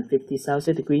 650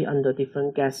 Celsius degree under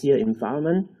different gaseous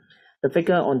environment. The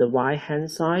figure on the right-hand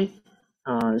side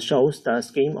shows the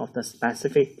scheme of the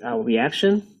specific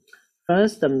reaction.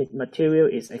 First, the material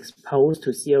is exposed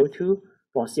to CO2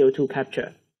 for CO2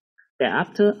 capture.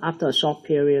 Thereafter, after a short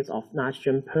period of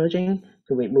nitrogen purging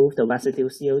to remove the residue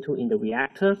CO2 in the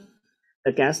reactor,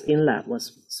 the gas inlet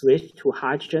was switched to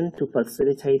hydrogen to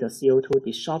facilitate the CO2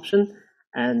 desorption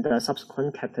and the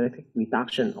subsequent catalytic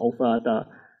reduction over the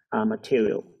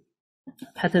material.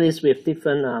 Catalysts with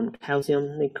different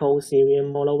calcium nickel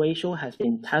cerium molar ratio has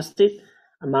been tested.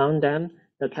 Among them,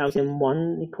 the calcium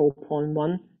 1 nickel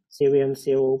 0.1 cerium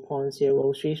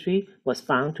 0.033 was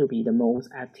found to be the most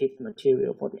active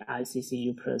material for the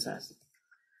ICCU process.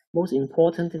 Most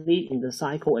importantly, in the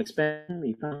cycle experiment,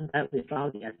 we found that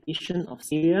without the addition of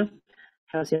cerium,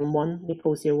 calcium 1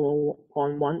 nickel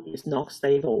 0.1 is not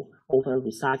stable over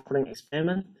recycling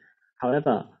experiment.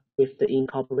 However, with the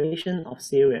incorporation of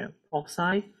cerium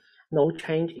oxide, no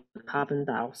change in the carbon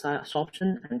dioxide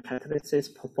absorption and catalysis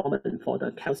performance for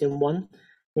the calcium 1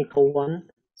 nickel 1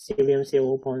 cerium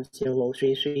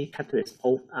 0.033 catalysts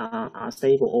are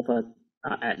stable over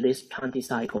at least 20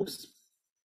 cycles.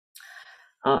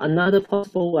 Another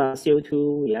possible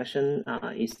CO2 reaction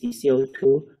is the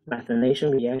CO2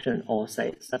 methylation reaction, or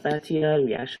Sabatier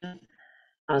reaction.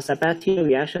 Sabatier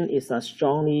reaction is a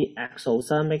strongly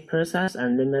exothermic process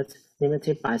and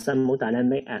limited by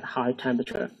thermodynamics at high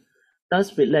temperature.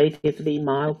 Thus, relatively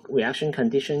mild reaction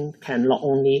conditions can not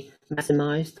only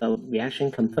maximize the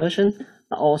reaction conversion,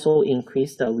 but also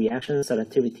increase the reaction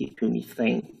selectivity to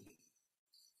methane.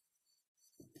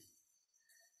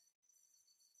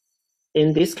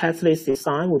 In this catalyst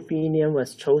design, ruthenium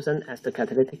was chosen as the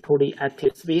catalytically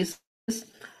active species.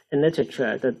 In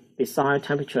literature, the desired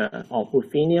temperature of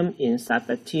ruthenium in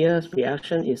Sabatier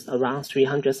reaction is around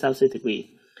 300 Celsius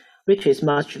degree, which is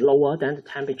much lower than the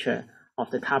temperature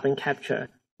of the carbon capture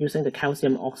using the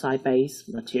calcium oxide-based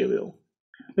material,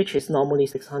 which is normally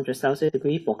 600 Celsius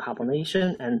degree for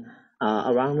carbonation and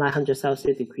around 900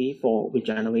 Celsius degree for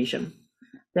regeneration.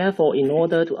 Therefore, in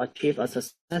order to achieve a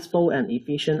successful and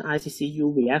efficient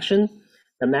ICCU reaction,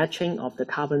 the matching of the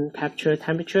carbon capture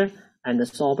temperature and the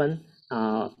sorbent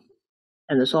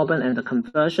and the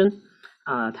conversion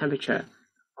temperature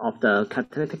of the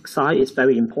catalytic side is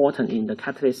very important in the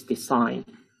catalyst design.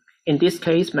 In this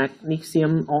case,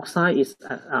 magnesium oxide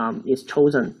is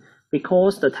chosen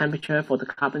because the temperature for the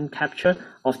carbon capture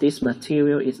of this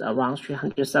material is around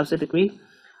 300 Celsius degree,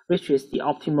 which is the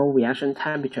optimal reaction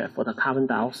temperature for the carbon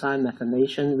dioxide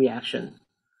methanation reaction.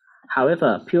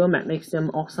 However, pure magnesium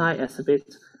oxide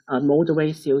exhibits a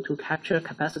moderate CO2 capture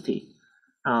capacity,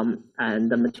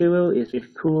 and the material is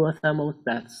with poor thermal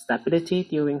stability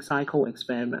during cycle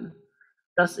experiment.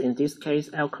 Thus, in this case,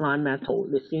 alkaline metal,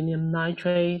 lithium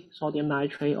nitrate, sodium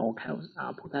nitrate, or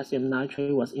potassium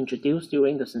nitrate was introduced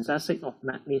during the synthesis of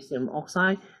magnesium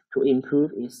oxide to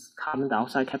improve its carbon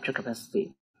dioxide capture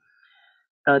capacity.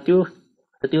 The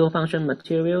dual function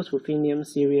materials, ruthenium,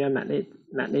 cerium,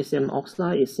 magnesium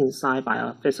oxide, is synthesized by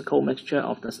a physical mixture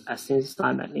of the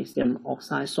synthesized magnesium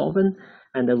oxide solvent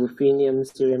and the ruthenium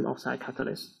cerium oxide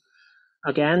catalyst.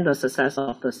 Again, the success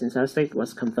of the synthesis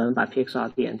was confirmed by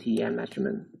PXRD and TEM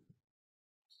measurement.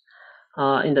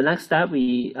 In the next step,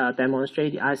 we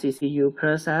demonstrate the ICCU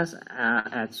process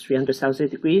at 300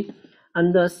 Celsius degree.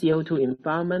 Under CO2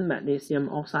 environment, magnesium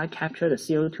oxide captured the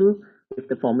CO2 with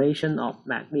the formation of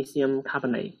magnesium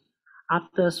carbonate.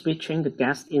 After switching the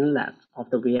gas inlet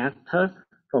of the reactor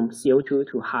from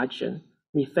CO2 to hydrogen,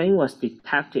 methane was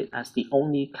detected as the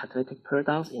only catalytic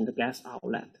product in the gas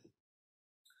outlet.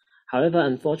 However,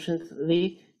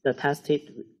 unfortunately, the tested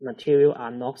materials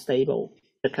are not stable.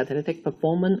 The catalytic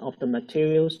performance of the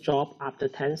materials dropped after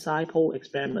 10 cycle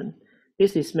experiment.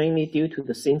 This is mainly due to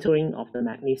the sintering of the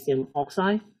magnesium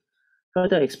oxide.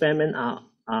 Further experiments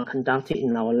are conducted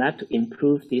in our lab to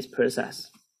improve this process.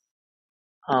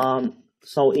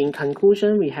 So in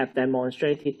conclusion, we have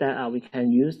demonstrated that we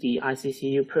can use the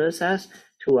ICCU process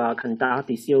to conduct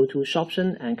the CO2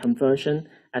 sorption and conversion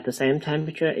at the same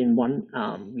temperature in one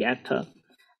reactor.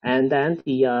 And then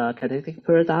the catalytic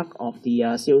product of the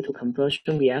CO2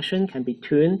 conversion reaction can be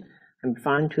tuned and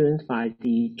fine-tuned by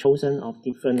the chosen of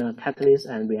different catalysts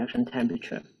and reaction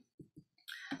temperature.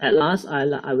 At last,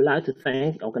 I would like to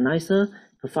thank the organizer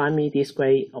for providing me this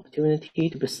great opportunity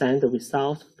to present the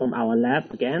results from our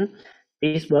lab again.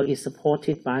 This work is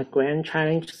supported by a Grand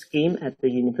Challenge scheme at the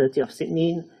University of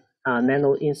Sydney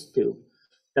Nano Institute.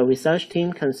 The research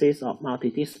team consists of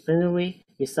multidisciplinary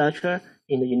researchers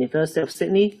in the University of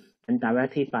Sydney and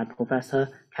directed by Professor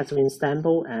Catherine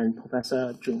Stamble and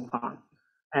Professor Jun Huang.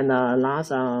 And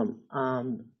last,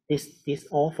 this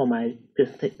all for my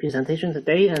presentation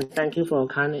today, and thank you for your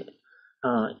kind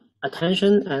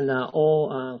attention, and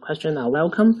all questions are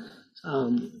welcome.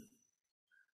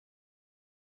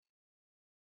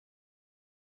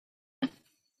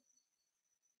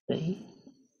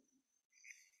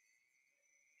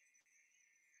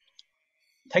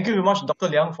 Thank you very much, Dr.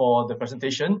 Liang, for the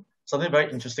presentation. Certainly a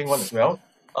very interesting one as well.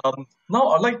 Now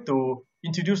I'd like to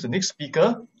introduce the next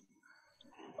speaker,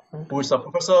 who is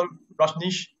Professor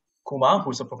Rajneesh Kumar,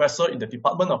 who is a professor in the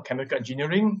Department of Chemical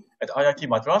Engineering at IIT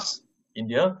Madras,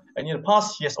 India. And in the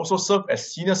past, he has also served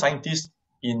as senior scientist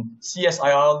in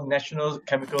CSIR National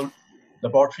Chemical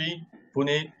Laboratory,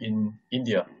 Pune in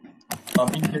India.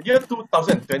 In the year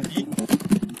 2020, he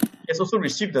has also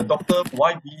received the Dr.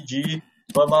 YBG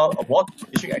Verma Award for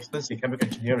Teaching Excellence in Chemical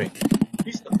Engineering.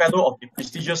 He is a fellow of the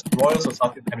prestigious Royal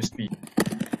Society of Chemistry.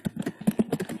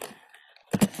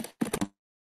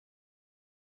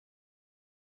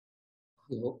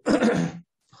 Hello.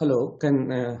 Hello.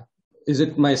 Is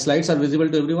it my slides are visible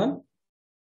to everyone?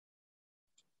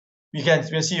 We can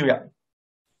see you. Yeah.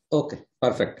 Okay.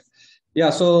 Perfect. Yeah.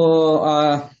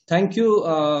 So thank you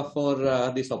for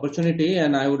this opportunity,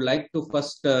 and I would like to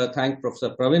first thank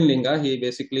Professor Praveen Linga. He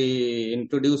basically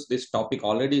introduced this topic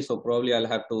already, so probably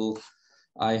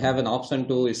I have an option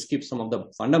to skip some of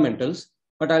the fundamentals,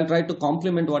 but I'll try to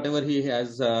complement whatever he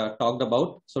has talked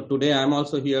about. So today I'm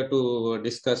also here to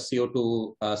discuss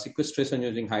CO2 sequestration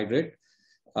using hydrate.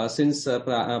 Since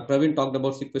Praveen talked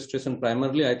about sequestration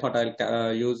primarily, I thought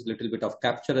I'll use a little bit of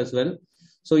capture as well.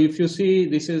 So if you see,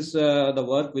 this is the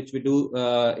work which we do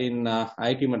in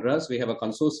IIT Madras. We have a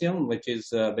consortium which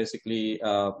is basically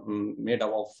made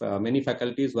up of many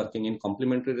faculties working in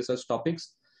complementary research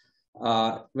topics.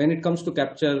 When it comes to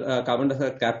capture, carbon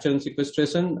dioxide capture and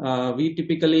sequestration, we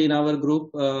typically in our group,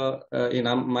 in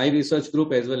my research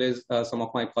group as well as some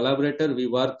of my collaborators, we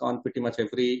work on pretty much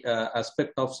every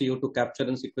aspect of CO2 capture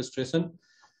and sequestration.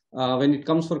 When it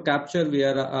comes for capture, we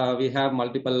have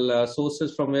multiple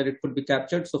sources from where it could be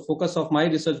captured. So focus of my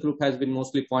research group has been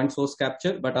mostly point source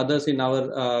capture, but others in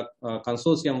our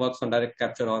consortium works on direct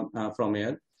capture from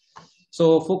air.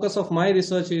 So focus of my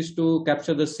research is to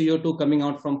capture the CO2 coming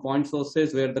out from point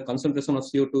sources where the concentration of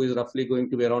CO2 is roughly going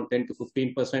to be around 10 to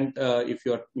 15% if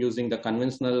you are using the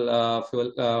conventional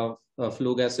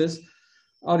flue gases.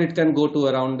 or it can go to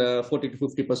around 40 to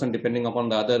 50% depending upon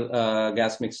the other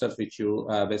gas mixtures which you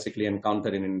basically encounter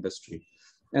in industry.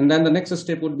 And then the next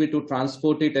step would be to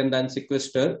transport it and then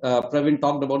sequester. Praveen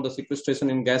talked about the sequestration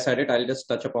in gas adit. I'll just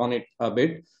touch upon it a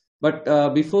bit.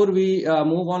 But before we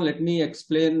move on, let me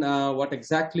explain what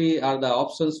exactly are the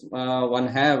options one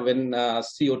have when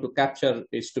CO2 capture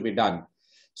is to be done.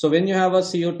 So when you have a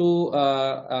CO2,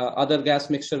 other gas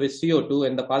mixture with CO2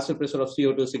 and the partial pressure of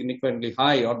CO2 is significantly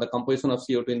high, or the composition of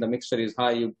CO2 in the mixture is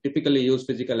high, you typically use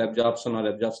physical absorption or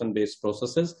absorption-based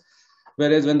processes.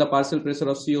 Whereas when the partial pressure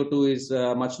of CO2 is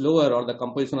much lower, or the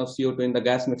composition of CO2 in the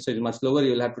gas mixture is much lower,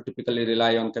 you'll have to typically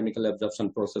rely on chemical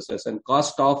absorption processes. And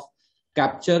cost of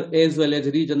capture as well as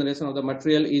regeneration of the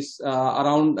material is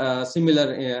around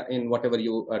similar in whatever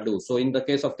you do. So in the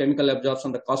case of chemical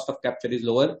absorption, the cost of capture is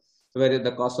lower, whereas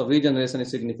the cost of regeneration is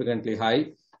significantly high.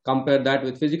 Compare that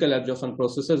with physical absorption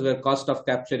processes, where cost of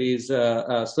capture is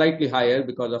slightly higher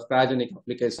because of cryogenic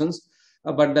applications,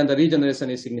 but then the regeneration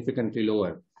is significantly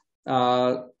lower.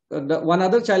 One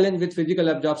other challenge with physical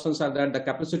absorptions are that the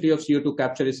capacity of CO2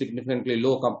 capture is significantly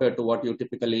low compared to what you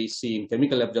typically see in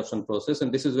chemical absorption process,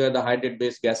 and this is where the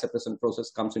hydrate-based gas separation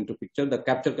process comes into picture. The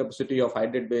capture capacity of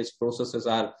hydrate-based processes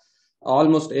are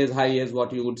almost as high as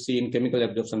what you would see in chemical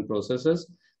absorption processes.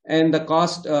 And the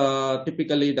cost,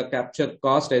 typically the capture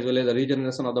cost as well as the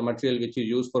regeneration of the material which is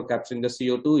used for capturing the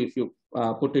CO2, if you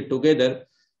put it together,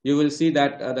 you will see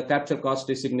that the capture cost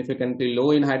is significantly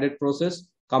low in hydrate process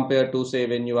compared to, say,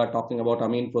 when you are talking about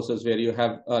amine process, where you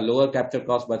have a lower capture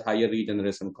cost but higher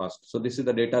regeneration cost. So this is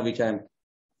the data which I am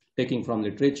taking from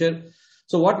literature.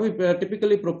 So what we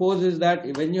typically propose is that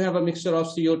when you have a mixture of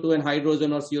CO2 and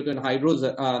hydrogen, or CO2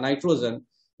 and nitrogen,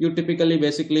 you typically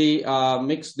basically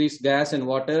mix this gas and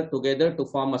water together to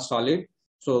form a solid.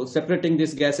 So separating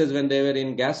these gases when they were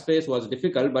in gas phase was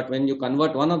difficult, but when you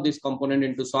convert one of these components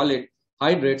into solid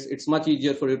hydrates, it's much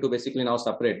easier for you to basically now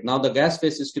separate. Now the gas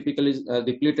phase is typically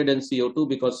depleted in CO2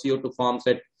 because CO2 forms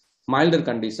at milder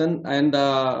condition, and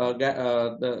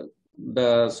the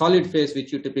solid phase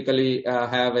which you typically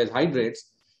have as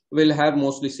hydrates will have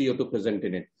mostly CO2 present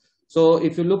in it. So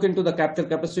if you look into the capture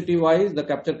capacity wise, the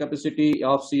capture capacity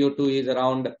of CO2 is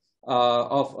around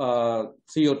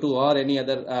CO2 or any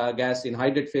other gas in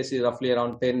hydrate phase is roughly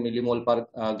around 10 millimole per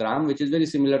gram, which is very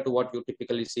similar to what you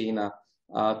typically see in a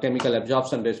chemical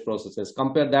absorption based processes.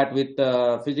 Compare that with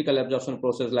physical absorption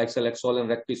process like Selexol and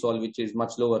Rectisol, which is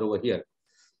much lower over here.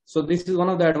 So this is one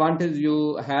of the advantages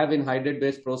you have in hydrate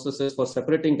based processes for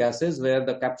separating gases, where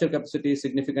the capture capacity is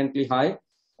significantly high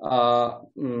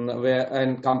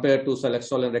and compared to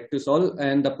Selexol and Rectisol,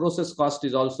 and the process cost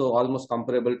is also almost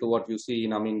comparable to what you see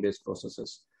in amine based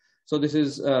processes. So this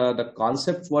is the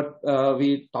concept what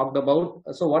we talked about.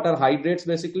 So what are hydrates?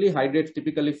 Basically, hydrates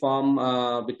typically form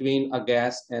between a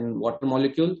gas and water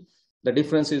molecule. The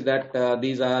difference is that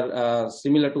these are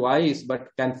similar to ice, but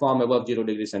can form above 0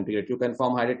 degrees centigrade. You can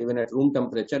form hydrate even at room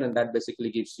temperature, and that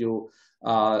basically gives you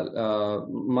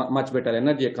much better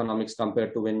energy economics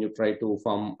compared to when you try to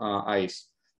form ice.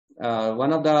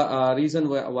 One of the reasons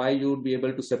why you would be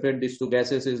able to separate these two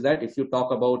gases is that if you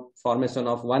talk about formation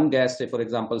of one gas, say for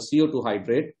example CO2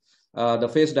 hydrate, the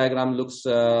phase diagram looks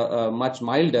much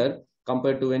milder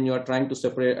compared to when you are trying to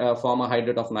separate form a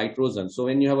hydrate of nitrogen. So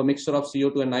when you have a mixture of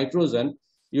CO2 and nitrogen,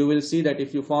 you will see that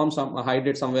if you form a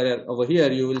hydrate somewhere over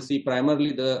here, you will see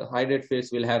primarily the hydrate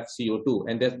phase will have CO2,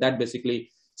 and that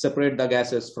basically separate the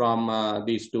gases from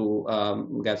these two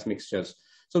gas mixtures.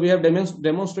 So we have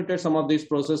demonstrated some of these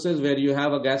processes where you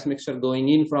have a gas mixture going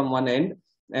in from one end,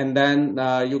 and then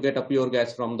you get a pure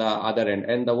gas from the other end.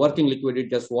 And the working liquid is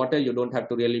just water. You don't have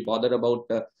to really bother about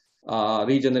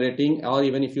regenerating, or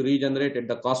even if you regenerate it,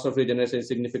 the cost of regeneration is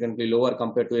significantly lower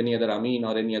compared to any other amine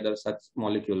or any other such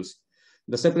molecules.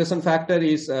 The separation factor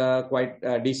is quite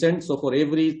decent. So for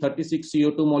every 36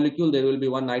 CO2 molecule, there will be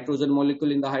one nitrogen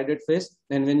molecule in the hydrate phase.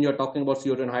 And when you're talking about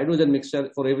CO2 and hydrogen mixture,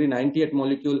 for every 98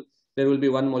 molecule, there will be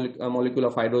one molecule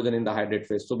of hydrogen in the hydrate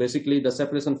phase. So basically, the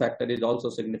separation factor is also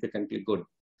significantly good.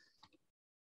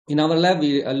 In our lab,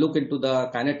 we look into the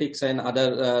kinetics and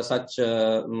other such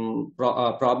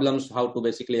problems, how to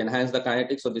basically enhance the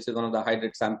kinetics. So this is one of the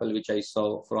hydrate sample which I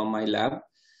saw from my lab,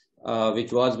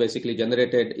 which was basically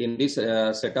generated in this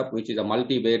setup, which is a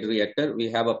multi-bed reactor. We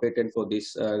have a patent for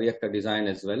this reactor design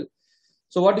as well.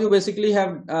 So what you basically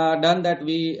have done that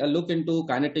we look into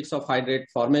kinetics of hydrate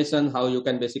formation, how you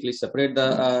can basically separate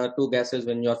the two gases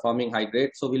when you are forming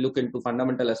hydrate. So we look into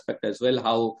fundamental aspect as well,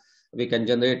 how we can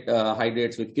generate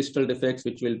hydrates with crystal defects,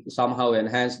 which will somehow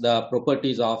enhance the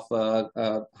properties of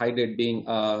hydrate being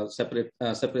a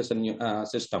separation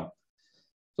system.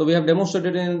 So we have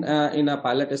demonstrated in a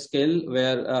pilot scale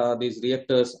where these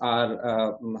reactors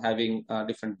are having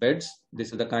different beds.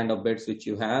 This is the kind of beds which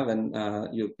you have, and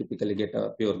you typically get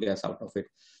a pure gas out of it.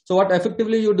 So what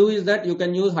effectively you do is that you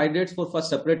can use hydrates for first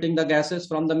separating the gases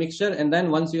from the mixture, and then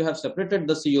once you have separated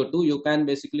the CO2, you can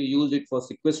basically use it for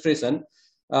sequestration.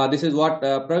 This is what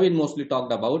Praveen mostly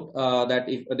talked about, that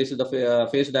if this is the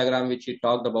phase diagram which he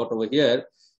talked about over here.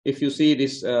 If you see,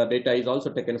 this data is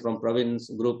also taken from Praveen's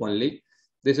group only.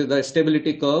 This is the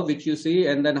stability curve which you see,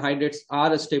 and then hydrates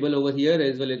are stable over here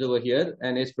as well as over here.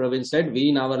 And as Praveen said, we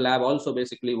in our lab also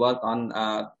basically work on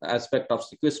aspect of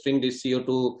sequestering this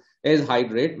CO2 as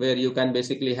hydrate, where you can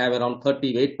basically have around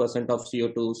 38% of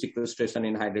CO2 sequestration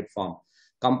in hydrate form.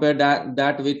 Compare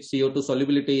that with CO2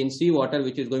 solubility in seawater,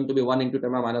 which is going to be 1 into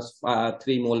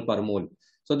 10⁻³ mole per mole.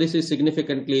 So this is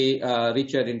significantly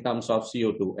richer in terms of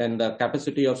CO2, and the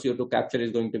capacity of CO2 capture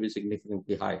is going to be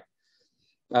significantly high.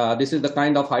 This is the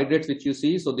kind of hydrates which you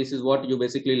see. So this is what you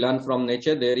basically learn from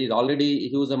nature. There is already a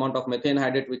huge amount of methane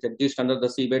hydrate which exists under the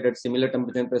seabed at similar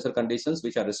temperature and pressure conditions,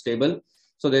 which are stable.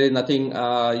 So there is nothing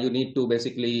you need to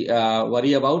basically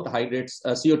worry about. Hydrates,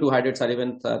 CO2 hydrates are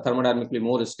even thermodynamically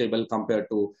more stable compared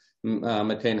to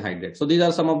methane hydrate. So these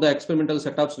are some of the experimental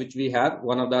setups which we have.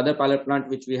 One of the other pilot plant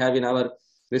which we have in our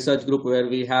research group, where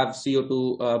we have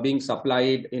CO2 being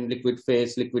supplied in liquid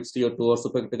phase, liquid CO2 or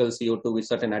supercritical CO2 with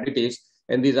certain additives.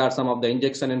 And these are some of the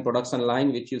injection and production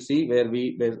line which you see, where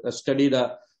we study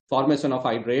the formation of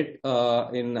hydrate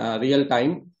in real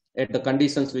time at the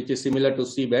conditions which is similar to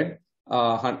seabed,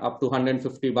 up to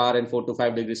 150 bar and 4 to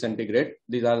 5 degrees centigrade.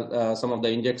 These are some of the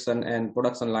injection and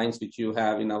production lines which you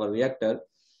have in our reactor.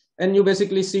 And you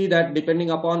basically see that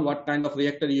depending upon what kind of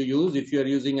reactor you use, if you're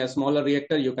using a smaller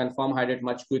reactor, you can form hydrate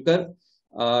much quicker.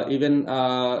 Even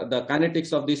the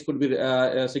kinetics of this could be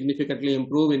significantly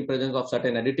improved in presence of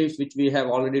certain additives, which we have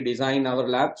already designed in our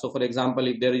lab. So for example,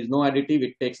 if there is no additive,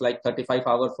 it takes like 35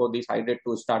 hours for this hydrate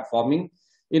to start forming.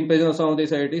 In presence of some of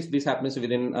these additives, this happens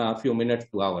within a few minutes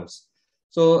to hours.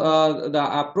 So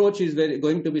the approach is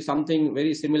going to be something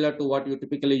very similar to what you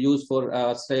typically use for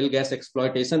shale gas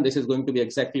exploitation. This is going to be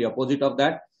exactly opposite of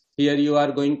that. Here you are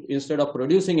going, instead of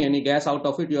producing any gas out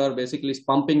of it, you are basically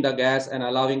pumping the gas and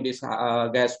allowing this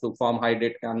gas to form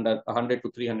hydrate under 100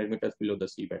 to 300 meters below the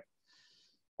seabed.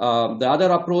 The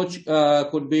other approach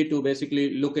could be to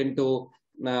basically look into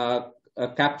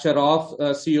capture of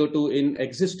CO2 in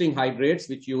existing hydrates,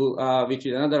 which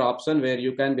is another option, where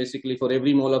you can basically, for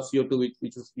every mole of CO2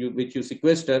 which you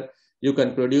sequester, you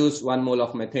can produce 1 mole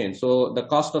of methane. So the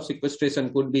cost of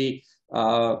sequestration could be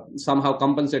somehow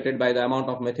compensated by the amount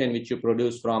of methane which you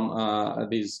produce from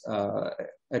these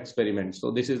experiments.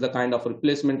 So this is the kind of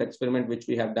replacement experiment which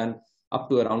we have done up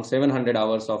to around 700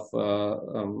 hours of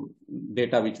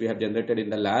data which we have generated in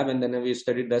the lab, and then we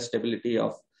studied the stability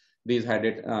of these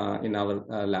hydrate in our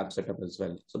lab setup as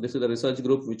well. So this is the research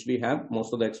group which we have.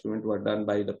 Most of the experiments were done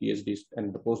by the PhDs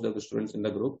and the postdoc students in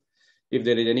the group. If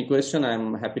there is any question,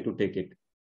 I'm happy to take it.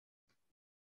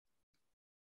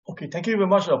 Okay, thank you very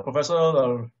much, Professor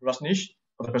Rajneesh,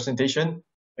 for the presentation.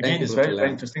 Again, it's very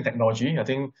interesting technology. I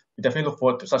think we definitely look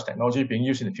forward to such technology being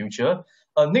used in the future.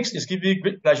 Next, it's giving me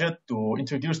great pleasure to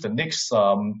introduce the next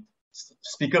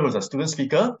speaker, who's a student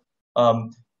speaker.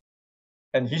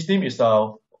 And his name is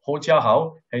Ho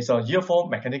Jiahao. He's a year 4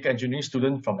 mechanical engineering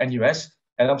student from NUS.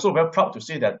 And I'm so very proud to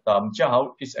say that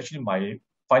Jiahao is actually my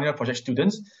final project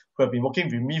students who have been working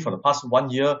with me for the past 1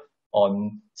 year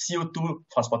on CO2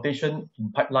 transportation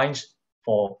in pipelines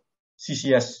for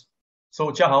CCS.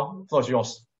 So Jiahao, the floor is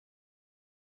yours.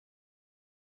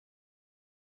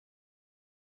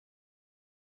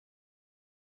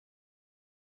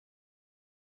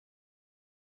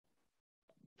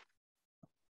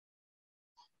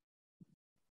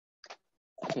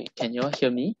 Okay, can you all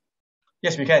hear me?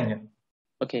 Yes, we can. Yeah.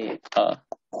 Okay,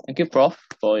 thank you, Prof,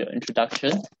 for your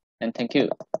introduction, and thank you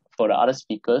for the other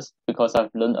speakers, because I've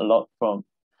learned a lot from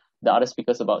the other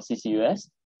speakers about CCUS.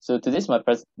 So today's my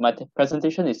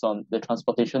presentation is on the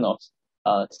transportation of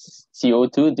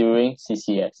CO2 during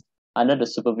CCS under the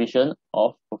supervision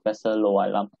of Professor Loh Wai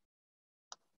Lam.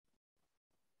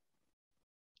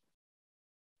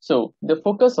 So the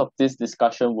focus of this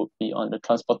discussion would be on the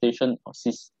transportation of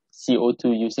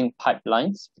CO2 using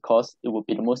pipelines, because it would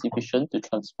be the most efficient to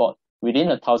transport within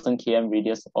 1,000 km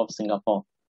radius of Singapore.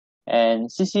 And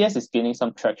CCS is gaining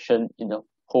some traction in the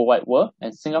whole wide world,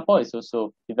 and Singapore is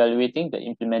also evaluating the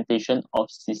implementation of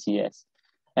CCS.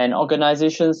 And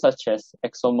organizations such as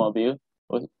ExxonMobil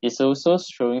is also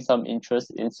showing some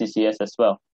interest in CCS as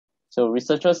well. So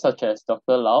researchers such as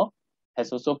Dr. Lau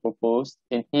has also proposed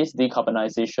in his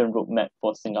decarbonization roadmap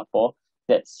for Singapore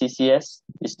that CCS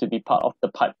is to be part of the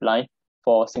pipeline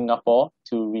for Singapore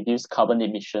to reduce carbon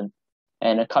emission.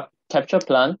 And a capture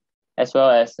plant, as well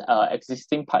as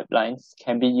existing pipelines,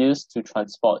 can be used to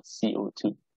transport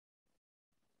CO2.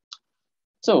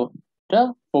 So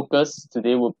the focus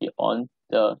today will be on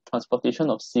the transportation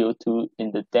of CO2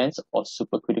 in the dense or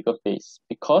supercritical phase,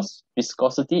 because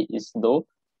viscosity is low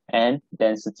and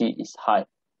density is high.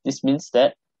 This means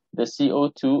that the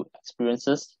CO2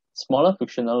 experiences smaller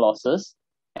frictional losses,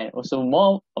 and also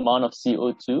more amount of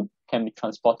CO2 can be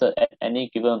transported at any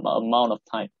given amount of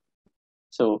time.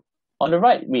 So on the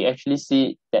right, we actually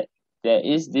see that there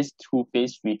is this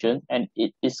two-phase region, and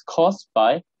it is caused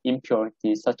by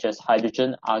impurities such as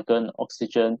hydrogen, argon,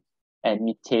 oxygen, and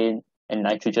methane and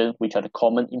nitrogen, which are the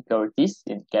common impurities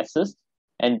in gases,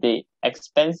 and they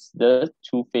expand the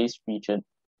two-phase region.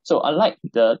 So unlike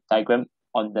the diagram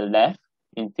on the left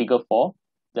in figure 4,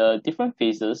 the different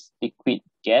phases, liquid,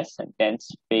 gas, and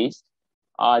dense phase,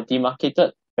 are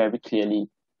demarcated very clearly.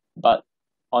 But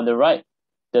on the right,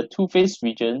 the two-phase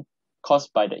region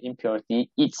caused by the impurity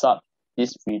eats up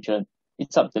this region,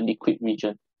 eats up the liquid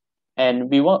region. And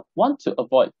we want to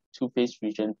avoid two-phase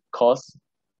region because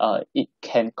it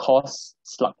can cause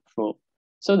slug flow.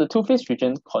 So the two-phase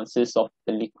region consists of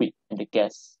the liquid and the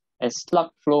gas. And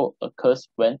slug flow occurs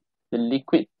when the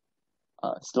liquid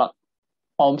slug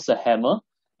forms a hammer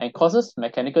and causes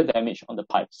mechanical damage on the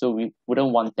pipe. So we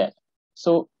wouldn't want that.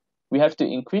 So we have to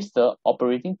increase the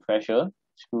operating pressure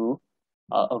to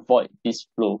avoid this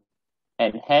flow.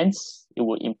 And hence, it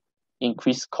will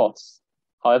increase costs.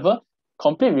 However,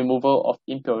 complete removal of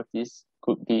impurities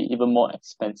could be even more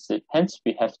expensive. Hence,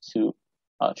 we have to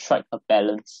strike a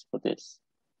balance for this.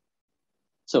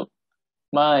 So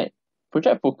my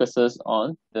project focuses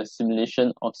on the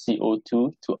simulation of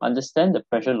CO2 to understand the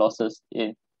pressure losses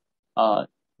in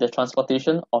the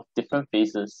transportation of different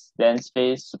phases, dense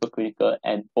phase, supercritical,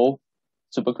 and both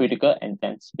supercritical and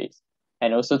dense phase,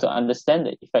 and also to understand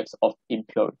the effects of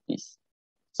impurities.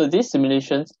 So these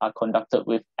simulations are conducted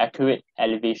with accurate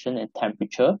elevation and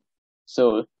temperature.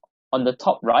 So on the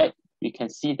top right, we can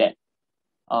see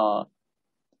that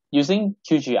using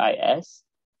QGIS,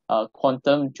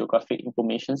 Quantum Geographic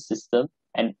Information System,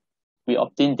 and we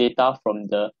obtain data from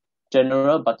the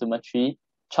general bathymetry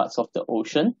charts of the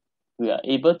ocean, we are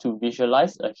able to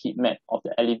visualize a heat map of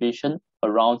the elevation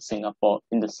around Singapore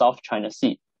in the South China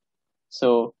Sea.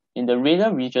 So in the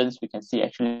radar regions, we can see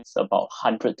actually it's about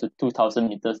 100 to 2,000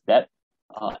 meters depth.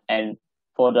 And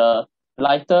for the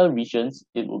lighter regions,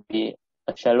 it will be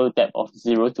a shallow depth of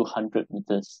 0 to 100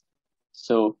 meters.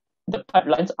 So the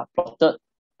pipelines are plotted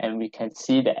and we can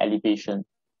see the elevation.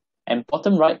 And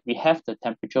bottom right, we have the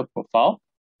temperature profile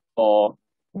for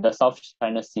the South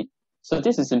China Sea. So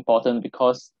this is important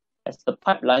because as the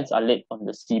pipelines are laid on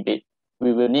the seabed,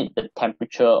 we will need the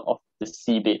temperature of the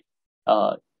seabed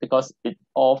because it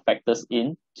all factors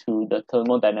into the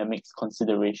thermodynamics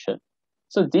consideration.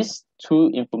 So these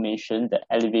two information, the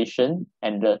elevation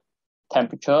and the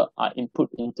temperature, are input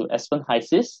into Aspen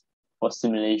HYSYS for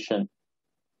simulation.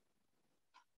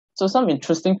 So some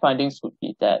interesting findings would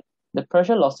be that the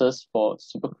pressure losses for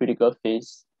supercritical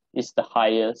phase is the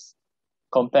highest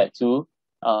compared to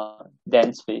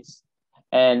dense phase.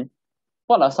 And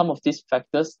what are some of these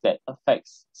factors that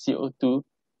affects CO2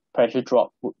 pressure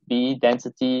drop would be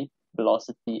density,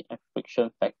 velocity, and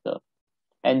friction factor.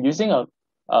 And using a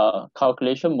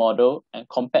calculation model and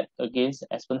compared against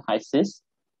Aspen HYSYS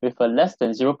with a less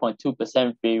than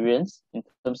 0.2% variance in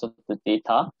terms of the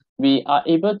data, we are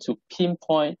able to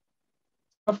pinpoint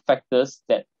factors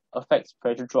that affects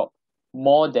pressure drop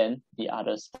more than the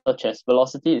others, such as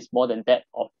velocity is more than that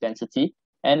of density,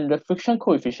 and the friction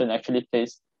coefficient actually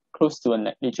plays close to a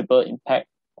negligible impact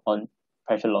on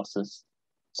pressure losses.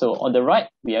 So on the right,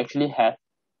 we actually have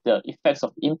the effects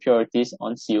of impurities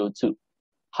on CO2.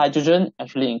 Hydrogen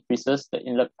actually increases the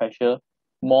inlet pressure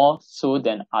more so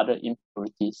than other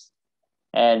impurities.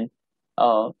 And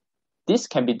this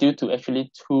can be due to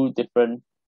actually two different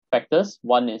factors.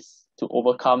 One is to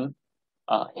overcome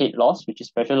head loss, which is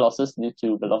pressure losses due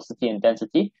to velocity and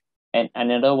density. And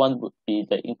another one would be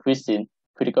the increase in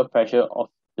critical pressure of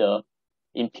the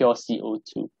impure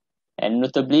CO2. And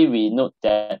notably, we note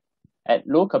that at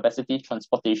low capacity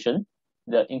transportation,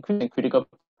 the increase in critical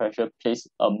pressure plays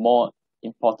a more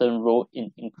important role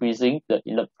in increasing the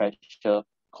inlet pressure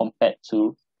compared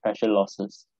to pressure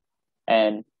losses.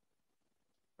 And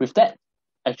with that,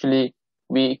 actually,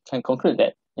 we can conclude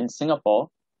that in Singapore,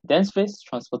 dense phase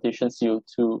transportation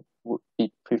CO2 would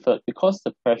be preferred because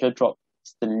the pressure drop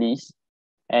is the least.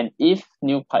 And if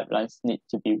new pipelines need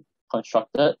to be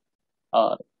constructed,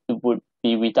 it would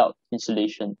be without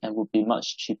insulation and would be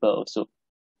much cheaper also.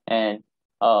 And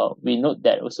we note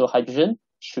that also hydrogen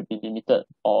should be limited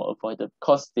or avoided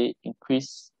because they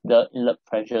increase the inlet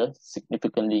pressure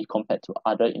significantly compared to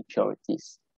other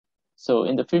impurities. So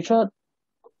in the future,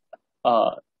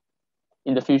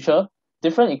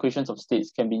 different equations of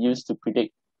states can be used to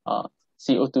predict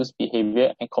CO2's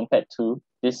behavior and compared to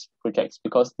these projects,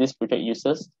 because this project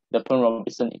uses the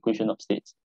Pern-Robinson equation of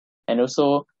states. And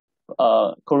also,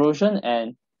 corrosion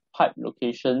and pipe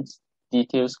locations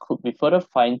details could be further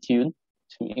fine-tuned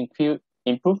to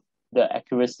improve the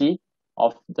accuracy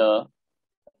of the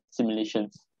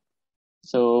simulations.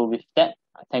 So with that,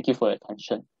 thank you for your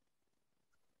attention.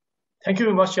 Thank you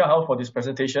very much, Chia Hao, for this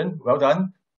presentation. Well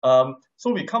done.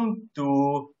 So we come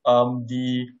to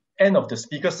the end of the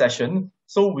speaker session.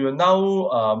 So we will now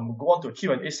go on to a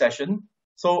Q&A session.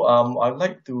 So I'd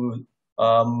like to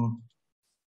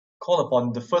call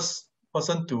upon the first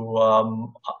person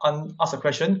to ask a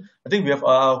question. I think we have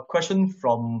a question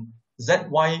from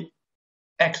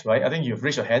ZYX, right? I think you've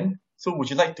raised your hand. So would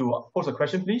you like to pose a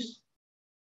question, please?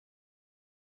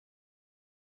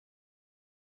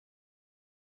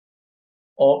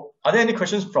 Or are there any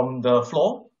questions from the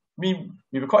floor? We'd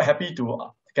be quite happy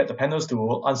to get the panelists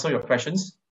to answer your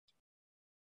questions.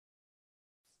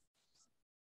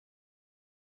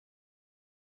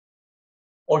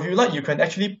 Or if you like, you can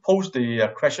actually post the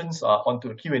questions onto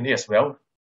the Q&A as well.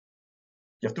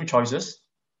 You have two choices.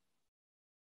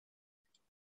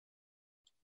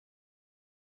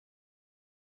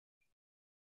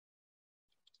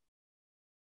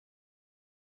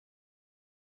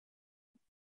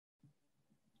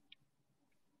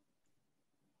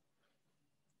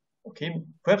 Okay,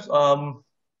 perhaps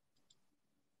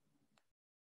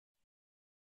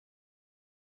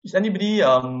is anybody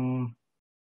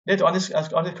there to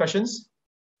ask other questions?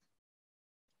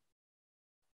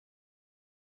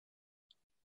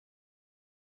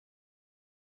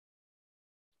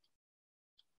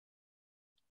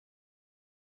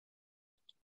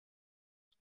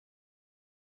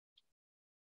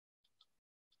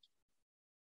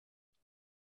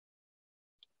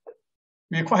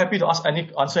 We're quite happy to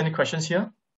answer any questions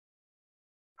here.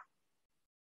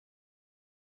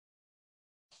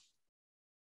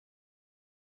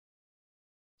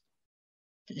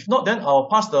 If not, then I'll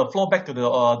pass the floor back to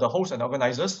the hosts and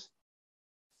organizers.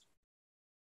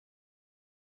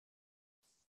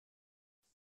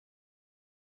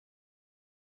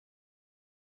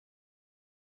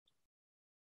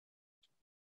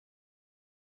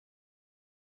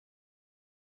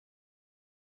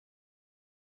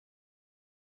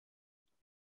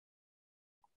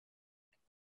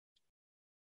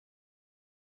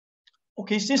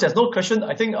 Okay, since there's no question,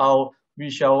 I think we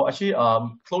shall actually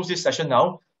close this session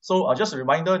now. So just a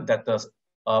reminder that the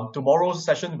tomorrow's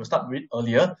session will start a bit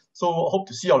earlier. So hope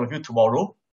to see all of you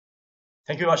tomorrow.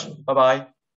 Thank you very much. Bye-bye.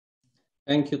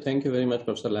 Thank you. Thank you very much,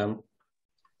 Professor Lam.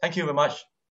 Thank you very much.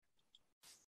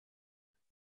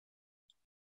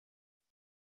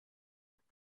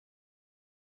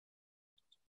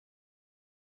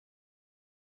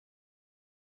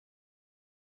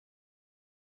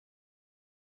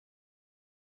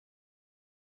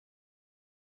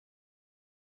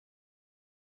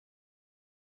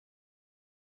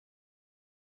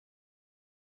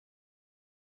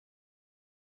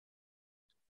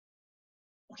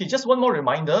 Okay, just one more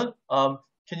reminder.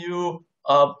 Can you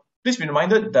please be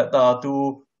reminded that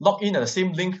to log in at the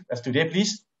same link as today,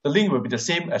 please. The link will be the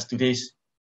same as today's.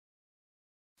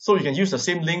 So you can use the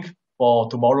same link for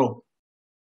tomorrow.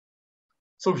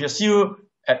 So we'll see you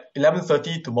at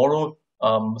 11:30 tomorrow,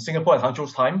 Singapore and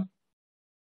Hangzhou's time.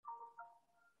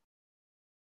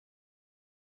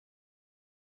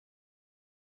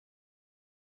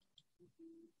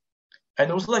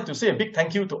 And I'd also like to say a big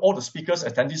thank you to all the speakers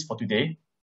attendees for today.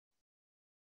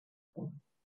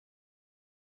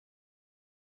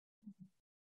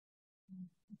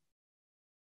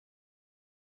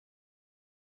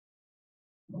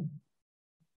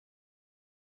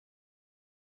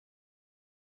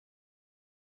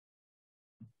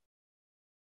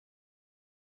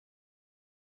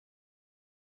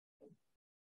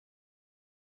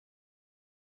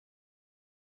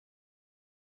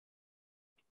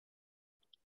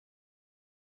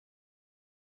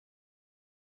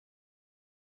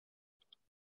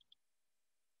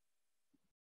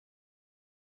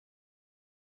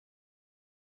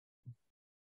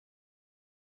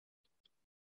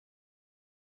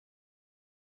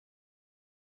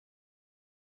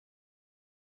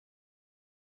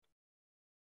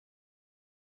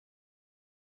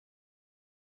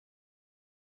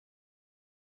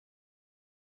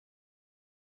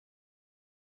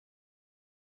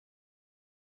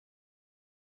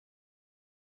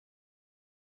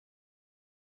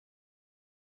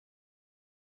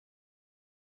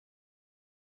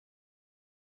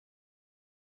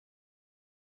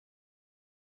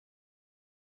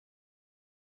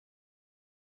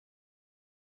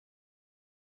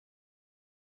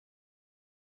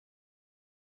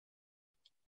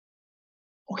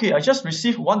 Okay, I just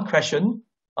received one question,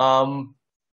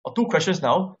 or two questions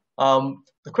now.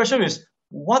 The question is,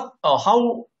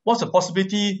 what's the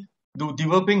possibility do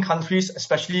developing countries,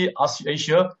 especially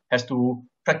Asia, has to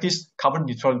practice carbon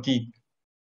neutrality?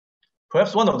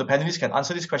 Perhaps one of the panelists can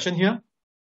answer this question here.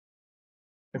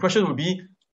 The question would be,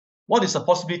 what is the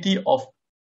possibility of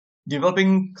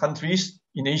developing countries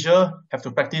in Asia have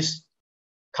to practice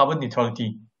carbon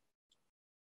neutrality?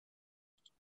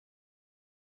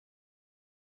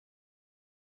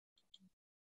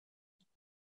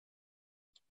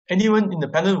 Anyone in the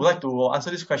panel would like to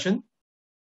answer this question?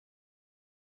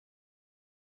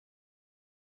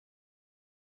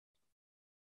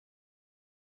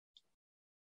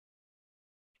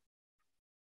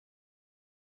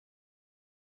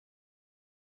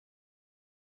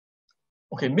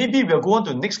 Okay, maybe we'll go on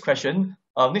to the next question.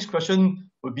 Next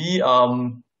question would be,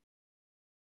 are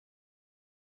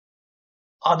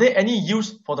there any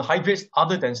use for the hydrates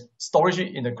other than storage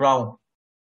it in the ground?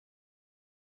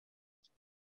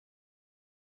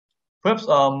 Perhaps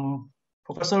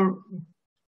Professor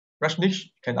Rashnik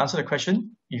can answer the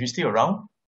question if he's still around.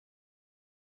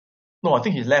 No, I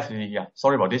think he's left. Yeah,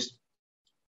 sorry about this.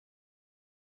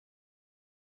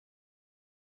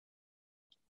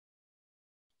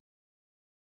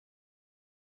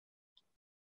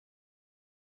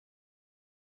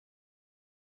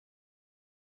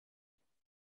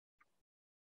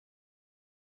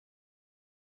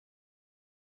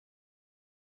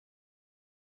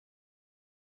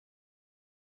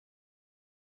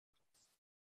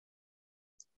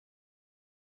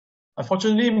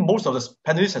 Unfortunately, most of the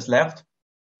panelists has left.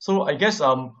 So I guess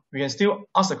we can still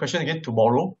ask the question again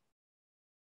tomorrow.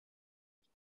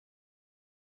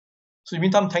 So in the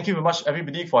meantime, thank you very much,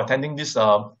 everybody, for attending this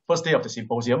first day of the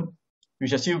symposium. We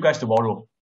shall see you guys tomorrow.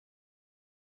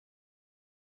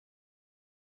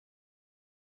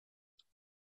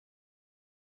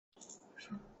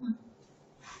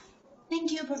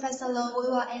 Thank you, Professor Low. We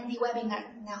will end the webinar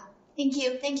now. Thank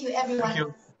you. Thank you, everyone. Thank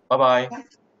you. Bye-bye. Yeah.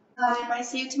 Bye.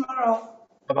 See you tomorrow.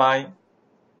 Bye-bye.